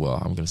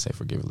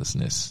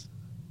Forgivelessness.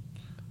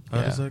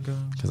 How does that go?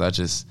 Because I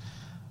just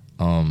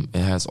it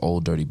has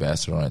Old Dirty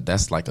Bastard on it.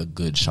 That's like a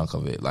good chunk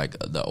of it, like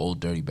the Old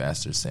Dirty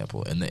Bastard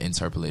sample, and the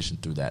interpolation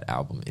through that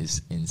album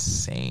is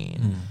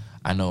insane.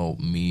 I know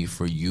me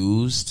for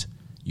Used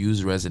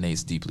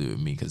resonates deeply with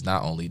me because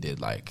not only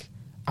did like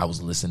I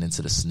was listening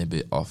to the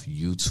snippet off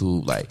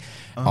YouTube like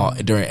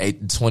during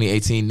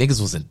 2018,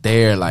 niggas wasn't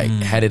there, like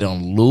had it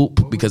on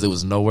loop because it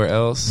was nowhere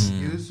else.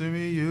 Used to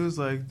be used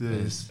like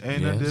this.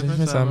 Ain't Yeah, no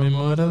difference. I'm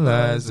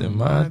immortalized in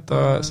my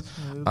thoughts.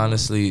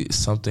 Honestly,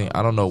 something,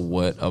 I don't know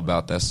what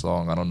about that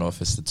song. I don't know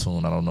if it's the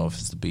tune. I don't know if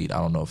it's the beat. I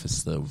don't know if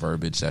it's the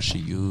verbiage that she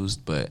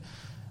used, but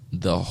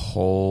the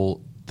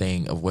whole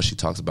thing of what she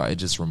talks about, it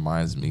just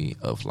reminds me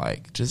of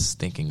like just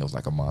thinking of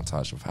like a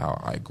montage of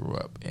how I grew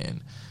up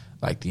and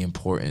like the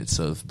importance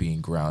of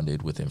being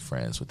grounded within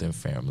friends, within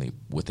family,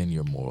 within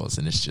your morals.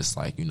 And it's just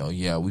like,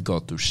 yeah, we go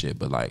through shit,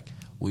 but like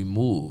we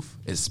move,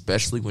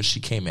 especially when she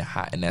came in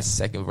hot in that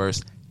second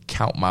verse,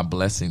 count my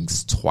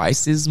blessings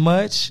twice as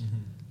much.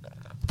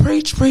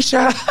 Preach,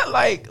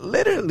 like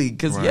literally,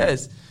 because Right.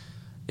 yes,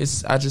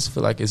 it's. I just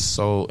feel like it's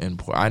so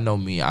important. I know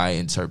me. I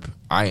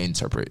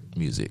interpret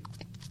music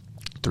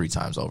 3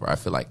 times over. I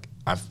feel like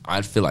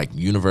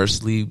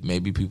universally,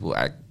 maybe people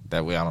act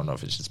that way. I don't know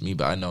if it's just me,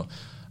 but I know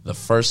the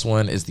first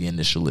one is the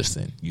initial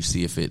listen. You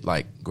see if it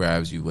like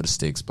grabs you, what it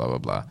sticks, blah blah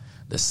blah.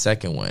 The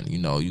second one,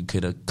 you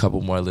get a couple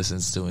more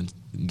listens to and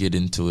get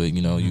into it.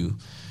 You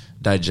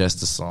digest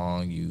the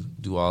song, you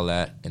do all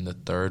that. And the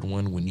third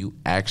one, when you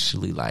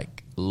actually like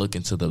look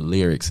into the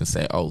lyrics and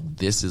say, oh,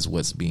 this is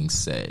what's being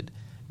said.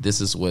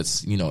 This is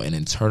what's, and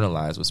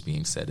internalize what's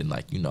being said. And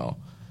like, and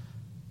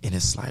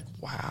it's like,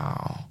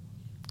 wow.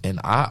 And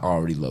I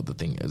already love the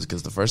thing is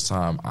because the first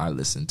time I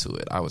listened to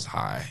it, I was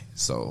high.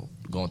 So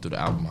going through the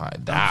album high,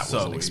 that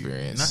was an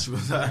experience.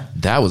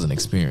 That was an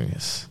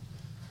experience.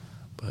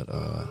 But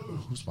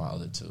who's my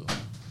other 2? What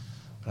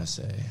I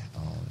say?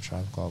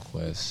 Tribe Called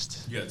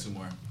Quest. You got 2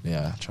 more.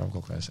 Yeah, Tribe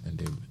Called Quest,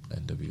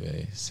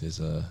 NWA,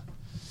 SZA.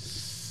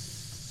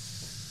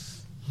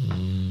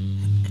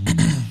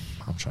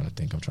 I'm trying to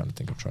think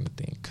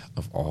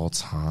of all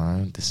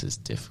time. This is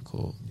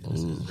difficult.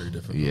 This is very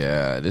difficult.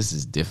 Yeah, this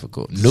is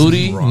difficult.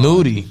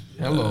 Nudie.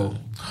 Hello.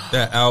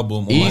 That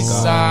album. Oh East my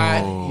God.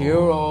 Side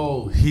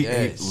Hero. He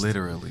Yes. ate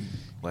literally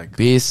like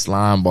Big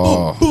slime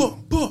ball.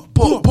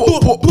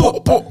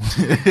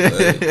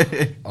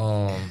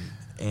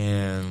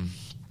 And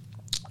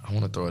I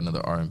want to throw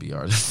another R&B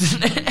artist in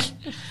there.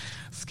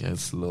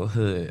 It's a little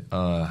hood.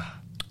 I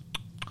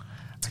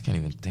can't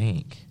even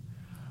think.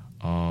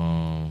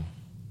 I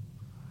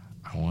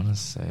want to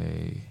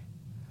say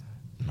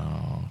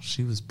no.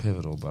 She was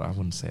pivotal, but I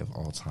wouldn't say of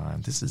all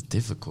time. This is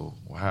difficult.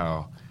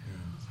 Wow.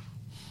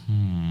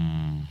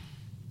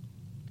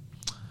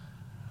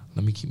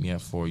 Let me keep me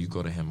at 4. You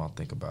go to him. I'll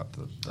think about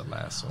the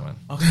last one.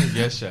 Okay,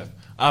 yes, chef.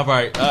 All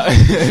right.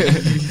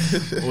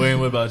 Wayne,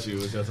 what about you?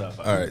 What's your top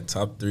 5? All right,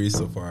 top 3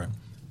 so far.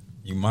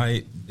 You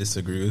might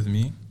disagree with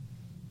me,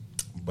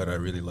 but I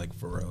really like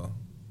Pharrell.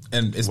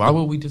 And it's Why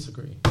would we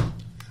disagree?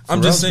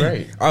 I'm just saying,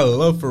 great. I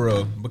love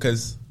Pharrell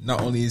because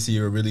not only is he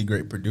a really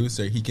great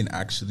producer, he can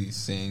actually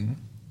sing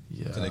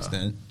to an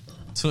extent.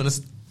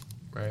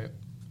 Right.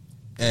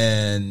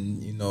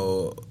 And,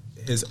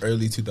 his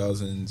early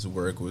 2000s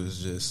work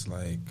was just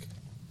like,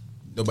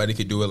 nobody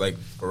could do it like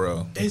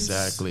Pharrell.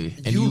 Exactly.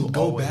 And you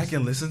go back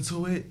and listen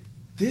to it,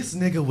 this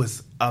nigga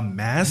was a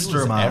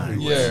mastermind.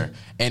 Everywhere.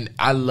 And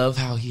I love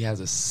how he has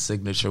a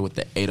signature with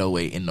the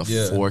 808 in the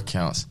 4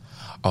 counts.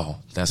 Oh,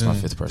 that's my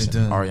fifth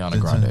person. Ariana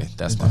Grande.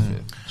 That's my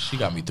fifth. She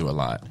got me through a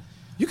lot.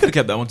 You could have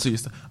kept that one to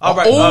yourself. All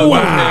right.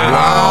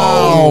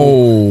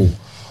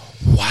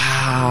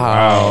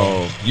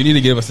 Wow. You need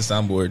to give us a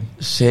soundboard.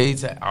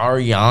 Shades at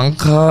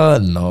Arianka.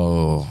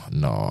 No.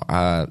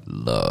 I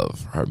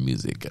love her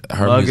music.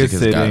 Her Mug music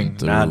is has gotten sitting,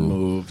 through. not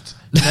moved.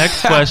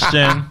 Next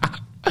question.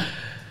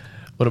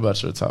 What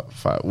about your top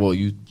 5? Well,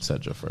 you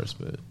said your first,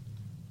 but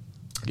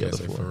Yeah, the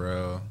say four.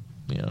 Pharrell.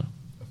 Yeah, Of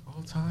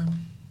all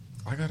time,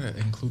 I gotta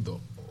include the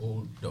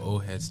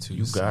old heads too.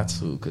 you got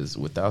to, because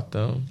without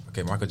them,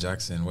 Okay, Michael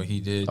Jackson, what he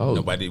did, Oh,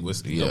 nobody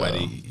was. yeah.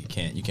 Nobody you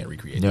can't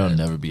recreate. there'll that.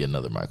 never be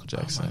another Michael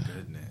Jackson. Oh my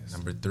goodness.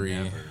 Number 3.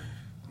 Never.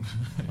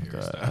 Oh my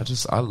God.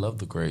 I love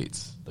the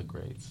greats. Like,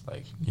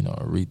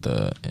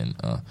 Aretha and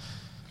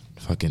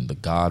fucking the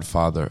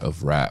godfather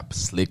of rap,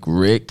 Slick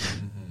Rick.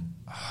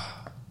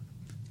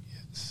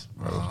 Yes,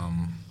 bro.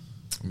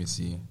 Let me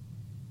see.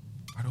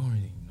 I don't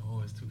really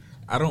know.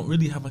 I don't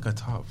really have like a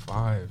top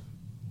 5,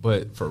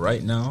 but for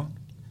right now,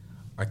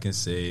 I can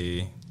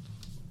say.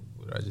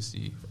 What did I just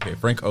see? Okay,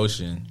 Frank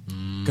Ocean,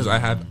 because I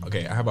have an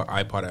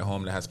iPod at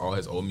home that has all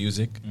his old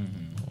music,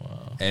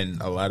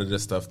 and a lot of the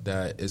stuff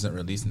that isn't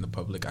released in the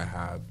public, I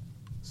have.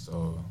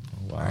 So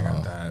I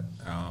got that.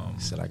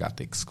 He said I got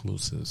the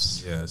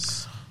exclusives.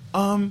 Yes.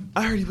 I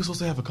heard he was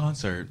supposed to have a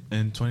concert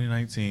in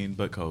 2019,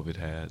 but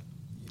COVID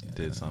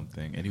did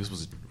something, and he was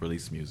supposed to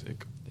release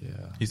music. Yeah.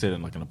 He said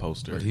it like in a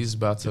poster. But he's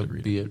about to Did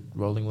read be it. at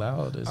Rolling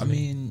Loud, isn't I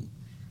mean,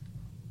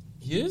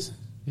 he is.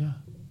 Yeah.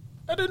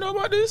 I didn't know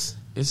about this.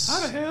 It's, How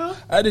the hell?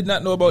 I did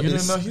not know about you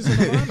this. didn't know he's in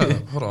the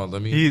lineup? Hold on,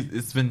 let me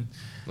It's been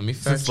fact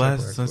since check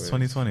since right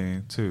quick.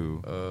 2020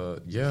 too.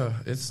 Yeah,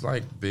 it's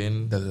like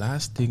been The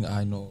last thing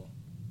I know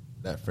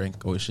that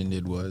Frank Ocean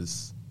did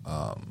was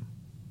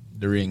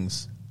the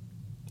rings,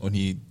 when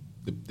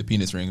the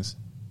penis rings.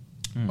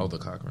 the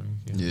cock ring.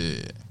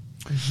 Yeah.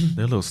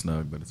 They're a little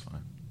snug, but it's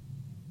fine.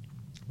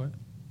 What?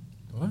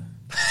 What?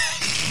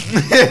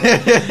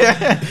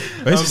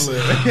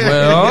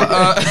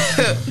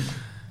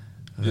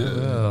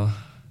 Well,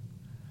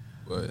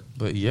 But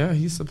but yeah,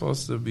 he's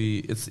supposed to be.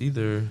 It's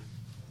either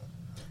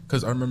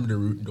because I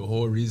remember the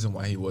whole reason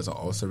why he wasn't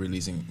also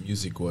releasing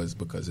music was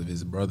because of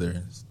his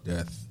brother's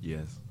death,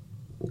 Yes.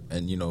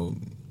 and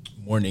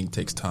mourning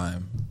takes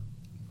time.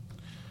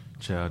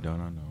 Child, don't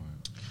I know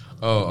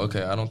it?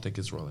 okay. I don't think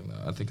it's Rolling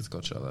Loud. I think it's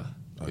Coachella.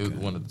 Okay.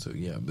 One of the two.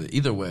 Yeah, but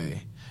either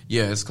way,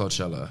 yeah, it's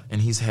Coachella, and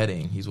he's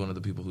heading. He's one of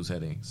the people who's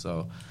heading.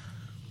 So,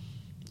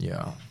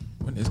 yeah,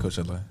 When is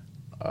Coachella?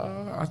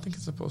 I think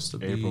it's supposed to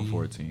be April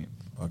 14th,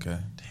 Okay.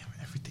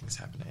 Damn, everything's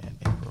happening in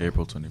April.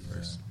 April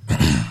 21st.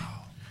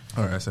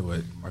 All right. I said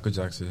what? Michael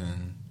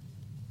Jackson,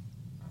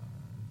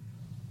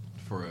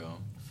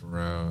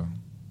 Pharrell.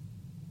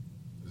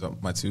 Is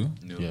that my 2?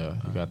 Yeah,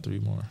 you got 3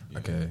 more.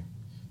 Okay.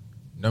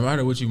 No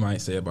matter what you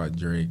might say about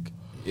Drake,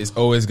 it's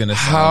always gonna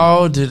sound.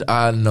 How did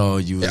I know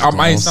you? Was I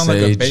might gonna sound like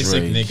say a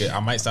basic Drake? nigga.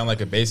 I might sound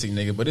like a basic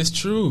nigga, but it's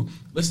true.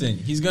 Listen,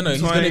 he's gonna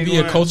be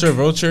a culture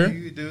vulture,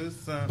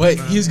 but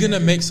he's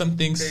gonna make some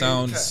things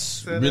sound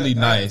really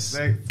nice.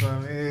 And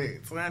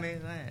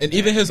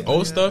even his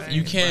old stuff,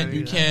 you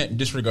can't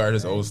disregard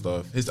his old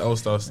stuff. His old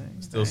stuff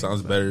still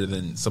sounds better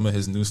than some of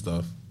his new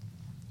stuff.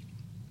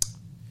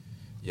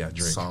 Yeah,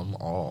 Drake. Some,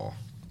 all,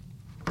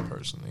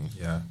 personally.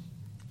 Yeah.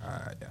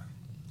 Yeah.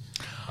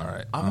 All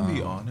right. I'm gonna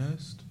be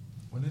honest.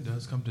 When it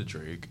does come to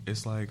Drake,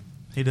 it's like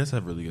he does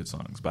have really good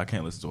songs, but I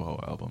can't listen to a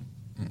whole album.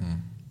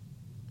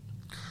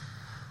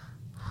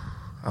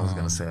 I was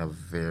gonna say a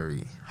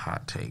very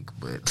hot take,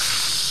 but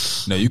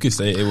No, you could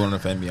say it won't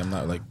offend me. I'm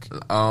not like.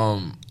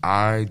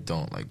 I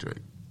don't like Drake.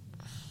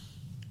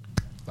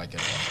 Like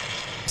at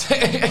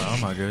Oh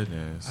my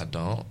goodness. I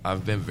don't.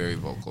 I've been very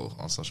vocal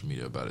on social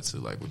media about it too.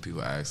 Like when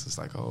people ask, it's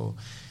like, oh,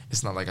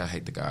 it's not like I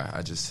hate the guy.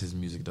 His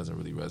music doesn't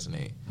really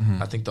resonate.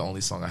 I think the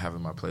only song I have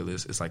in my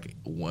playlist is like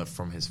one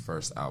from his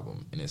first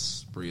album, and it's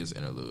Spria's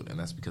Interlude, and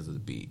that's because of the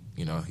beat.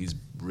 He's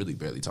really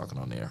barely talking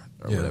on there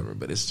or whatever,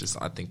 but it's just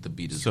I think the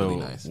beat is really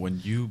nice. when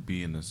you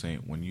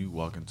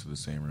walk into the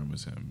same room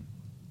as him,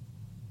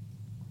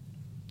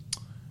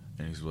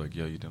 and he's like,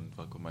 "Yo, you didn't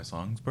fuck with my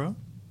songs, bro."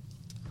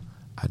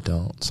 I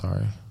don't.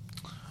 Sorry.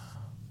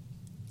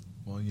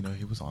 Well,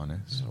 he was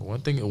honest. So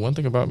one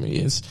thing about me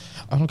is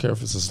I don't care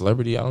if it's a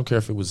celebrity. I don't care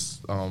if it was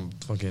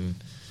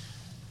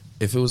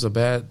if it was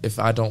if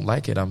I don't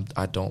like it,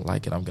 I don't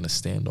like it. I'm gonna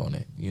stand on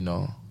it.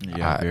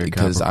 Yeah, very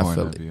because I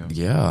Capricorn feel of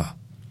you. yeah.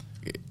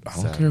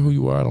 I don't care who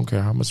you are. I don't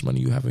care how much money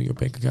you have in your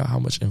bank account, how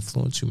much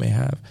influence you may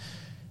have.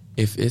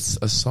 If it's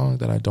a song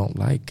that I don't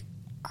like,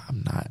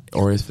 I'm not.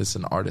 Or if it's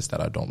an artist that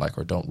I don't like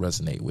or don't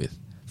resonate with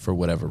for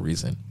whatever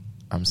reason,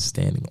 I'm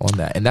standing on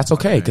that, and that's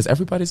okay because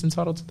everybody's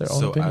entitled to their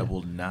own opinion. So I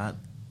will not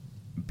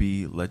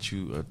let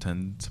you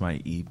attend to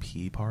my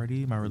EP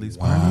party, my release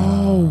party.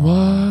 Oh,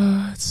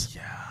 what?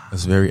 Yeah.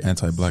 That's very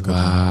anti-black.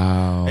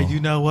 Wow. And you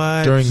know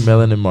what? During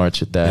Melanin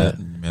March at that.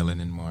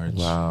 Melanin March.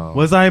 Wow.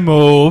 Was I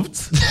moved?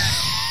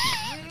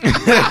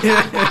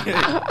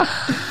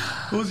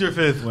 Who's your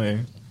fifth,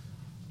 Wayne?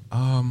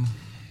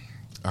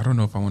 I don't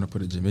know if I want to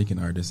put a Jamaican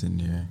artist in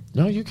there.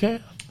 No, you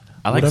can't.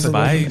 I like Whatever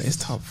Spice. version. It's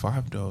top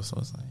 5 though, so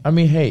it's like. I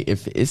mean, hey,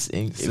 if it's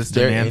in, if Sister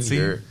they're Nancy?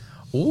 in your,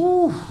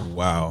 ooh,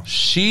 Wow.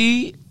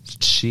 she.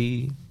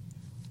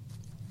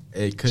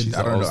 It could. She's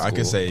I don't old know. I school.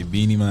 could say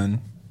Beanie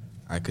Man.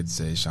 I could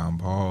say Sean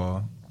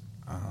Paul.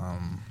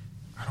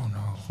 I don't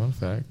know. Fun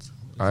fact: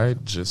 I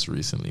just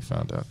recently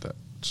found out that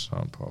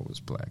Sean Paul was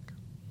black.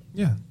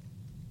 Yeah.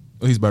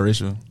 Oh, he's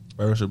biracial.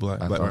 Biracial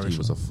black. I black thought biracial. he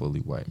was a fully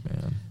white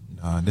man,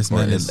 Nah, this or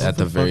man at is.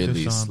 the very fuck is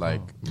least, Sean like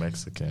Paul?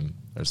 Mexican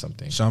or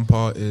something. Sean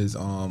Paul is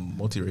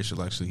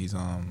multiracial. Actually,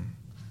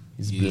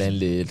 He's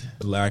blended,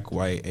 black,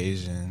 white,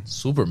 Asian,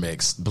 super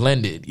mixed,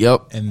 blended.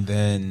 Yep. and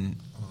then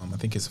I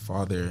think his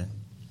father.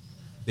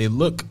 They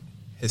look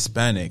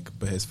Hispanic,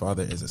 but his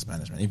father is a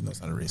Spanish man, even though it's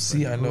not a race.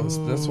 See, I know.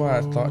 That's why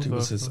I thought he Ooh,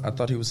 was. I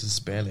thought he was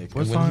Hispanic.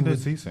 What And when song he does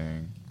was- he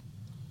sing?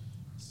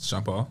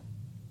 Sean Paul.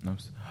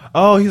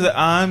 Oh, he's like,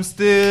 I'm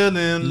still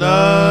in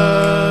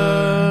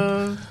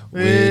love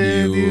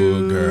with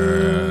you,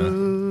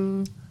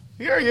 girl.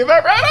 Here, you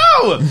back right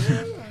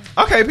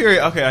now. Okay,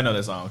 period. Okay, I know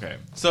that song. Okay,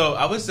 so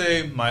I would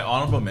say my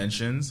honorable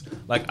mentions.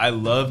 Like, I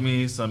love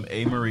me some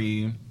A.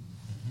 Marie.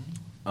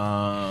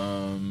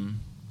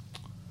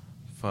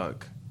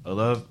 Fuck, I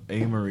love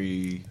A.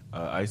 Marie.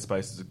 Ice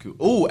Spice is a cool.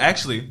 Oh,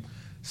 actually,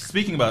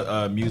 speaking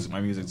about music,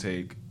 my music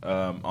take.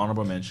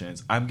 Honorable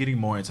mentions. I'm getting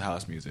more into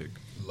house music.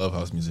 Love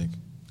house music.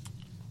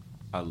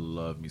 I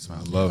love me some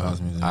house music. Love house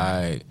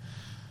music.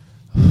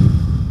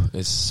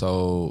 It's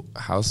so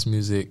house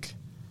music.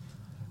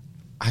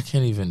 I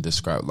can't even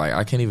describe. Like,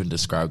 I can't even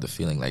describe the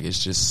feeling. Like,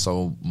 it's just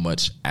so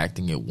much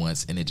acting at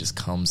once, and it just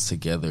comes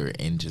together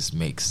and just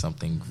makes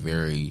something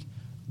very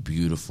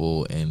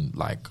beautiful and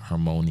like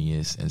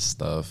harmonious and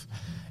stuff.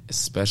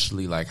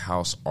 Especially like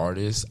house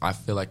artists, I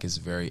feel like it's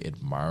very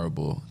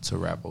admirable to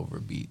rap over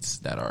beats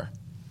that are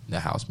the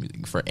house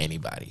music for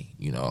anybody,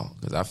 you know,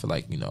 because I feel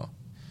like, you know,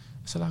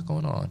 there's a lot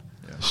going on.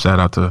 Shout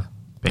out to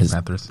Pink It's-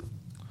 Panthers.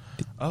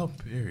 Oh,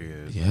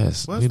 period.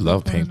 Yes, What's we the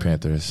love point Pink of-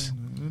 Panthers.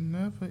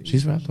 Never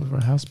She's eat- rapped over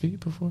a house beat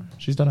before.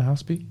 She's done a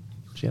house beat.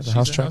 She has a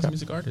house track.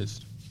 music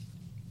artist.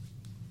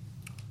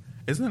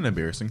 Isn't it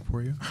embarrassing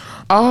for you?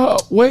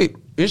 Wait,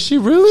 is she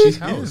really? She's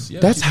house. Yeah,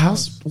 That's she's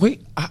house.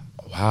 Wait,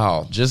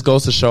 wow. Just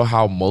goes to show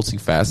how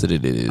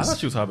multifaceted it I thought is.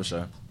 she was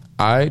Habesha.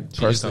 I She is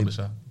personally,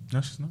 Habesha.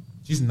 No, she's not.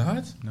 She's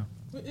not? No.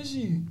 What is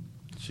she?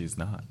 She's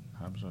not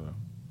Habesha though.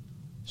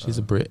 she's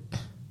a Brit.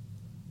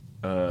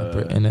 A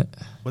Brit in it.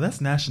 Well,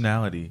 that's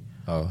nationality.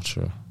 Oh,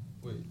 true.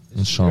 Wait,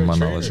 I'm showing my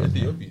knowledge right now.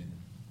 Ethiopian.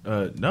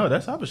 No,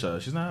 that's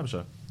Habesha. She's not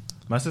Habesha.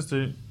 My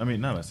sister, I mean,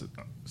 not my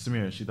sister.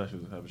 Samira, she thought she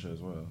was Habesha as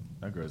well.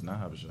 That girl is not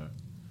Habesha.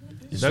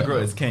 That girl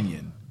is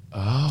Kenyan.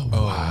 Oh,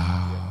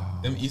 wow.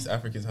 Them East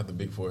Africans have the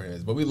big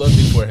foreheads, but we love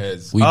big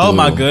foreheads. We Oh do.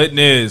 my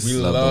goodness. We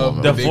love love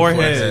them. The big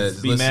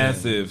foreheads be Listen,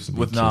 massive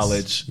with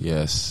knowledge.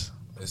 Yes.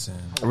 Listen,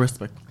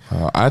 Respect.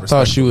 I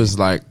thought she was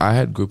like, I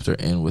had grouped her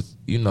in with,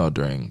 you know,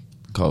 during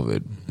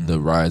COVID, the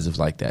rise of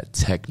like that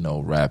techno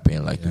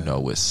rapping, like, you know,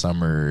 with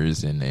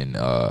Summers and then,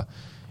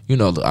 you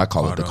know, I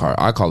call it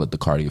the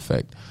Cardi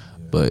effect.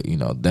 But, you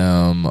know,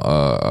 them,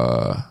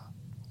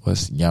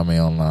 what's Yame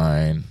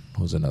Online?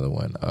 Who's another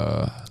one?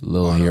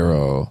 Lil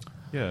Hero.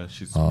 Yeah,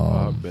 she's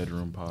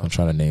bedroom pop. I'm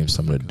trying to name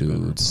some of the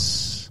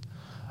dudes.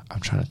 I'm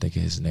trying to think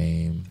of his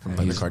name. from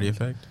like the Cardi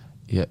effect.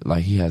 Yeah,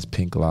 like he has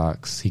pink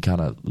locks. He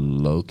kind of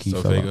low key.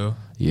 Sofago.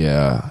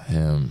 Yeah,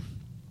 him.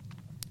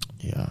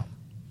 Yeah,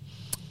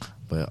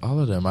 but all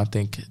of them, I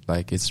think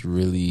like it's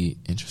really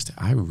interesting.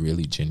 I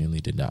really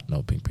genuinely did not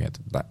know Pink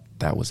Panther.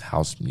 That was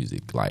house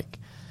music, like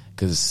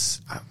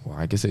because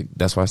I guess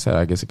that's why I said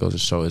I guess it goes to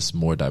show it's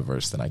more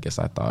diverse than I guess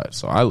I thought.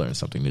 So I learned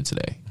something new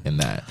today in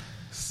that.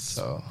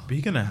 So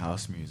Speaking of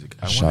house music,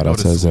 I shout out want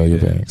to to go to Azalea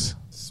Sweden. Banks.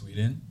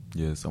 Sweden.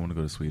 Yes, I want to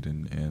go to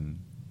Sweden and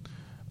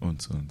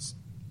uns.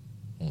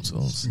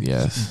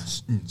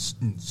 Yes.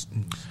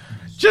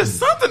 Just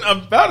something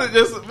about it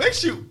just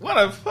makes you want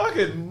to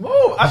fucking move.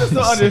 I just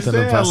don't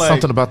understand.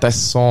 Something about that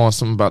song,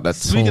 something about that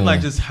Speaking tune.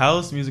 like just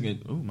house music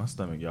and ooh, my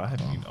stomach, y'all. I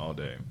haven't eaten all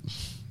day.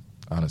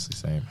 Honestly,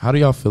 same. How do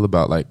y'all feel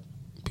about like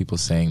people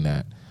saying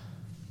that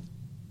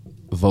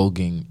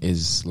voguing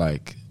is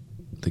like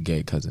the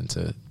gay cousin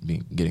to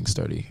getting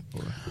sturdy?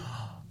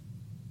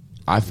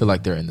 I feel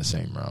like they're in the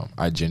same realm.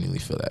 I genuinely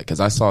feel that because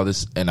I saw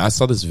this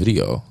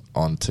video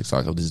on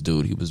TikTok of this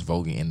dude. He was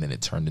voguing and then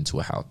it turned into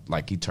a house.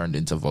 Like he turned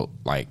into vogue.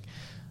 Like,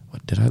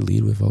 what did I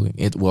lead with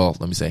voguing? Well,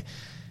 let me say,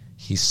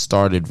 he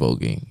started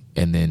voguing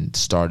and then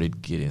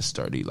started getting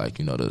sturdy. Like,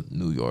 you know, the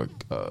New York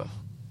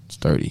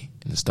sturdy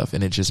and stuff,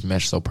 and it just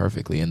meshed so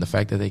perfectly. And the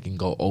fact that they can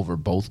go over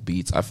both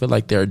beats, I feel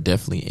like they're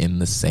definitely in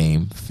the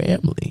same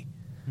family.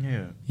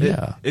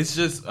 Yeah. It's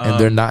just And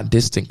they're not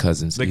distant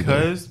cousins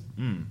because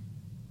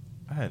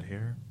I had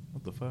hair.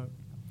 What the fuck,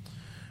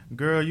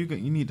 girl? You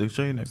need to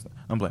show you next time.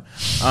 I'm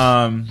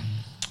playing.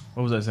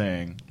 What was I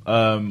saying?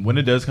 When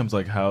it does come to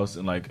like house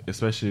and like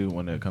especially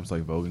when it comes to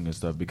like voguing and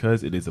stuff,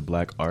 because it is a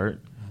black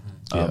art.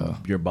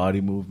 Your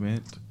body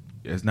movement.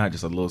 It's not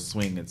just a little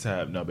swing and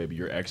tap. No, baby,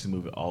 you're actually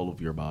moving all of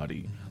your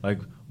body. Like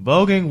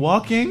voguing,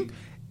 walking,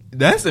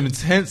 that's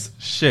intense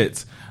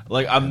shit.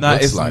 Like I'm not.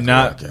 Looks It's like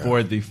not work, yeah.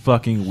 for the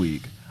fucking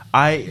weak.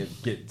 I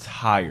get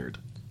tired,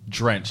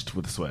 drenched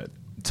with sweat,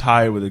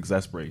 tired with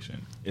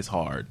exasperation. It's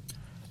hard,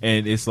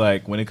 and it's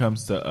like when it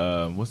comes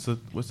to what's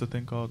the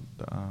thing called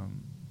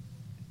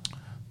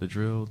the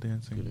drill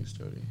dancing? Getting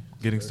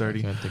sturdy.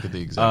 I can't think of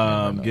the exact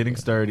name right now, getting but-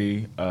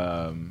 sturdy.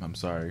 I'm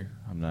sorry,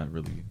 I'm not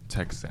really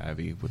tech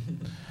savvy,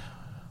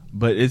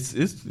 but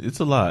it's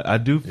a lot. I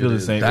do feel It the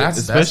is. same, That's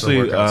the especially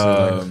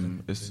workout, so,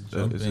 is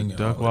jumping it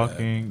duck and all that.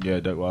 walking? Yeah,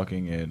 duck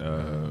walking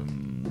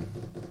and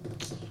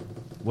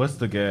what's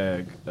the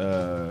gag?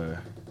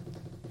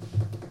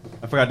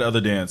 I forgot the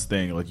other dance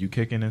thing, like you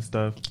kicking and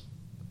stuff.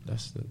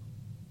 That's the.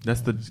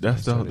 That's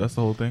the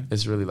whole thing.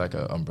 It's really like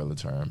an umbrella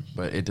term,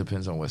 but it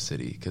depends on what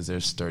city, because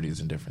there's sturdies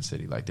in different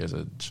cities. Like there's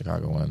a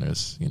Chicago one,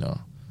 there's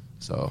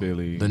so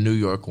Philly. the New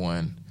York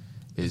one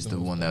is the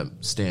one that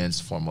stands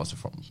foremost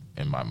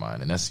in my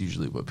mind, and that's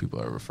usually what people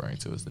are referring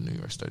to as the New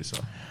York sturdy. So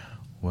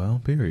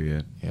Well,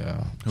 period.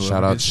 yeah,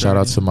 Whoever gets shout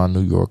out sturdy. to my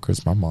New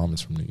Yorkers. My mom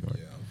is from New York.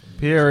 Yeah, I'm from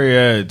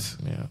Period.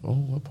 Yeah. Oh,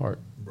 what part?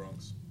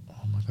 Bronx. Oh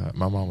my God,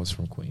 my mom was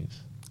from Queens.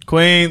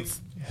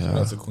 Queens. Shout Yeah,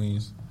 out to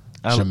Queens.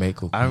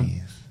 Jamaica, I'm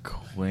Queens.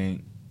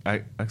 Queen.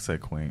 I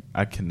said Queen.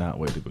 I cannot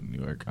wait to go to New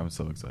York. I'm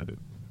so excited.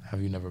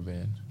 Have you never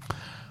been?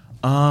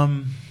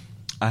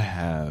 I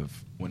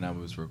have when I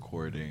was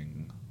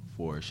recording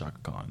for Shaka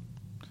Khan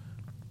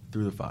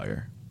Through the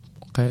Fire.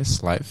 Okay,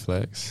 slight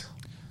flex.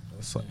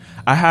 So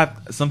I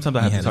have sometimes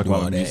I have You to had talk to do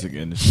about all the that. music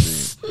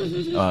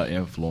industry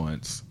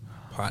influence.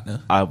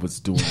 Partner. I was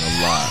doing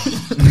a lot.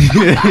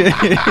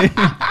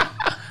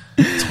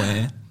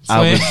 Twin.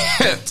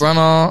 Turn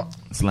on.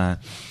 Slang.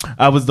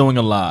 I was doing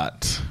a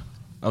lot.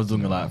 I was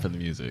doing a lot for the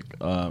music.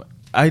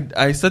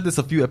 I said this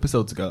a few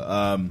episodes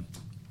ago.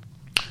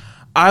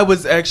 I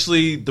was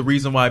actually the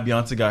reason why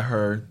Beyonce got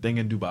her thing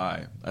in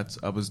Dubai.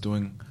 I was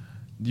doing,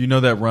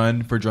 that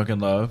run for Drunken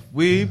Love.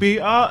 We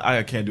be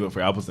I can't do it for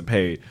you. I wasn't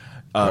paid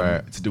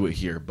Right. to do it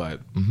here, but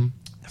Mm-hmm.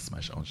 that's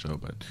my own show.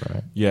 But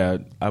Right. yeah,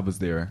 I was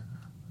there.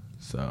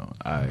 So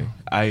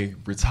I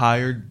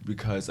retired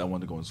because I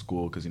wanted to go in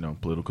school because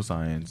political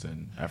science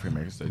and African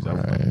American studies. I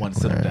Right, want to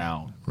settle right.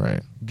 down,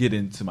 Right. get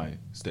into my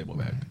stable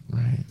bag.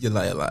 Right. You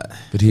lie a lot.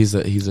 But he's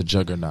a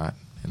juggernaut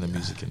in the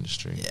music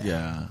industry.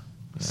 Yeah.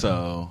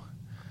 So,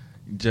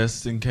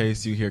 just in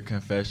case you hear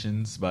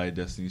Confessions by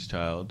Destiny's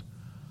Child,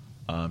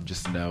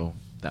 just know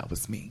that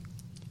was me.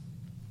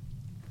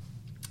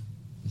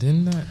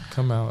 Didn't that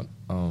come out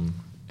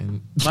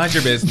in Mind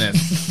your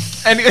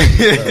business.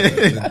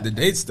 The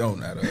dates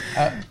don't add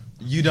up.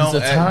 You don't.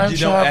 He's a time You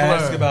don't ask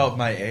traveler. about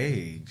my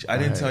age. I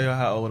didn't Right. tell you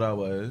how old I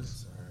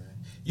was.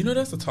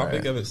 That's the topic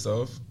Right. of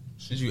itself.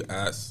 Should you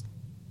ask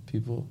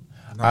people?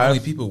 not only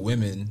people,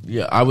 women?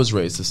 Yeah, I was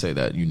raised to say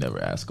that you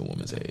never ask a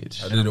woman's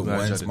age. I did it I'm glad y'all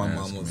once. didn't My ask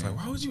mom was me. like,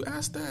 "Why would you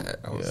ask that?"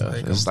 I was Yeah,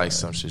 like, it's I'm like sorry.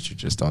 some shit you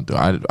just don't do.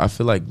 I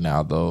feel like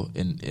now though,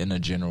 in a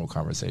general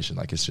conversation,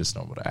 like it's just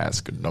normal to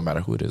ask, no matter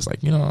who it is.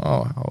 Like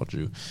how old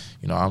you?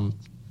 I'm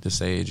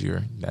this age,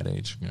 you're that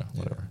age,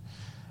 whatever.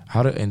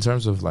 In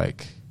terms of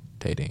like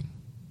dating,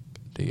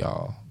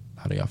 how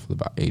do y'all feel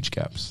about age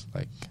gaps?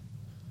 Like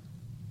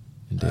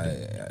in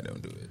dating, I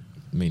don't do it.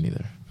 me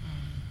neither.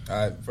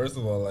 First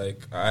of all,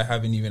 I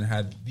haven't even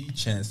had the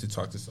chance to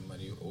talk to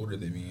somebody older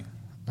than me,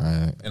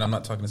 and I'm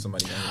not talking to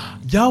somebody younger than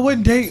me. Y'all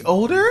wouldn't date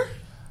older?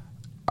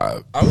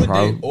 I would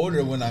date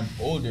older when I'm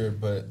older,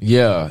 but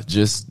Yeah,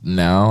 just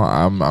now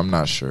I'm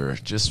not sure.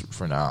 Just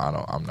for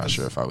now, I'm not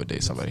sure if I would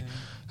date somebody,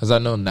 because I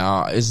know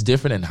now it's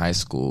different in high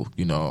school.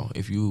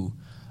 If you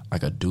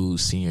like a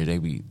dude senior, they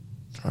be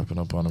dropping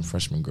up on them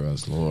freshman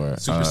girls, Lord.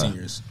 super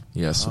seniors.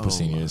 Yeah, super Oh,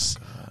 seniors.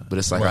 But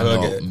it's like Well, I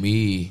know okay.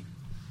 me.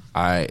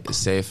 I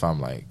say if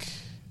I'm like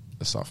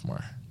a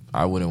sophomore,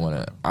 I wouldn't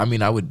want to. I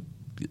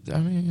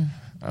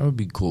would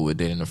be cool with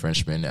dating a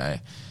freshman.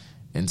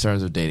 In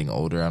terms of dating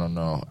older, I don't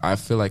know. I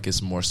feel like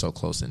it's more so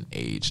close in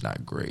age,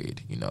 not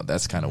grade.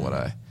 That's kind of what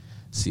I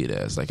see it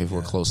as. Like if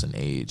we're close in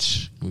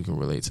age, we can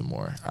relate to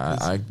more.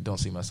 I don't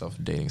see myself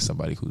dating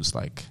somebody who's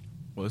like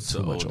What's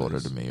too much older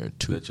than me or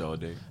that y'all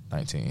date?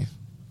 19.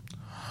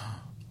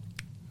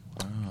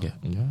 Wow. Yeah,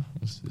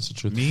 it's the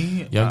truth.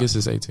 Me, Youngest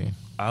is 18.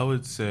 I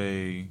would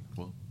say,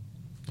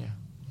 Yeah.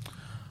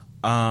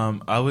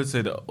 I would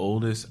say the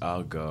oldest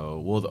I'll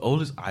go. Well, the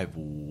oldest I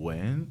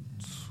went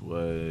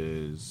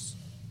was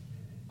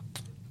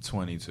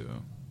 22,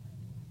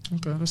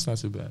 Okay, that's not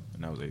too bad.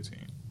 and I was 18.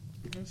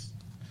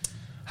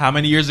 How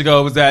many years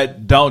ago was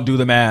that? Don't do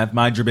the math.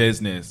 Mind your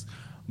business.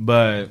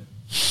 But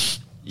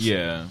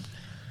yeah,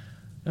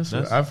 That's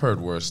I've heard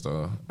worse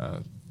though.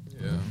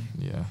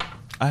 Yeah.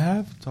 I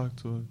have talked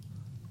to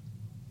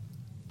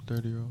a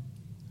 30-year-old.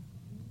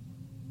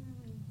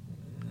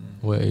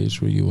 What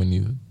age were you when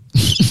you?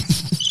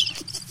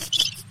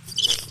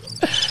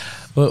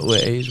 What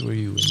age were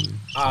you when you?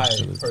 I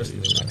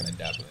personally am not gonna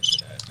dabble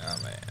into that.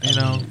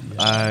 Nah, man.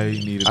 I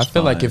needed. I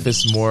feel like if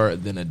it's more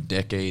than a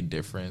decade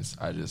difference,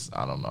 I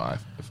don't know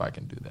if I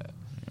can do that.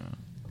 Yeah.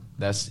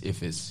 That's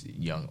if it's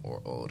young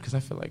or old, because I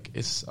feel like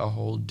it's a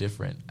whole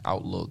different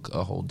outlook,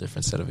 a whole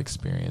different set of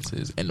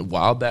experiences. And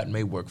while that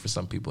may work for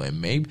some people,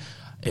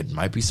 it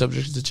might be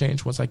subject to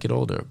change once I get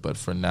older. But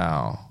for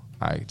now,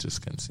 I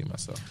just couldn't see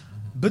myself.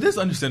 But that's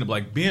understandable.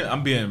 Like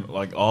I'm being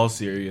like all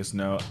serious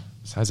now.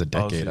 Besides a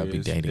decade, I'd be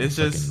dating It's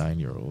a just- fucking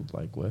 9-year-old.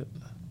 Like what?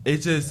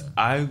 It's just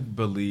I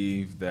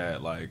believe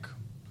that like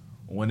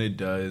when it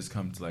does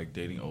come to like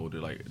dating older,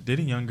 like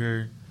dating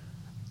younger,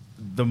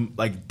 the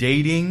like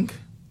dating,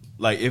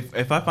 like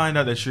if I find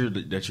out that you're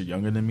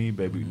younger than me,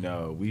 baby,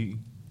 no,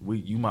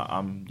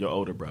 I'm your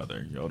older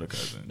brother, your older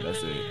cousin.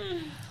 That's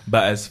it.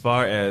 But as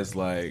far as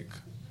like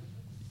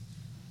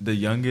the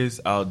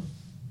youngest I'll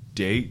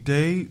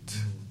date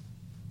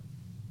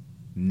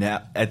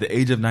now at the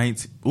age of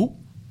 19. Ooh.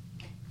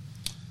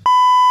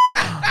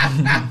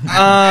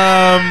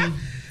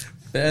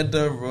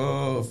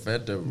 Federal.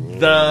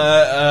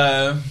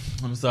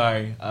 I'm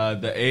sorry.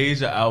 The age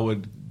that I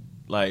would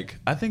like,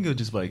 I think it would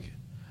just like,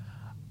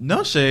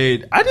 no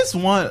shade. I just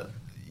want,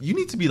 you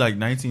need to be like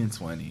 19,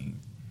 20,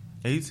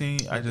 18.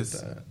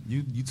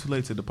 You too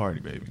late to the party,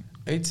 baby.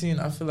 18,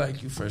 I feel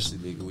like you freshly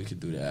legal. We could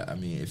do that. I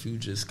mean, if you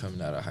just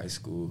coming out of high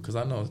school, because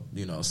I know,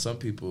 some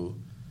people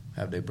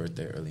have their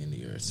birthday early in the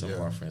year. Some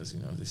of our friends,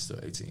 they're still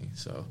 18.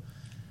 So,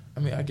 I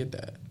mean, I get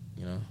that,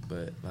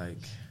 but like,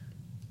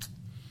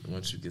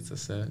 once you get to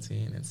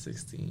 17 and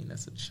 16,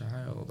 that's a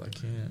child. I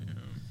can't,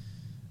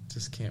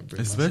 just can't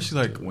bring especially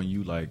myself like to it. when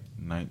you like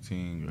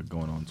 19 or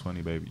going on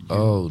 20, baby.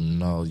 Oh,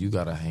 no, you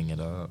got to hang it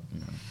up.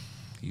 Yeah.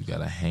 You got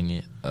to hang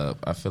it up.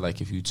 I feel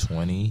like if you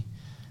 20,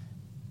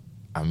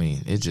 I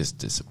mean, it just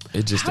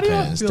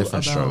depends.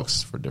 Different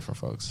strokes for different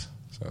folks.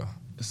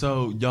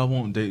 So y'all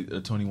won't date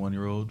a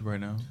 21-year-old right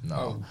now?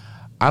 No.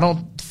 I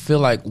don't feel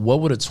like,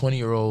 what would a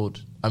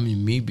 20-year-old, I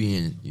mean, me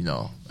being,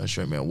 a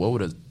straight man, what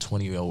would a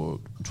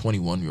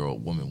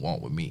 21-year-old woman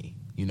want with me,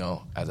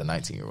 as a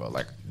 19-year-old?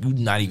 Like, you're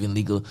not even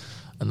legal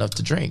enough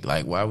to drink.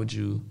 Like, why would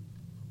you,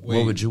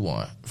 what would you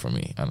want from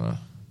me? I don't know.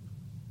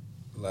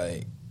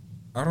 Like,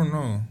 I don't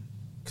know.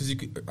 Because you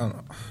could, I don't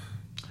know.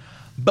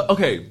 But,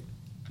 okay,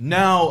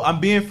 now I'm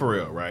being for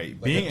real, right?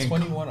 Like being a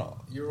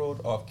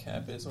 21-year-old off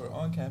campus or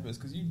on campus,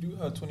 because you do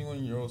have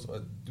 21-year-olds who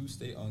do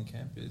stay on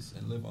campus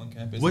and live on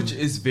campus. Which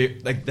is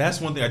very, like,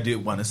 that's one thing I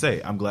did want to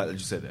say. I'm glad that you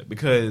said that.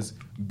 Because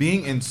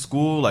being in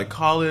school, like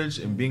college,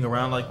 and being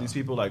around like these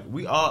people, like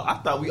I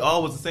thought we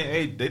all was the same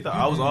age. They thought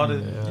I was all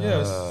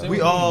the,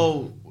 we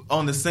all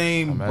on the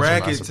same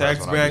bracket,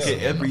 tax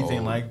bracket,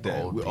 everything like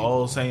that. We're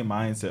all same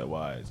mindset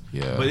wise.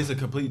 Yeah. But it's a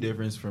complete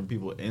difference from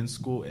people in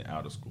school and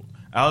out of school.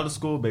 Out of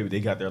school, baby, they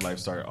got their life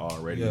started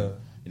already and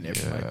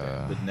everything like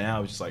that. But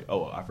now it's just like,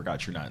 oh, I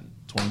forgot you're not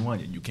 21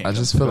 yet. You can't. I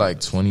just feel like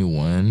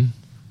 21,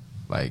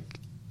 like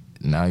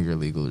now you're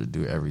legal to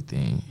do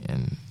everything,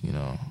 and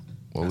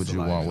what would you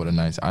want with a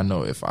 19? I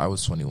know if I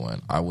was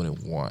 21, I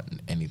wouldn't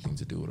want anything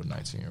to do with a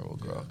 19-year-old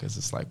girl because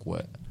it's like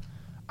what?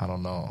 I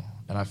don't know.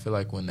 And I feel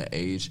like when the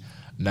age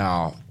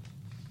now,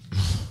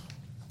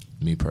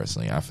 me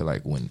personally, I feel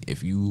like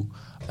if you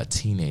a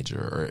teenager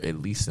or at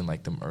least in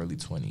like them early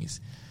 20s,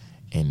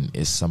 and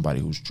it's somebody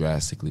who's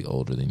drastically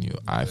older than you,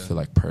 I feel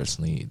like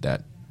personally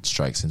that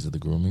strikes into the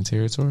grooming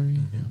territory.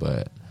 Mm-hmm.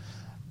 But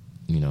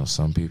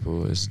some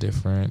people it's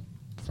different.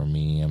 For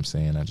me, I'm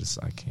saying I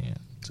can't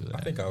do that.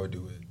 I think I would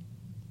do it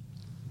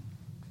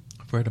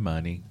for the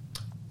money.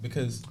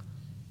 Because,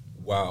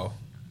 wow.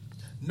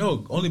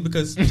 No, only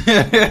because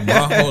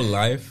my whole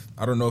life,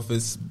 I don't know if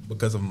it's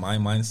because of my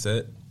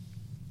mindset,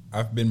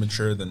 I've been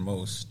mature than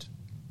most.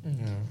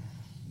 Mm-hmm.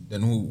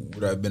 Than who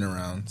would I've been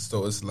around.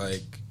 So it's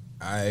like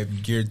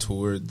I've geared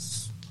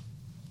towards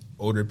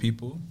older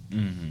people.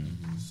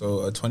 Mm-hmm.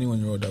 So a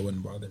 21-year-old, that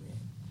wouldn't bother me.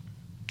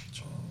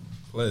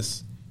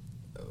 Plus,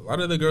 a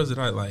lot of the girls that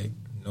I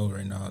know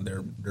right now,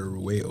 they're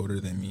way older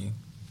than me.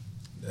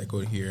 That go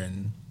here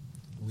and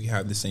we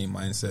have the same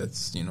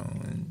mindsets,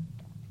 and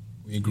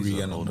we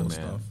agree on all those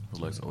stuff. Who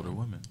likes older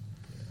women?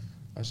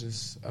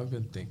 I've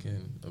been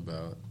thinking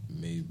about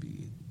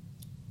maybe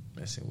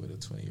messing with a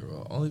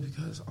 20-year-old only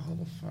because all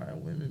the fire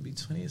women be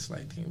 20. It's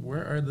like,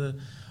 where are the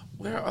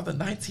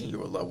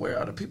 19-year-old? Where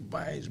are the people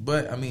my age?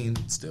 But I mean,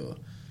 still,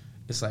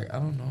 it's like I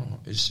don't know.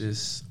 It's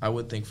just I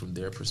would think from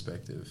their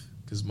perspective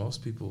because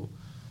most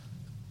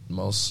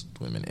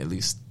women, at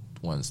least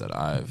ones that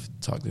I've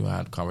talked to and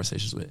had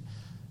conversations with,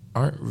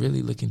 aren't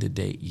really looking to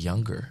date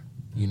younger.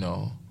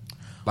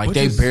 Like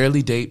they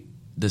barely date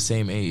the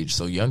same age,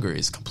 so younger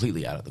is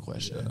completely out of the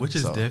question. Yeah. Which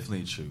is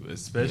definitely true,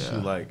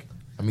 especially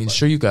I mean,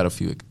 sure you got a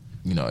few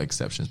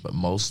exceptions, but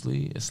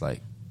mostly it's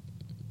like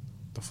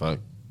the fuck,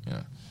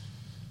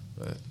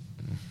 But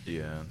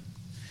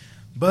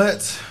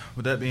But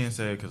with that being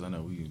said, because I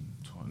know we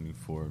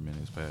 24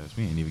 minutes past,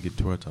 we ain't even get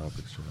to our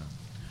topics.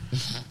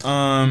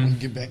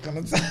 Get back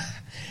on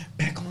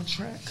back on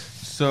track.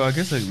 So I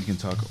guess we can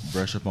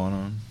brush up on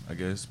them, I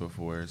guess,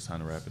 before it's time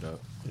to wrap it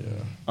up.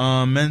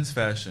 Yeah. Men's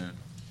fashion.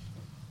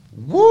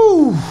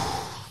 Woo!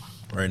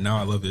 Right now,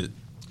 I love it.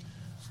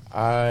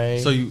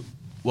 I'm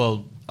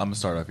gonna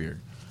start off here.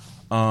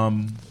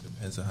 It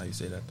depends on how you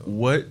say that,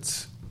 though.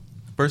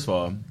 First of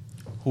all,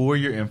 who are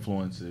your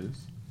influences?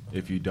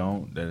 If you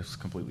don't, that's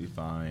completely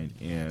fine.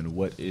 And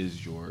what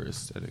is your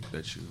aesthetic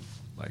that you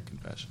like in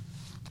fashion?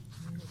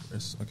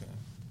 Okay.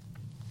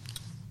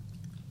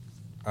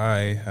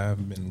 I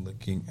have been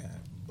looking at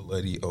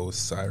Bloody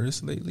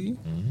Osiris lately.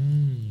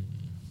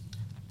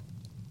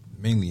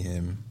 Mainly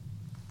him.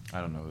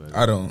 I don't know who that is.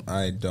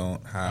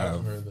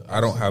 I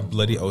don't have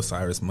Bloody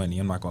Osiris money.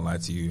 I'm not gonna lie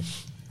to you,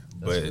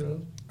 but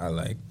real. I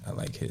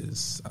like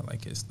his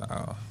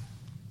style.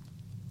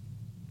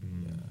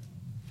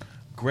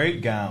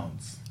 Great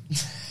gowns.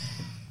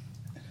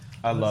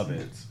 I love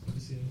it.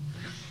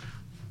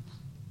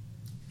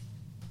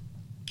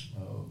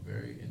 Oh,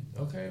 very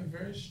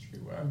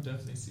streetwear. I've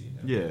definitely seen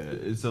it.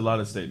 Yeah, it's a lot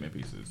of statement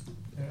pieces.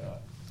 Yeah,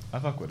 I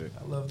fuck with it.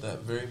 I love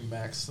that. Very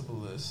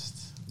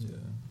maximalist. Yeah.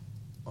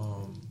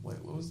 Wait,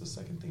 what was the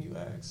second thing you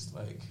asked?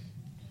 Like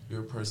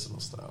your personal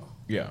style.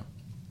 Yeah.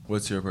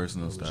 What's your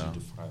personal What would style? you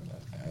define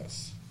that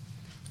as?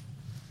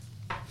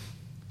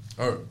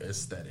 Or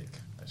aesthetic,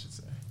 I should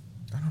say.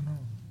 I don't know.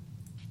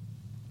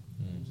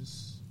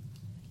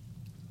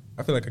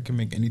 I feel like I can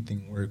make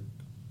anything work.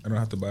 I don't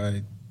have to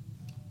buy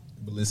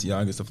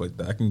Balenciaga and stuff like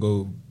that. I can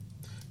go,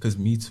 because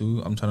me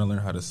too, I'm trying to learn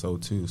how to sew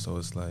too. So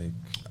it's like,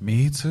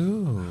 Me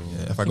too.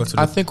 yeah, if I go to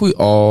I think we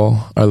all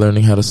are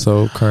learning how to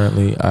sew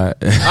currently. Oh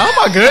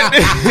my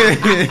goodness.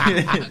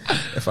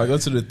 if I go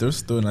to the thrift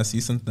store and I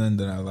see something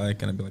that I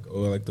like, and I be like,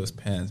 oh, I like those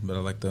pants, but I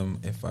like them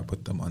if I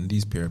put them on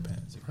these pair of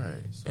pants. Right.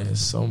 And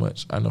it's so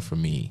much. I know for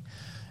me,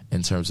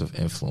 in terms of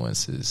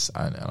influences,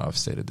 and I've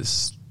stated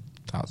this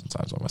 1,000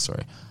 times on my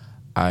story,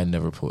 I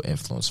never pull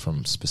influence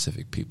from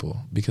specific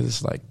people because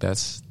it's like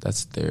that's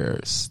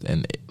theirs.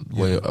 And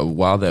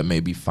while that may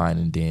be fine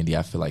and dandy,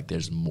 I feel like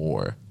there's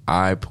more.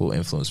 I pull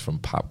influence from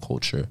pop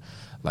culture,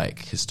 like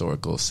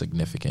historical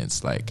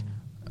significance, like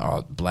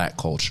black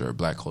culture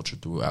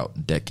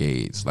throughout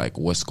decades, like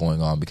what's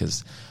going on.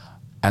 Because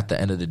at the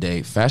end of the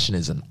day, fashion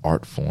is an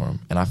art form,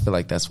 and I feel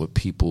like that's what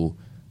people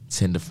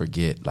tend to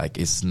forget. Like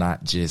it's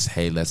not just,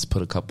 hey, let's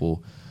put a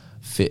couple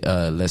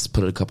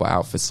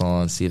outfits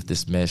on, see if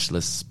this mesh,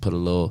 let's put a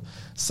little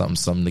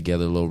something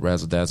together, a little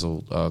razzle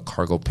dazzle,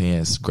 cargo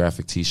pants,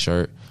 graphic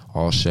t-shirt,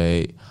 all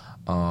shade.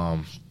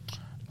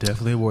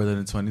 Definitely wore that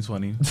in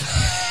 2020.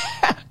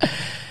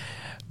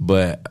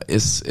 But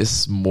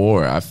it's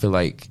more, I feel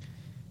like,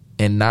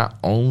 and not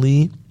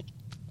only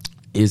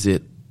is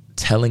it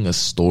telling a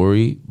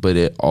story, but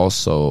it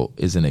also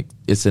is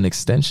it's an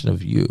extension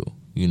of you,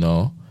 you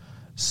know?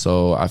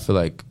 So I feel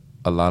like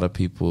a lot of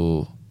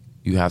people,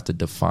 you have to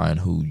define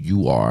who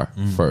you are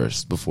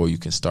first before you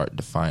can start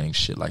defining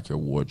shit like your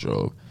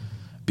wardrobe,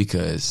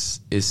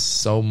 because it's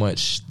so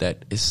much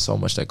that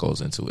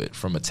goes into it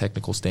from a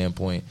technical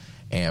standpoint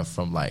and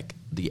from like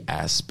the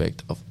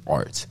aspect of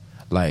art.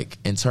 Like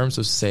in terms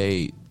of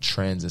say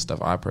trends and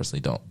stuff, I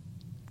personally don't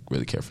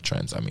really care for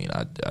trends. I mean,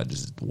 I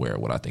just wear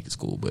what I think is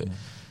cool, but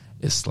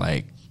it's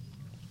like,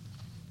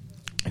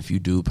 if you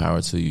do,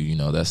 power to you, you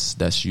know,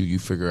 that's you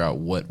figure out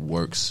what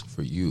works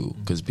for you,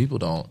 because people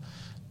don't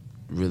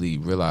really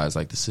realize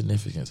like the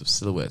significance of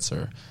silhouettes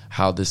or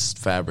how this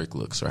fabric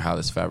looks or how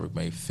this fabric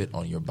may fit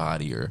on your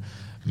body, or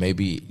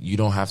maybe you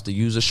don't have to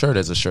use a shirt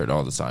as a shirt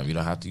all the time. You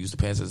don't have to use the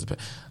pants as a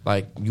pants.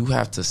 Like you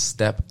have to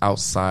step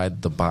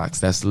outside the box.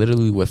 That's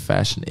literally what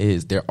fashion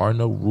is. There are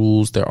no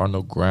rules. There are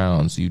no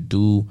grounds. You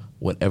do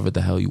whatever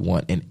the hell you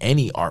want in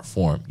any art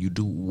form. You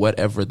do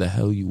whatever the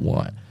hell you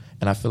want.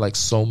 And I feel like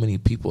so many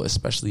people,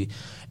 especially,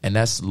 and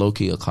that's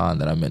low-key a con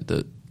that I meant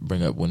to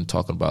bring up when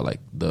talking about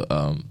like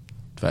the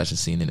fashion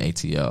scene in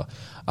ATL.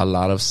 A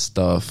lot of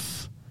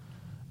stuff,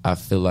 I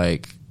feel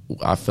like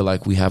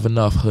we have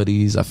enough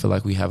hoodies. I feel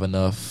like we have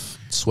enough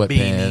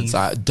sweatpants.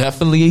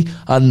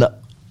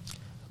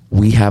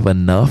 We have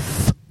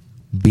enough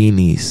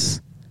beanies.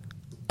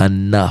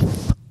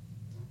 Enough.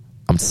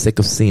 I'm sick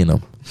of seeing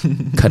them.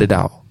 Cut it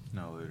out.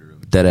 No,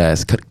 literally. Dead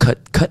ass.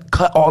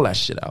 Cut all that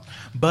shit out.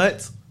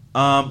 But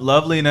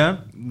love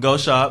Lena. Go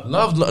shop.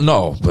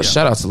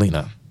 Shout out to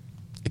Lena.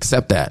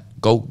 Accept that.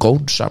 Go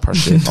shop her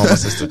shit. Oh, my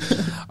sister.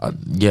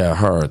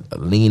 Her.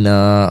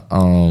 Lena.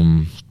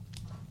 I'm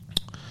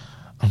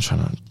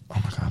trying to.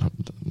 Oh my God,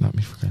 not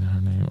me forgetting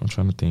her name. I'm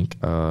trying to think.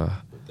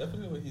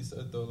 Definitely what he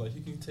said though. Like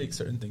you can take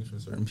certain things from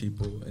certain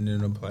people and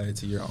then apply it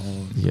to your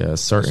own. Yeah,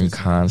 certain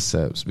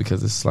concepts,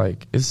 because it's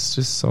like it's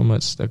just so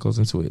much that goes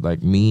into it.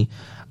 Like me,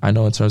 I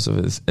know in terms of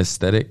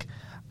aesthetic,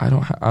 I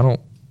don't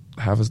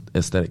have an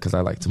aesthetic because I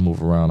like to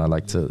move around. I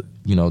like to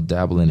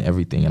dabble in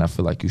everything, and I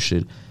feel like you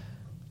should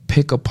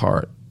pick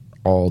apart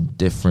all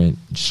different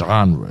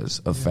genres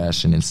of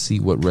fashion and see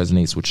what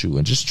resonates with you,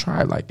 and just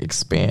try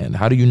expand.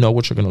 How do you know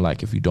what you're gonna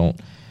like if you don't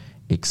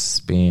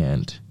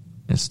expand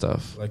and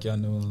stuff? Like y'all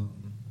know,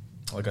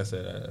 like I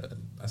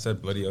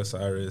said Bloody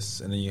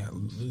Osiris, and then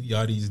Lil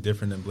Yachty's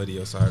different than Bloody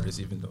Osiris,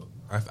 even though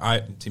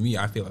to me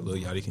I feel like Lil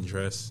Yachty can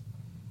dress.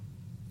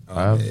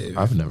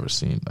 I've never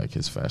seen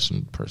his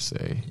fashion per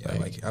se. Yeah,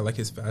 I like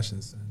his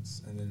fashion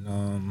sense, and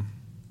then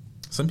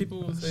some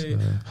people will say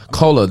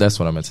Cola. That's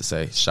what I meant to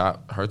say.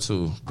 Shop her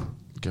too.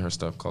 Get her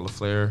stuff. Cola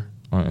Flair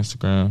on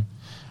Instagram.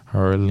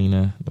 Her,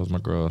 Lena, those my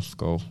girls.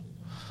 Go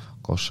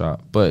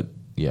shop. But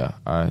yeah,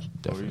 I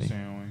definitely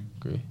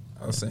agree.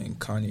 I was saying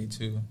Kanye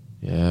too.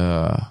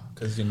 Yeah,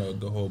 because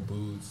the whole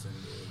boots and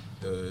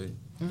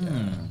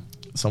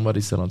the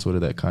somebody said on Twitter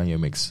that Kanye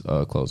makes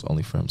clothes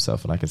only for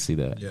himself, and I can see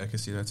that. Yeah, I can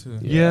see that too.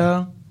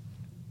 Yeah.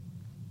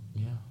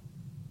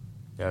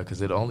 Yeah,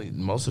 because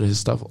most of his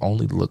stuff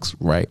only looks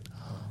right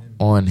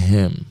on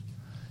him.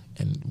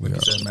 And Like you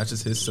said,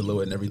 matches his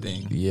silhouette and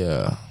everything.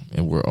 Yeah,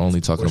 and we're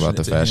only talking about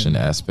the fashion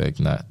aspect,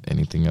 not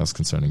anything else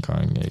concerning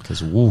Kanye.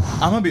 Because I'm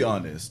gonna be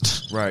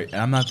honest, right?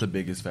 I'm not the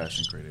biggest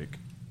fashion critic,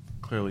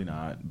 clearly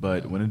not.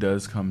 But when it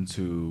does come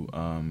to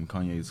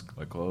Kanye's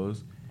like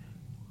clothes,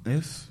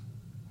 I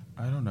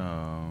don't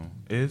know.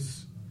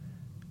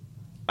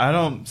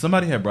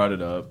 Somebody had brought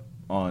it up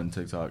on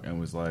TikTok and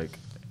was like,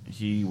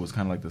 he was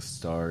kind of like the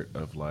start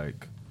of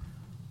like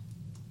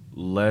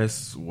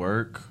less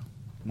work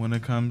when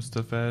it comes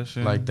to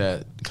fashion, like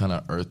that kind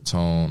of earth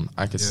tone.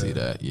 I could see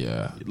that.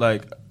 Yeah,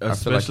 like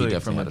especially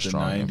like from like the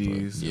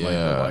 '90s,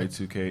 yeah, like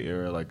the Y2K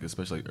era, like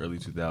especially like early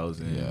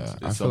 2000s. Yeah,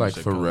 I feel like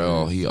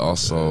Pharrell, he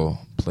also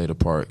played a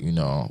part,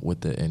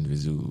 with the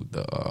individual,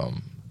 the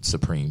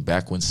Supreme,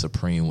 back when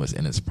Supreme was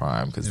in its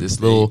prime, because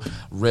this little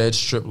red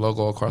strip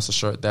logo across the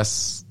shirt,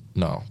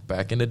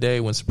 back in the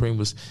day when Supreme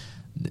was,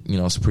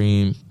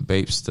 Supreme,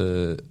 Bapes, all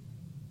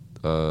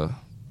the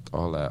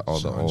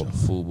old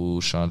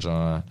FUBU, Sean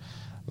John,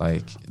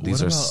 like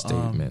these are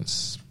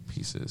statements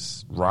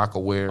pieces.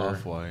 Rockaware,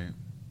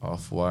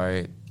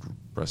 Off-White,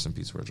 rest in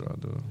peace, Virgil.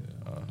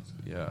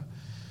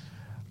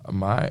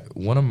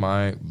 One of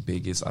my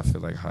biggest, I feel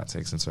like, hot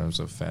takes in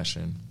terms of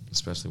fashion,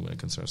 especially when it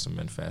concerns some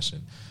men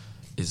fashion,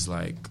 is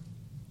like,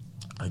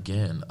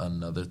 again,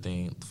 another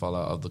thing,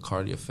 fallout of the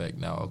Cardi effect.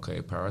 Now,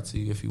 okay, power to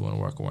you if you want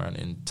to walk around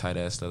in tight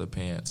ass leather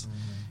pants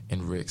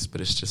and Ricks, but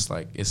it's just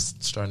like, it's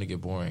starting to get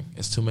boring.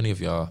 It's too many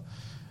of y'all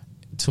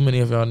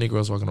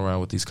Negroes walking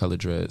around with these colored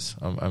dreads.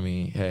 I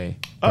mean, hey,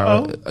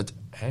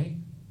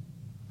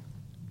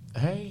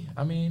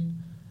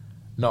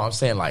 no, I'm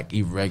saying like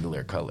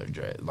irregular colored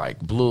dread, like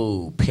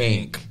blue,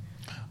 pink.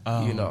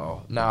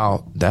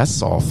 Now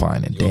that's all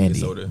fine and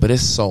dandy, but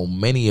it's so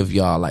many of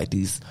y'all like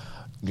these.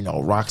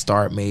 Rock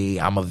star me,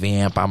 I'm a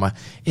vamp,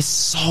 it's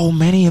so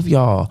many of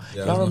y'all.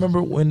 Yeah, y'all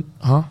remember when,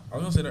 I was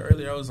gonna say that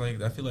earlier, I was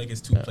like, I feel like it's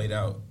too played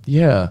out.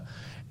 Yeah.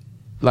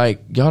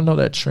 Like, y'all know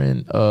that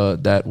trend,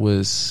 that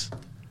was,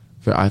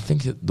 I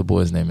think the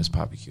boy's name is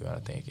Poppy Q, I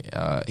think.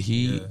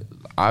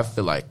 I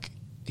feel like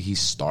he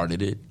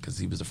started it, because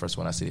he was the first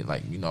one I see it,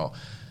 like,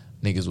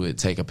 niggas would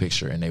take a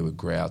picture and they would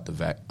gray out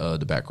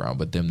the background,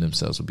 but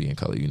themselves would be in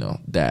color,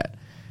 that.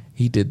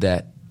 He did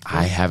that.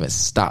 I haven't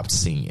stopped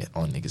seeing it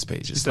on niggas'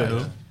 pages.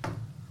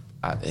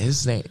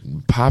 His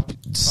name Poppy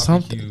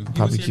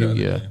Q.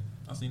 Yeah.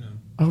 I seen him.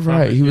 Oh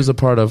right, he was a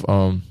part of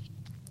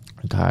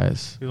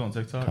guys. He was on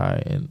TikTok.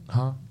 Kai and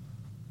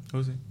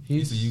Who's he?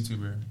 He's a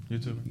YouTuber.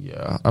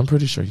 Yeah, I'm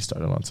pretty sure he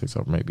started on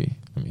TikTok. Maybe.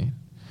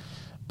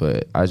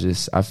 But I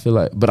feel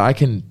like, but I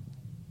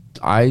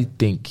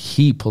think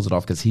he pulls it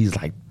off because he's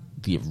like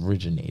the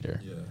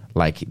originator. Yeah.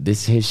 Like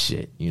this his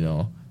shit,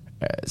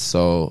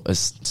 So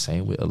it's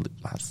same with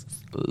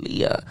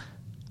Leah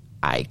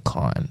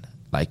icon.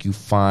 Like you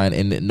find,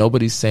 and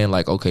nobody's saying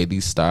like, okay,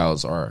 these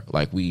styles are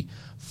like we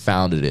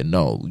founded it.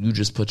 No, you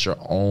just put your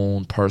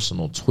own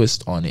personal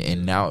twist on it,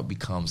 and now it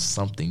becomes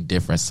something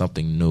different,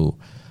 something new.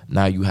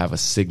 Now you have a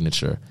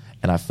signature,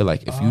 and I feel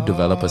like if you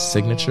develop a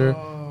signature,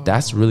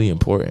 that's really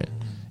important,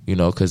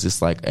 because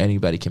it's like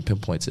anybody can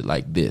pinpoint it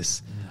like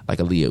this. Like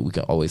Aaliyah, we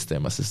can always say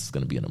my sister's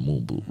gonna be in a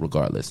moon boot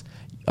regardless.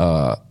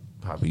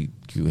 Probably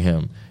cue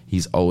him.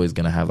 He's always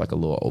gonna have like a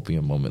little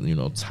opium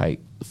moment, tight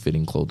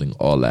fitting clothing,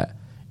 all that.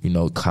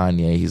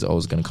 Kanye, he's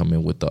always gonna come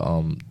in with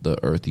the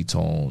earthy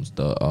tones,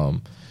 the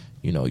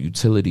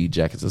utility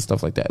jackets and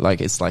stuff like that.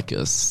 Like it's like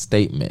a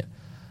statement.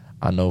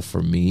 I know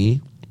for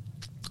me,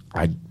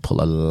 I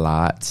pull a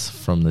lot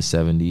from the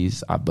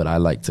 70s, but I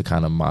like to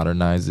kind of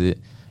modernize it.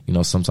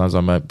 Sometimes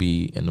I might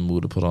be in the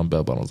mood to put on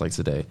bell bottoms like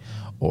today,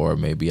 or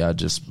maybe I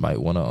just might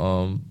want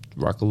to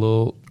rock a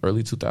little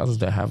early 2000s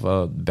that have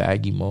a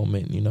baggy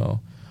moment,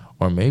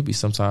 or maybe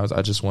sometimes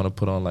I just want to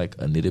put on like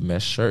a knitted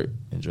mesh shirt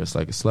and dress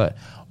like a slut,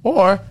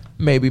 or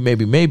maybe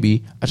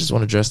I just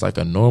want to dress like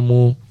a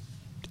normal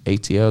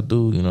ATL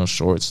dude,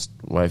 shorts,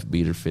 wife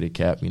beater, fitted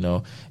cap.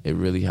 It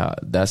really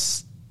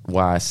that's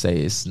why I say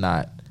it's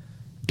not.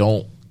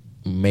 Don't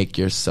make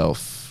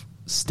yourself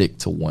stick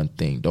to one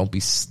thing. Don't be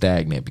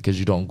stagnant, because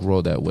you don't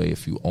grow that way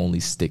if you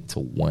only stick to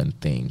one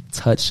thing.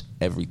 Touch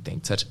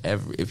everything.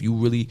 If you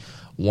really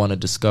want to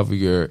discover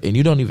and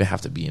you don't even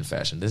have to be in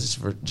fashion. This is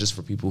just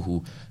for people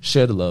who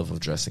share the love of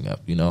dressing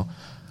up,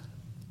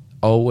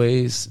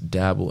 Always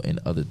dabble in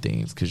other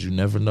things, because you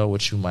never know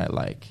what you might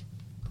like.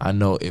 I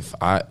know if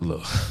I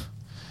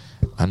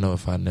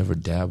never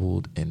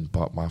dabbled and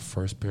bought my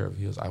first pair of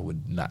heels, I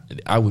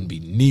wouldn't be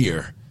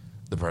near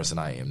the person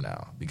I am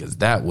now, because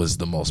that was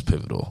the most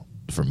pivotal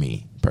for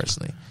me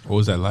personally. What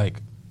was that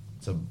like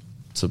to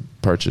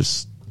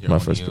purchase my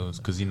first heels?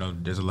 Because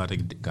there's a lot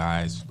of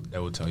guys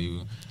that will tell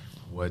you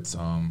what's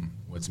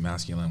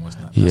masculine, what's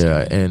not masculine.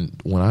 Yeah,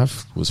 and when I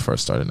was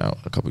first starting out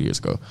a couple years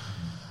ago,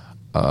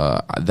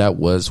 that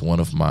was one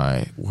of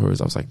my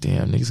worries. I was like,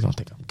 damn, niggas gonna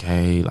think I'm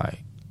gay. Like,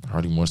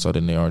 already more so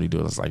than they already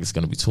do. It's like it's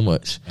gonna be too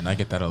much. And I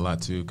get that a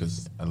lot too,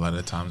 because a lot of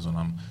the times when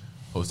I'm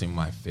posting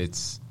my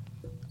fits,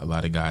 a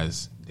lot of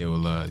guys, they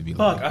will be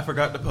like, Fuck, I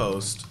forgot to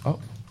post. Oh,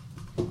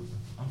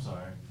 I'm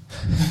sorry.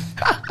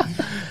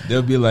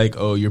 they'll be like,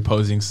 "Oh, you're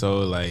posing so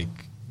like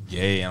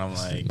gay," and I'm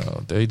like,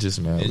 no, they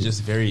just man. they're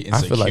just very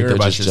insecure I feel like they're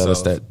about just yourself.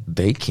 jealous that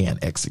they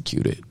can't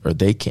execute it or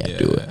they can't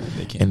do it.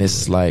 They can't And do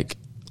it's it. like,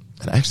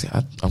 and actually,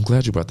 I'm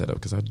glad you brought that up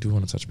because I do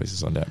want to touch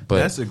bases on that. But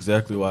That's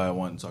exactly why I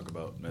want to talk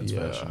about men's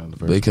fashion. In the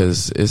first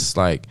because it's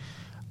like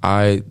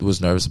I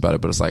was nervous about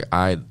it, but it's like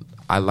I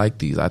like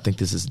these. I think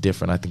this is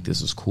different. I think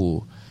this is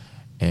cool.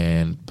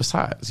 And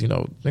besides,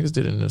 niggas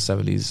did it in the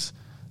 70s.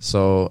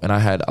 So, and I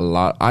had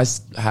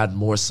had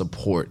more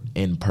support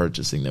in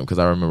purchasing them because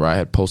I remember I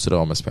had posted it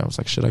on my spam. I was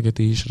like, should I get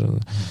these? Should I,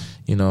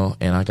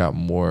 and I got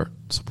more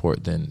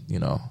support than,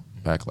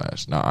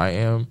 backlash. Now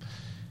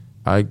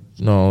I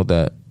know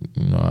that,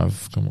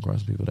 I've come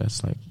across people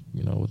that's like,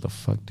 what the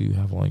fuck do you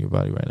have on your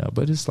body right now?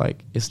 But it's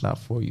like, it's not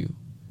for you.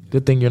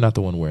 Good thing you're not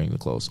the one wearing the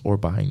clothes or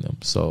buying them.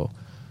 So,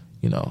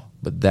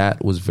 but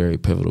that was very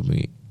pivotal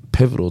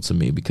to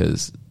me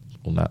because,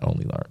 well, not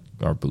only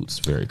are boots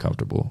very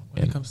comfortable.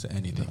 When it comes to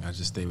anything, I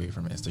just stay away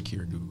from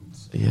insecure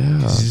dudes. Yeah,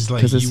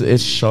 like because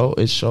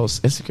it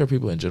shows insecure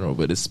people in general,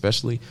 but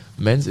especially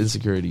men's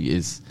insecurity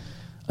is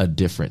a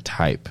different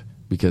type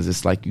because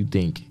it's like you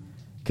think,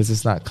 because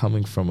it's not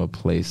coming from a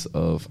place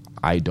of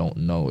I don't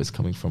know, it's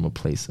coming from a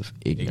place of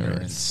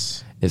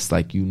ignorance. It's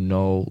like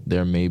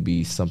there may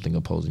be something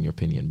opposing your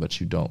opinion, but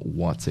you don't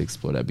want to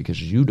explore that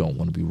because you don't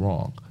want to be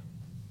wrong.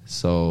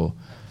 So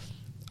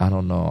I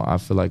don't know. I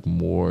feel like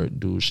more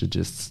dudes should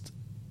just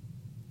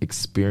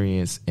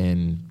experience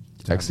and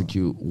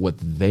execute what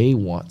they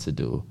want to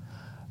do.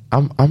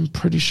 I'm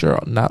pretty sure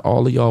not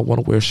all of y'all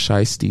want to wear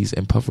shiesties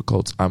and puffer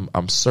coats.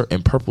 I'm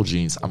certain purple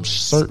jeans. I'm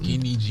certain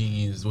skinny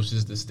jeans, which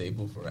is the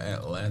staple for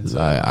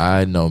Atlanta.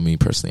 I know me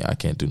personally, I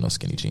can't do no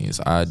skinny jeans.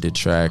 I did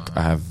track.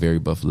 I have very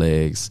buff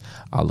legs.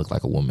 I look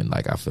like a woman.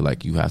 Like I feel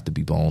like you have to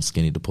be bone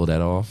skinny to pull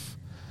that off.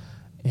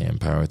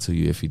 And power to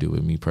you if you do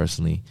it. Me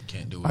personally,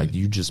 can't do like it.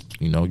 you just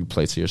you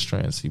play to your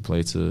strengths. You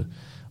play to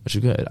what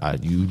you're good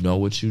at. You know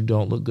what you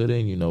don't look good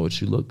in. You know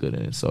what you look good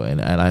in. So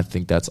and I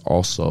think that's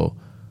also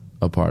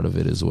a part of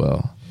it as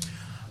well.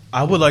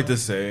 I would like to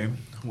say,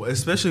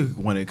 especially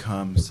when it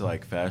comes to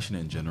like fashion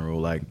in general,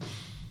 like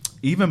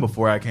even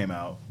before I came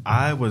out,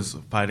 I was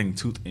fighting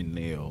tooth and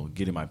nail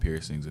getting my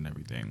piercings and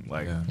everything.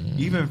 Like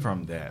even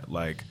from that,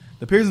 like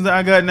the piercings that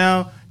I got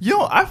now,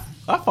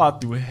 I fought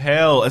through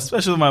hell,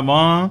 especially with my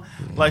mom.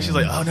 Like she's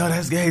like, "Oh no,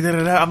 that's gay." Da,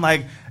 da, da. I'm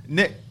like,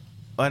 Nick.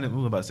 I didn't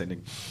was about to say Nick.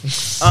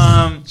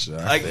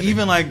 Like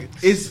even like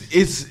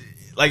it's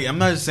like I'm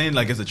not just saying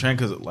like it's a trend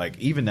because like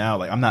even now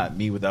like I'm not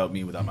me without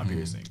my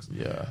piercings.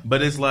 Yeah.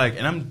 But it's like,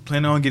 and I'm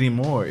planning on getting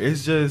more.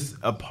 It's just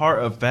a part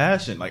of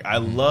fashion. Like I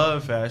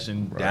love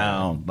fashion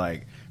down.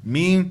 Like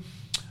me,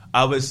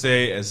 I would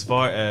say as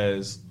far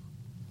as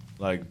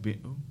like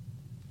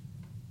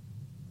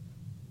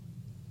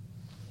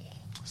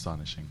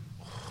astonishing,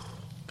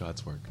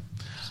 God's work.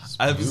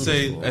 I would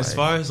say as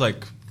far as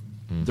like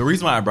the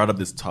reason why I brought up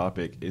this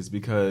topic is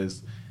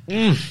because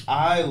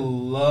I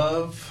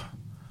love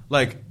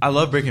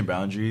breaking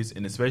boundaries,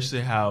 and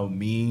especially how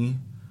me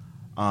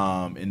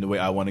in the way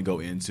I want to go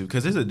into,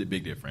 because there's a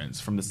big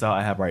difference from the style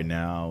I have right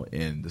now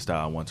and the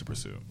style I want to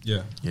pursue.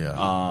 Yeah.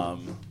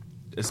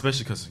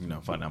 Especially because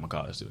find out I'm a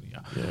college student.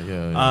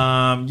 Yeah.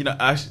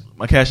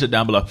 My cash shit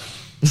down below.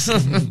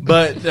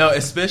 But no,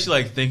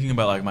 especially like thinking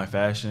about like my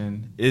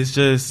fashion, it's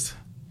just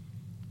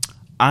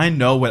I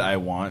know what I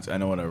want. I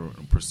know what I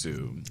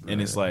pursue,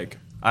 and it's like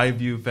I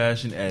view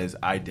fashion as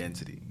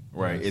identity.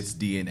 Right? Yes. It's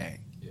DNA.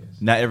 Yes.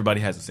 Not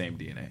everybody has the same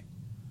DNA.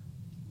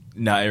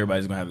 Not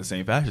everybody's gonna have the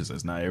same fashion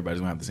sense. Not everybody's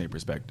gonna have the same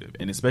perspective.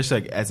 And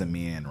especially like as a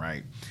man,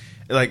 right?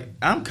 Like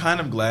I'm kind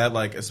of glad,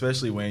 like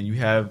especially when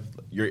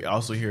you're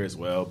also here as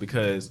well,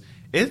 because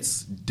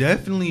it's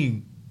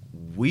definitely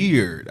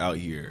weird out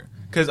here.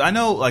 Because I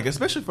know, like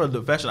especially for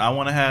the fashion I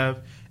want to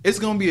have, it's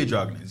gonna be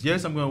androgynous.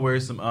 Yes, I'm gonna wear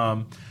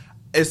some,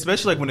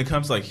 especially like when it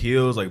comes to like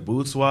heels, like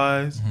boots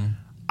wise. Mm-hmm.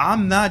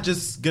 I'm not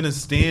just gonna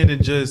stand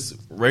in just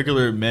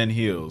regular men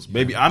heels,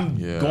 baby. I'm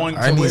going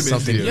to wear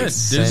something.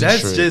 Yes,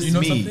 that's just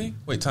me. Something?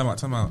 Wait,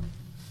 time out.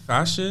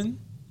 Fashion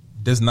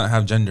does not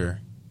have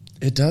gender.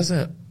 It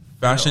doesn't.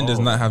 Fashion does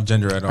not have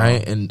gender at all.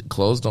 And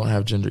clothes don't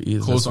have gender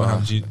either. Clothes don't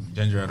have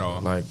gender at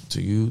all. Like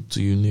to you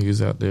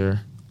niggas out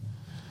there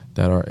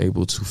that are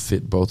able to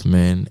fit both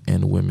men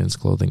and women's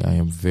clothing, I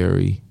am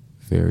very,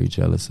 very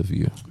jealous of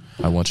you.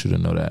 I want you to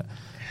know that.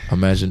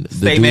 Imagine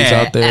the dudes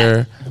out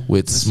there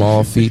with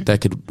small feet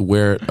that could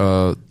wear,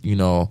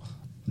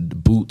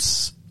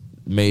 boots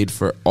made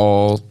for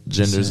all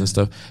genders and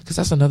stuff. Because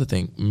that's another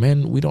thing.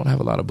 Men, we don't have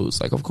a lot of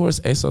boots. Like, of course,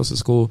 ASOS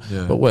is cool.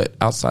 Yeah. But what?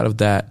 Outside of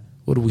that,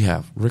 what do we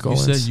have? Rick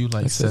Owens? You said you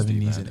like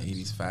 70s and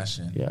 80s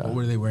fashion. Yeah. What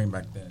were they wearing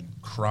back then?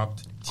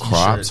 Cropped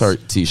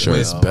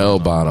t-shirts, bell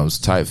bottoms,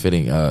 tight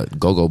fitting,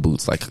 go-go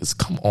boots. Like,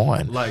 come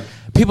on. Like,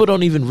 people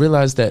don't even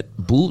realize that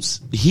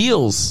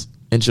heels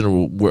in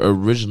general were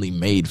originally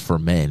made for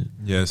men.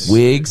 Yes.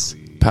 Wigs,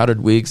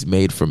 powdered wigs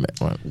made from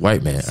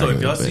white men. So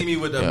if y'all see me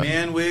with a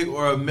man wig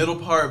or a middle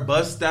part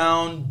bust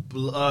down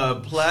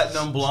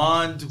platinum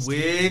blonde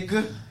wig,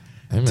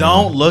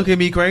 don't look at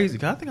me crazy,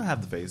 because I think I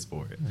have the face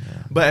for it.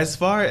 But as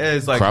far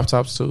as like crop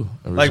tops too,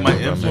 like my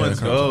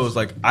influence goes,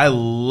 like I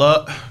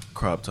love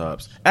crop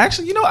tops.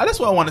 Actually, you know, that's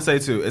what I want to say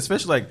too.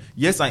 Especially like,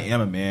 yes, I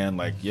am a man.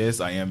 Like, yes,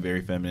 I am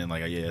very feminine.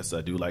 Like, yes,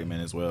 I do like men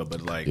as well.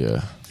 But like,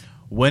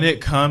 when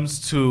it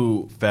comes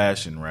to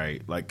fashion,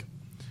 right? Like,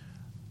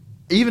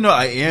 even though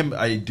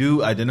I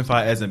do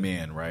identify as a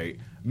man, right?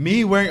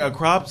 Me wearing a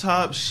crop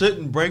top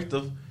shouldn't break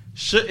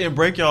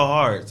y'all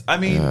hearts. I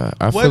mean,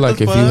 I feel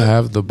like if you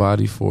have the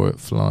body for it,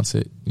 flaunt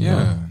it. You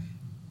know,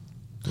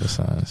 the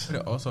signs. But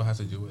it also has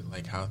to do with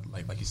like how,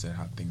 like you said,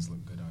 how things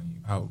look good on you.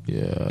 How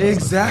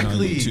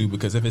exactly too,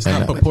 because if it's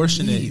not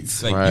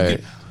proportionate,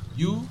 like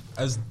you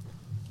as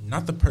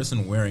not the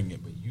person wearing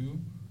it, but you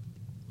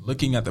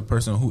looking at the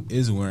person who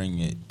is wearing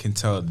it can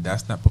tell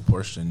that's not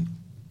proportionate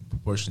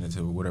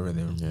to whatever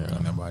they're wearing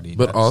on their body.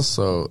 But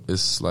also,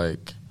 it's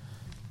like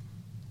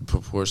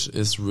proportion.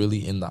 It's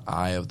really in the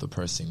eye of the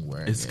person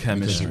wearing it. It's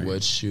chemistry. Because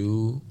what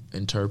you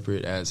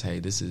interpret as, hey,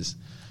 this is,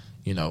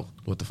 you know,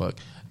 what the fuck.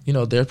 You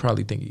know, they're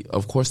probably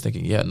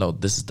thinking, yeah, no,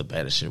 this is the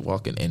baddest shit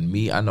walking. And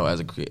me, I know as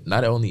a creative,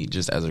 not only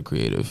just as a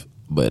creative,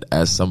 but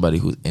as somebody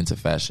who's into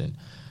fashion,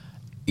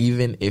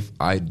 even if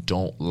I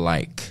don't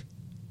like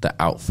the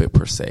outfit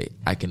per se,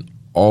 I can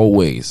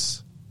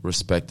always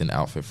respect an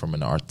outfit from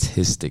an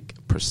artistic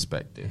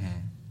perspective,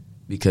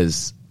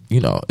 because,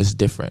 you know, it's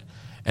different.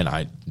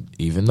 And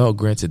even though,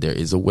 granted, there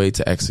is a way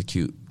to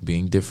execute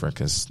being different,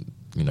 because,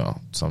 you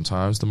know,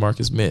 sometimes the mark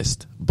is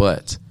missed,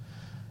 but,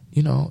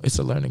 you know, it's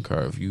a learning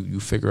curve. You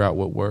figure out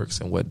what works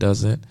and what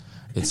doesn't.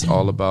 It's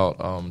all about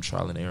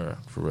trial and error,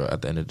 for real,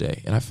 at the end of the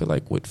day. And I feel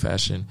like with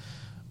fashion,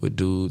 with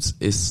dudes,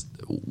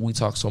 we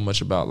talk so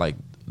much about like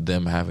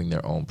them having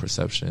their own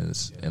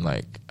perceptions and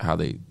like how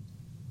they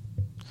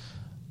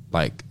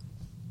like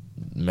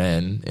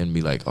men and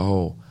be like,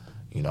 oh,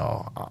 you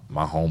know,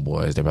 my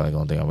homeboys, they're probably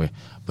gonna think I'm weird.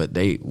 But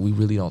we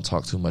really don't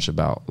talk too much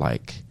about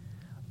like,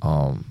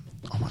 oh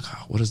my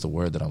God, what is the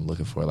word that I'm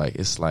looking for? Like,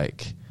 it's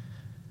like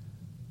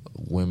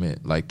women,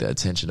 like the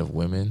attention of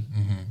women.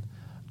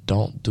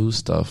 Don't do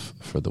stuff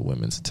for the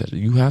women's attention.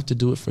 You have to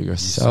do it for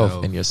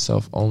yourself and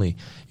yourself only.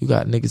 You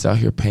got niggas out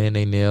here painting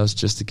their nails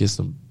just to get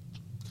some.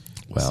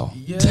 Well,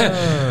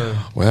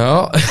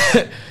 well,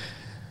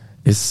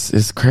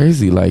 it's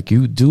crazy. Like,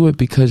 you do it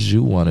because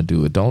you want to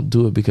do it. Don't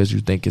do it because you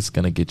think it's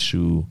gonna get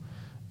you,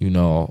 you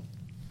know,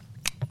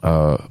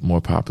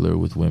 more popular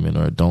with women,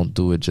 or don't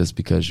do it just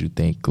because you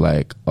think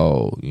like,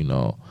 oh, you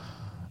know,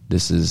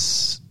 this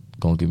is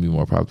gonna get me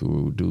more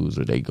popular with dudes,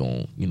 or they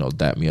gonna, you know,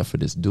 dap me up for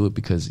this. Do it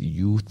because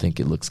you think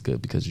it looks good,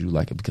 because you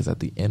like it, because at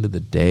the end of the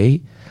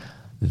day,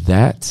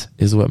 that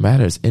is what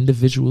matters.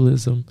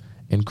 Individualism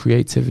and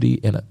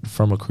creativity, and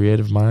from a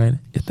creative mind,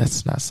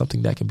 that's not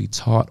something that can be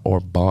taught or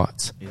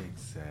bought.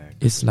 Exactly.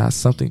 It's not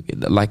something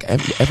like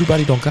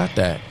everybody don't got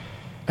that.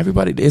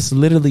 Everybody, it's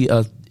literally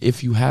a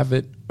if you have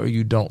it or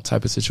you don't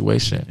type of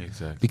situation.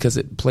 Exactly. Because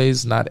it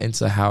plays not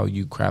into how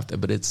you craft it,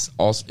 but it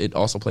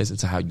also plays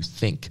into how you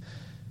think.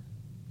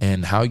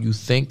 And how you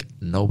think,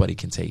 nobody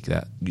can take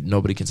that.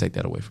 Nobody can take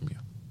that away from you.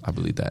 I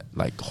believe that,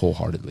 like,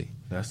 wholesheartedly.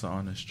 That's the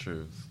honest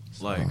truth.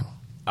 Like,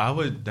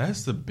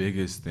 that's the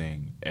biggest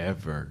thing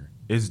ever,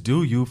 is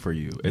do you for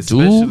you.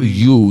 Especially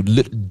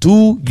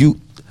do you.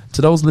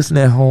 To those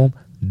listening at home,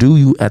 do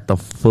you at the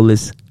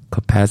fullest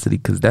capacity,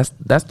 because that's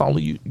the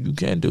only you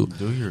can do.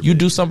 You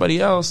do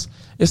somebody else,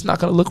 it's not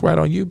going to look right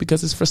on you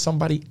because it's for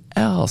somebody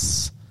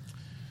else.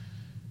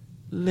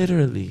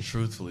 Literally.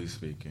 Truthfully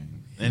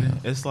speaking.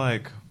 And it's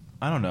like,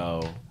 I don't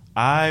know.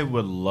 I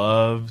would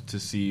love to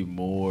see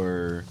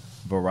more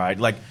variety.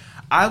 Like,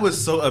 I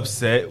was so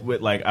upset with,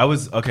 like, I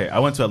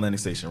went to Atlantic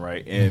Station,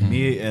 right? And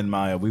me and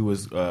Maya, we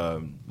was,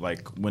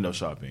 like, window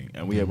shopping.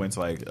 And we had went to,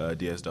 like,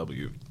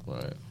 DSW.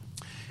 Right.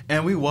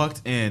 And we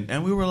walked in,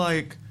 and we were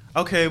like,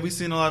 okay, we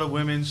seen a lot of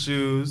women's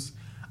shoes.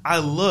 I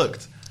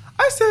looked.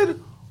 I said,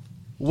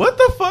 what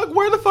the fuck?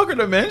 Where the fuck are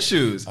the men's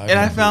shoes? And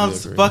I found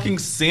fucking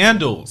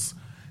sandals.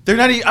 They're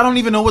not I don't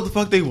even know what the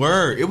fuck they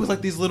were. It was like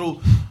these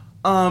little...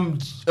 a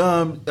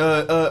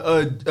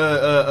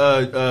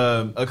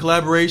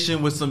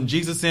collaboration with some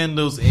Jesus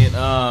sandals and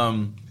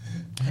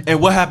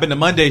What Happened to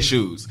Monday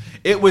shoes.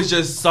 It was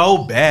just so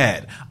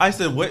bad. I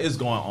said, what is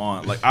going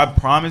on? Like, I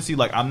promise you,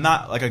 like, I'm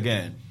not, like,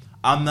 again,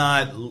 I'm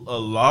not a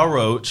La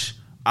Roche.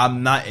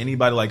 I'm not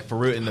anybody, like, for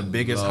real in the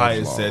biggest,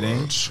 highest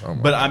setting.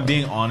 But I'm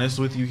being honest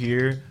with you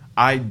here.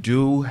 I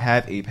do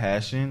have a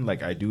passion.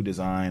 Like, I do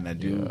design. I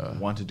do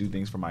want to do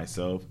things for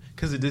myself,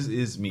 because this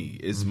is me.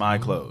 It's my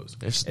clothes.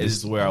 This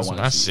is where I want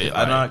to see it.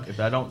 If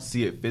I don't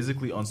see it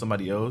physically on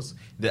somebody else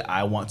that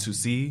I want to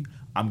see,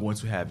 I'm going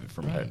to have it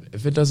for me. Right.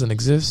 If it doesn't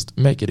exist,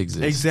 make it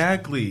exist.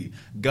 Exactly.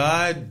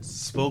 God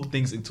spoke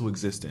things into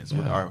existence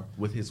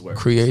with His word.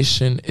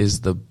 Creation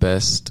is the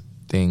best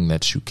thing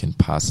that you can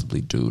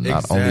possibly do.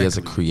 Not only as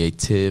a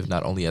creative,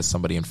 not only as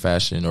somebody in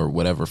fashion or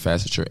whatever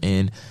facet you're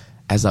in,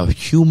 as a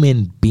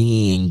human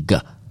being.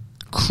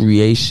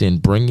 creation,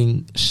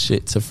 bringing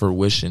shit to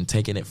fruition,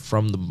 taking it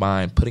from the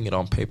mind, putting it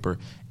on paper,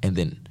 and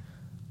then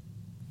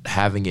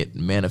having it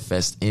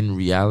manifest in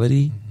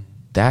reality.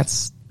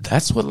 That's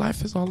what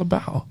life is all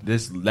about.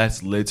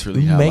 That's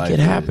literally You how make life it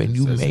happen. is.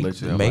 You That's make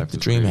literally how life the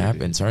is dream created.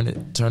 happen.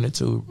 Turn it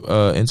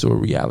to into a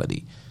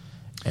reality,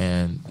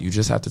 and you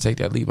just have to take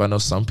that leap. I know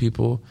some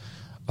people,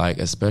 like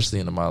especially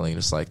in the modeling,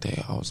 it's like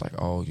they always like,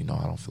 oh, I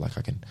don't feel like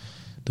I can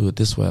do it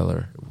this well,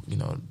 or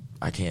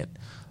I can't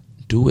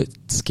do it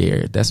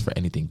scared. That's for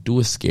anything. Do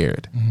it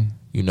scared.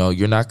 Mm-hmm.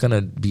 You're not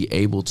gonna be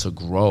able to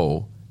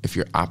grow if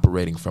you're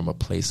operating from a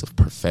place of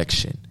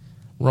perfection.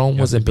 Rome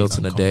wasn't built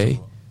in a day.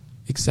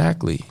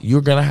 Exactly.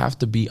 You're going to have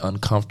to be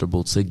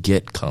uncomfortable to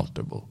get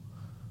comfortable.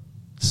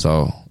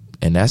 So,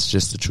 and that's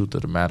just the truth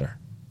of the matter.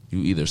 You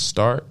either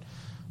start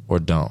or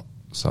don't.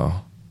 So,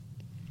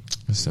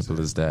 as simple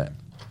as that.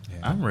 Yeah.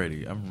 I'm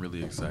ready. I'm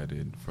really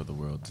excited for the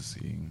world to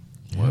see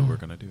what we're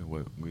going to do,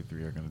 what we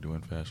three are going to do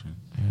in fashion.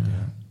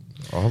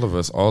 Yeah. All of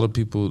us, all the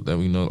people that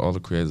we know, all the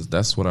creators,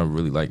 that's what I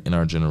really like in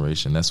our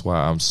generation. That's why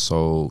I'm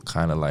so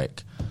kind of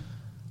like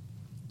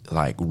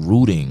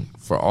rooting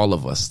for all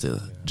of us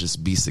to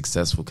just be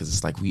successful, because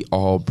it's like we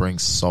all bring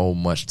so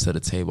much to the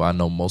table. I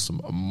know most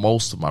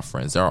of my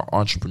friends, they are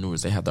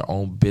entrepreneurs. They have their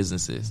own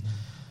businesses.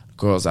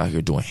 Girls out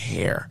here doing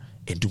hair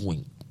and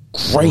doing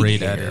great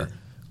hair,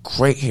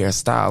 great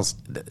hairstyles,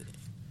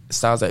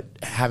 styles that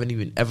haven't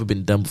even ever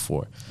been done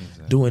before.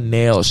 Exactly. Doing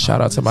nails. Shout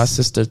out to my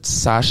sister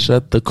Sasha,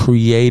 the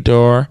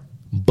creator.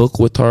 Book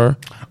with her.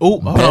 Oh,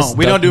 hold on.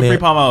 We don't do free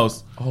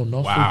pomos. Oh,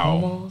 no free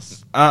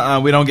pomos?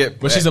 We don't get.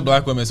 But she's a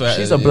black woman, so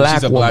she's a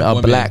black woman,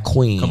 a black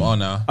queen. Come on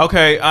now.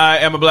 Okay, I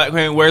am a black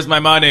queen. Where's my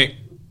money?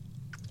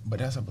 But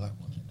that's a black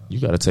woman. You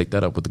got to take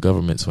that up with the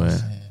government, twin.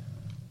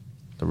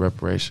 The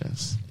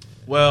reparations.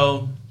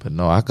 Well, but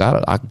no, I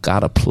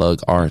gotta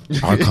plug our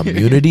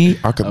community.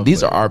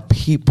 These are our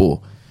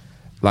people.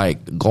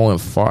 Like going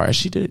far, and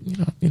she did.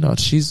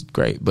 She's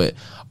great. But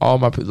all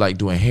my like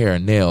doing hair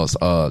and nails.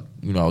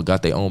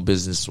 Got their own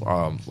business.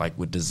 Like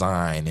with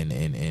design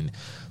and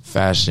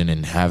fashion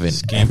and having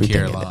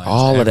everything, lines,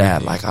 all of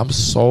that. Like I'm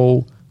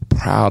so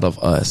proud of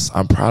us.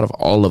 I'm proud of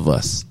all of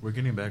us. We're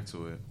getting back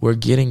to it. We're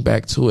getting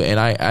back to it, and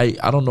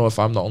I don't know if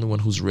I'm the only one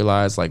who's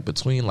realized, like,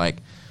 between like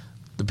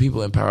the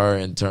people in power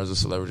in terms of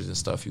celebrities and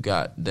stuff. You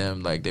got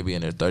them, like, they be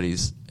in their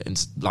 30s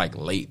and like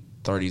late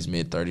 30s,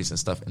 mid 30s and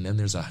stuff, and then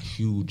there's a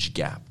huge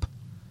gap.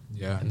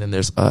 Yeah. And then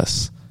there's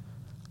us.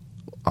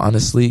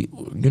 Honestly,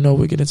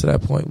 we get into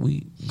that point.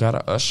 We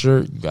gotta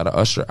usher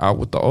out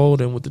with the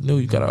old and with the new.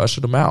 You gotta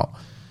usher them out,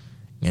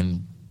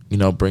 and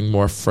bring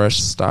more fresh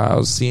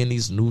styles. Seeing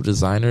these new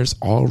designers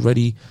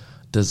already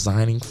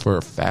designing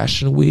for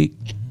Fashion Week,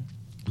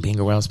 being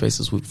around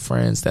spaces with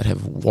friends that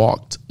have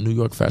walked New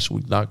York Fashion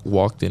Week, not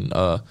walked in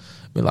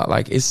Milan.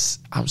 Like,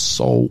 I'm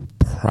so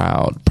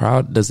proud.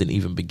 Proud doesn't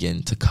even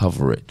begin to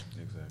cover it.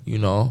 Exactly.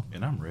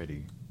 And I'm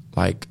ready.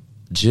 Like,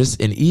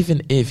 and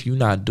even if you're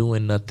not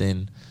doing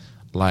nothing,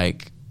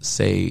 like,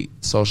 say,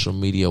 social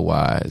media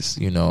wise,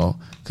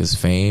 because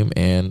fame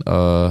and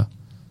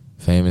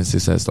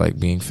success, like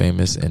being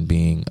famous and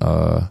being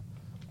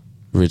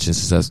rich and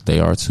success, they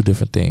are two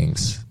different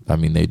things. I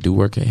mean, they do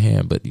work at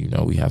hand, but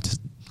we have to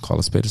call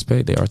a spade a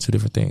spade. They are two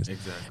different things.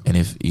 Exactly.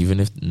 And even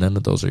if none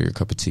of those are your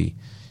cup of tea,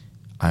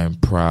 I am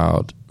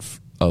proud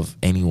of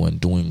anyone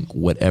doing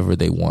whatever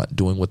they want,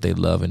 doing what they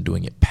love, and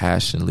doing it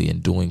passionately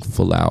and doing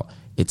full out.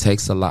 It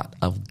takes a lot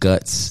of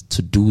guts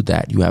to do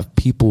that. You have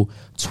people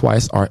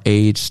twice our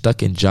age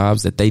stuck in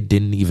jobs that they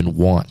didn't even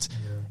want,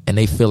 and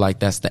they feel like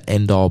that's the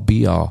end all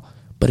be all.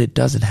 But it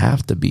doesn't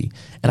have to be.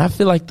 And I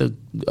feel like the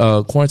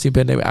quarantine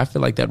pandemic, I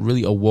feel like that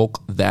really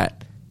awoke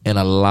that in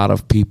a lot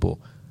of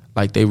people.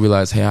 Like, they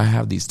realize, hey, I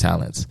have these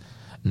talents.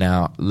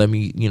 Now, let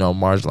me,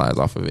 marginalize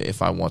off of it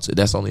if I want to.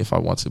 That's only if I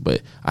want to.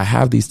 But I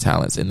have these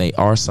talents, and they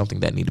are something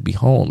that need to be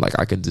honed. Like,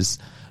 I could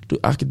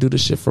do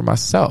this shit for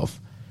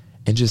myself.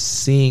 And just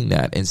seeing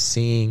that and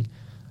seeing,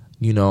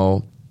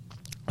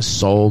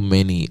 so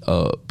many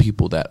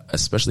people that,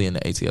 especially in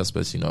the ATL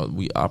space,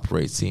 we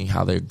operate, seeing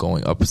how they're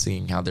going up,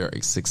 seeing how they're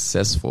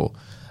successful.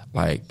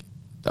 Like,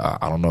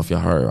 I don't know if y'all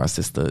heard my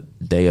sister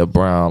Daya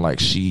Brown. Like,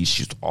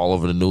 she's all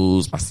over the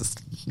news. My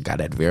sister got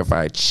that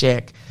verified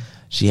check.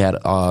 She had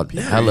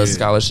hella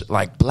scholarship,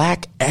 like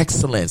Black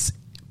excellence,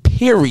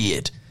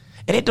 period.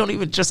 And it don't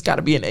even just got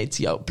to be an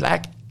ATL.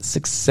 Black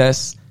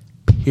success,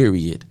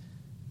 period.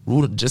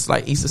 Just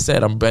like Issa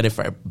said, I'm betting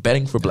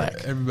for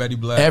Black. Everybody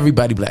Black.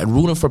 Everybody Black.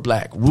 Rooting for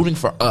Black. Rooting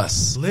for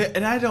us.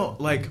 And I don't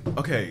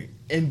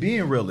and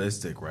being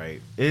realistic,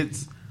 right?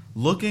 It's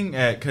looking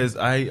at, because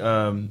I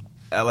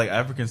at like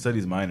African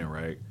Studies minor,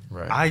 right?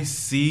 I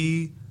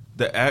see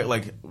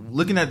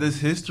looking at this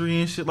history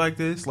and shit like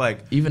this,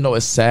 like, even though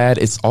it's sad,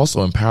 it's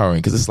also empowering,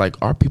 because it's like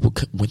our people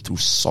went through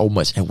so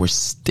much and we're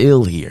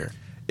still here.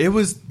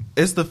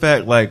 It's the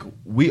fact, like,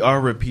 we are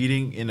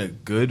repeating in a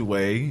good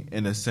way,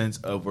 in a sense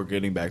of we're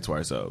getting back to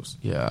ourselves.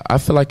 Yeah, I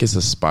feel like it's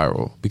a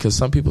spiral, because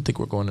some people think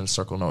we're going in a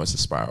circle. No, it's a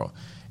spiral.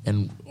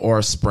 or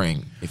a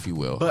spring, if you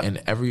will.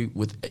 And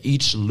with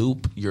each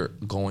loop, you're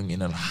going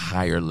in a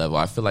higher level.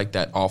 I feel like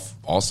that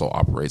also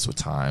operates with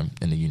time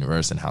in the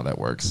universe and how that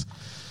works.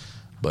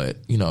 But,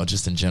 you know,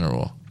 just in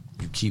general,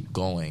 you keep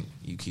going,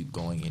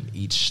 and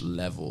each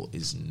level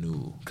is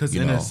new. Because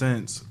in a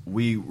sense,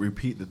 we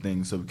repeat the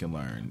things so we can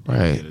learn.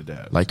 Right. And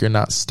adapt. Like, you're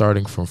not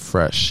starting from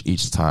fresh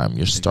each time.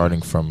 You're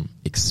starting from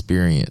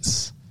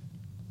experience.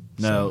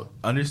 Now,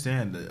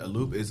 understand that a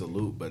loop is a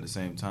loop, but at the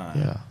same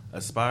time,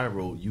 a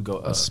spiral, you go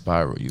up. A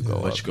spiral, you go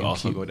up. But you can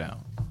also go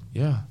down.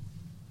 Yeah.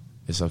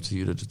 It's up to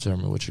you to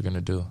determine what you're going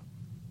to do.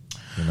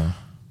 You know?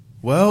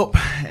 Well,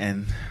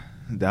 and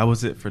that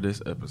was it for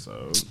this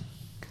episode.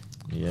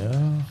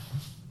 Yeah.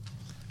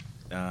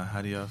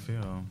 How do y'all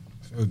feel?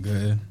 I feel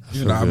good.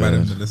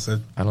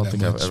 I don't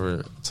think I've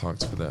ever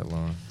talked for that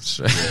long.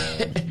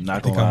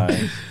 Not gonna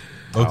lie.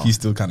 Loki's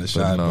still kind of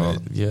shy.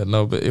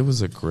 But it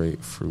was a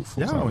great,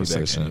 fruitful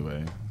conversation.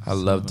 Anyway. I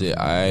loved it.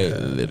 I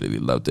literally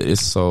loved it.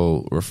 It's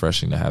so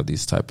refreshing to have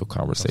these type of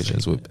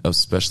conversations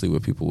especially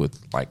with people with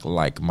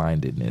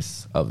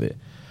like-mindedness of it,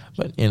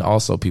 and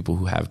also people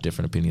who have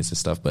different opinions and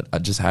stuff.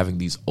 But just having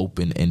these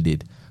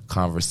open-ended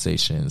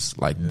conversations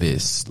like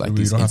this, like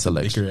these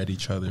intellectual at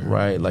each other,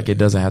 right? Like it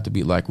doesn't have to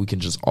be like we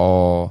can just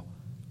all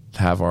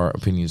have our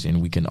opinions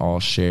and we can all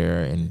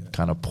share and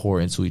kind of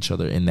pour into each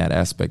other in that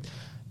aspect.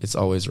 It's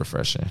always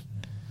refreshing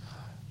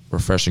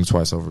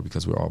twice over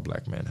because we're all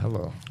black men.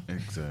 Hello.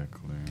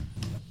 Exactly.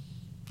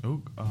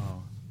 Oh,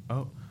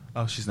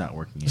 she's not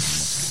working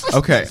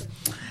anymore. Okay.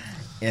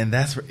 And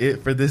that's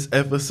it for this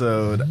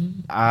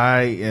episode.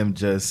 I am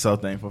just so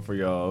thankful for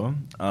y'all.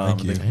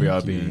 Thank you for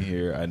y'all being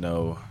here. I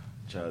know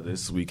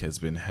this week has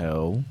been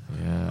hell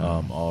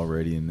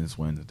already in this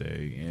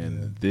Wednesday.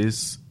 And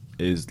this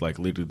is like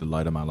literally the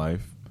light of my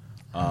life.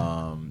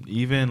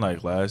 Even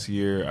like last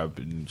year, I've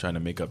been trying to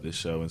make up this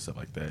show and stuff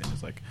like that. And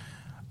it's like,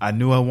 I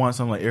knew I want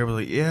something. Like Eric was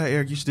like, "Yeah,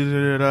 Eric, you should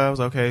do da. I was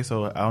like, okay.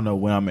 So I don't know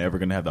when I'm ever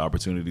gonna have the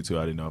opportunity to.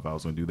 I didn't know if I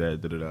was gonna do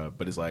that.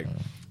 But it's like,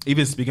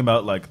 even speaking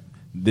about like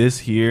this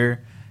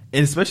here,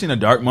 and especially in a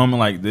dark moment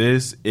like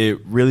this,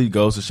 it really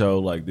goes to show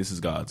like this is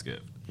God's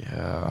gift.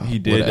 Yeah, he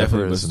did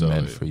whatever definitely is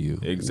meant for you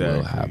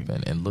will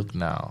happen. And look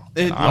now,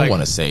 I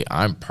want to say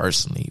I'm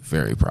personally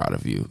very proud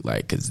of you.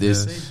 Like, because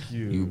this,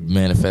 you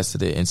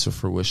manifested it into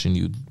fruition.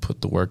 You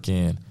put the work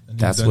in.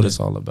 That's what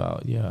it's all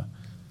about. Yeah.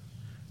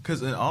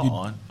 Because in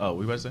all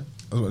we about to say?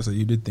 I was about to say,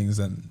 you did things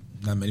that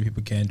not many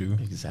people can do.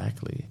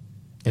 Exactly.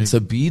 And to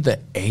be the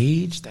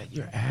age that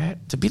you're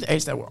at, to be the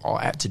age that we're all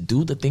at, to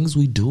do the things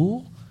we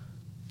do,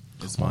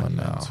 it's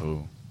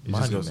monumental. It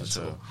just goes to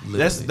show.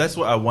 That's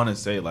what I want to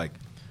say. Like,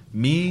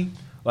 me,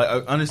 like, I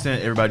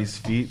understand everybody's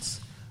feats,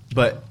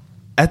 but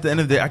at the end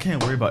of the day, I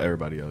can't worry about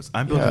everybody else.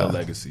 I'm building a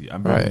legacy.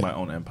 I'm building my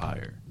own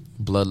empire.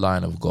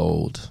 Bloodline of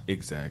gold.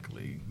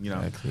 Exactly. You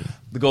know,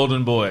 the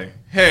golden boy.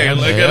 Hey,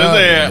 look at us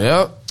there.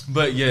 Yep.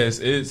 But yes,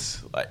 it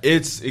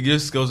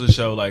just goes to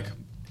show, like,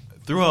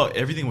 throughout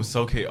everything was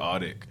so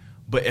chaotic,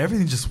 but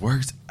everything just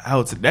works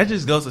out. That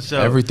just goes to show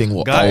everything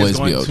will God always is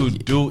going be to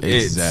do it.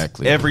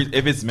 Exactly.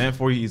 If it's meant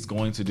for you, He's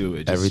going to do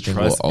it. Just everything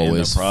will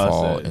always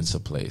fall into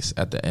place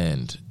at the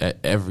end.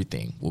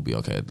 Everything will be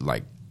okay.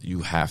 Like,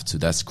 you have to.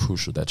 That's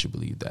crucial that you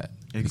believe that.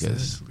 Exactly.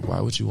 Because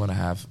why would you want to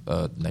have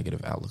a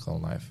negative outlook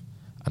on life?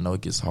 I know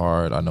it gets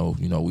hard. I know,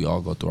 we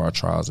all go through our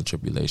trials and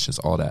tribulations,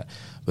 all that.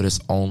 But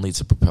it's only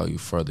to propel you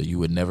further. You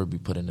would never be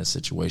put in a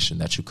situation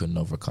that you couldn't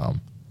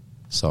overcome.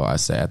 So I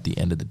say at the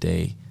end of the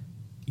day,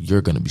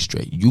 you're going to be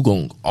straight. You're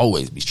going to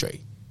always be straight.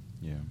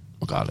 Yeah.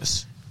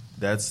 Regardless.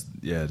 That's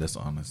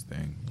the honest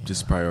thing. Yeah.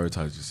 Just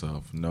prioritize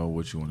yourself. Know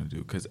what you want to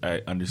do. Because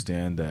I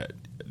understand that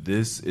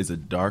this is a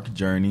dark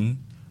journey,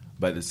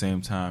 but at the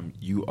same time,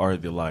 you are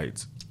the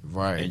light.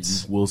 Right. And you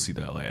will see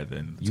that light at the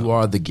end of the You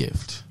are the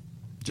gift.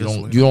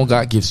 You don't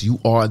got gifts. You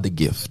are the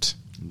gift.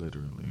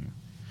 Literally.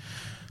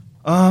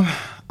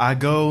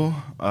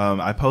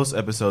 I post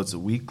episodes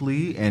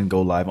weekly and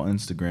go live on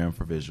Instagram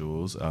for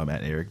visuals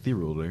at Eric the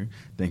Ruler.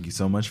 Thank you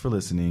so much for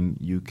listening.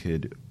 You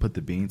could put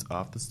the beans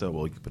off the stove.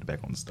 Well, you can put it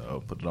back on the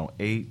stove. Put it on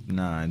 8,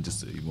 9, just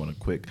so you want a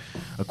quick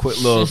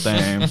little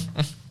thing.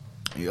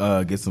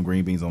 Get some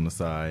green beans on the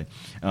side.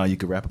 You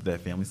could wrap up that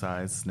family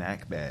size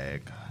snack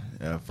bag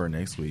for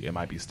next week. It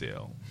might be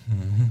stale.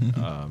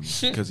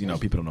 Because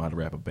people don't know how to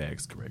wrap up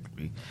bags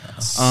correctly.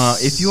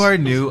 If you are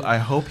new, I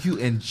hope you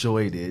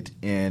enjoyed it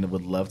and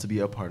would love to be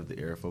a part of the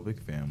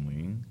Aerophobic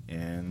family.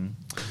 And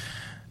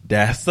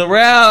that's the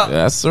wrap.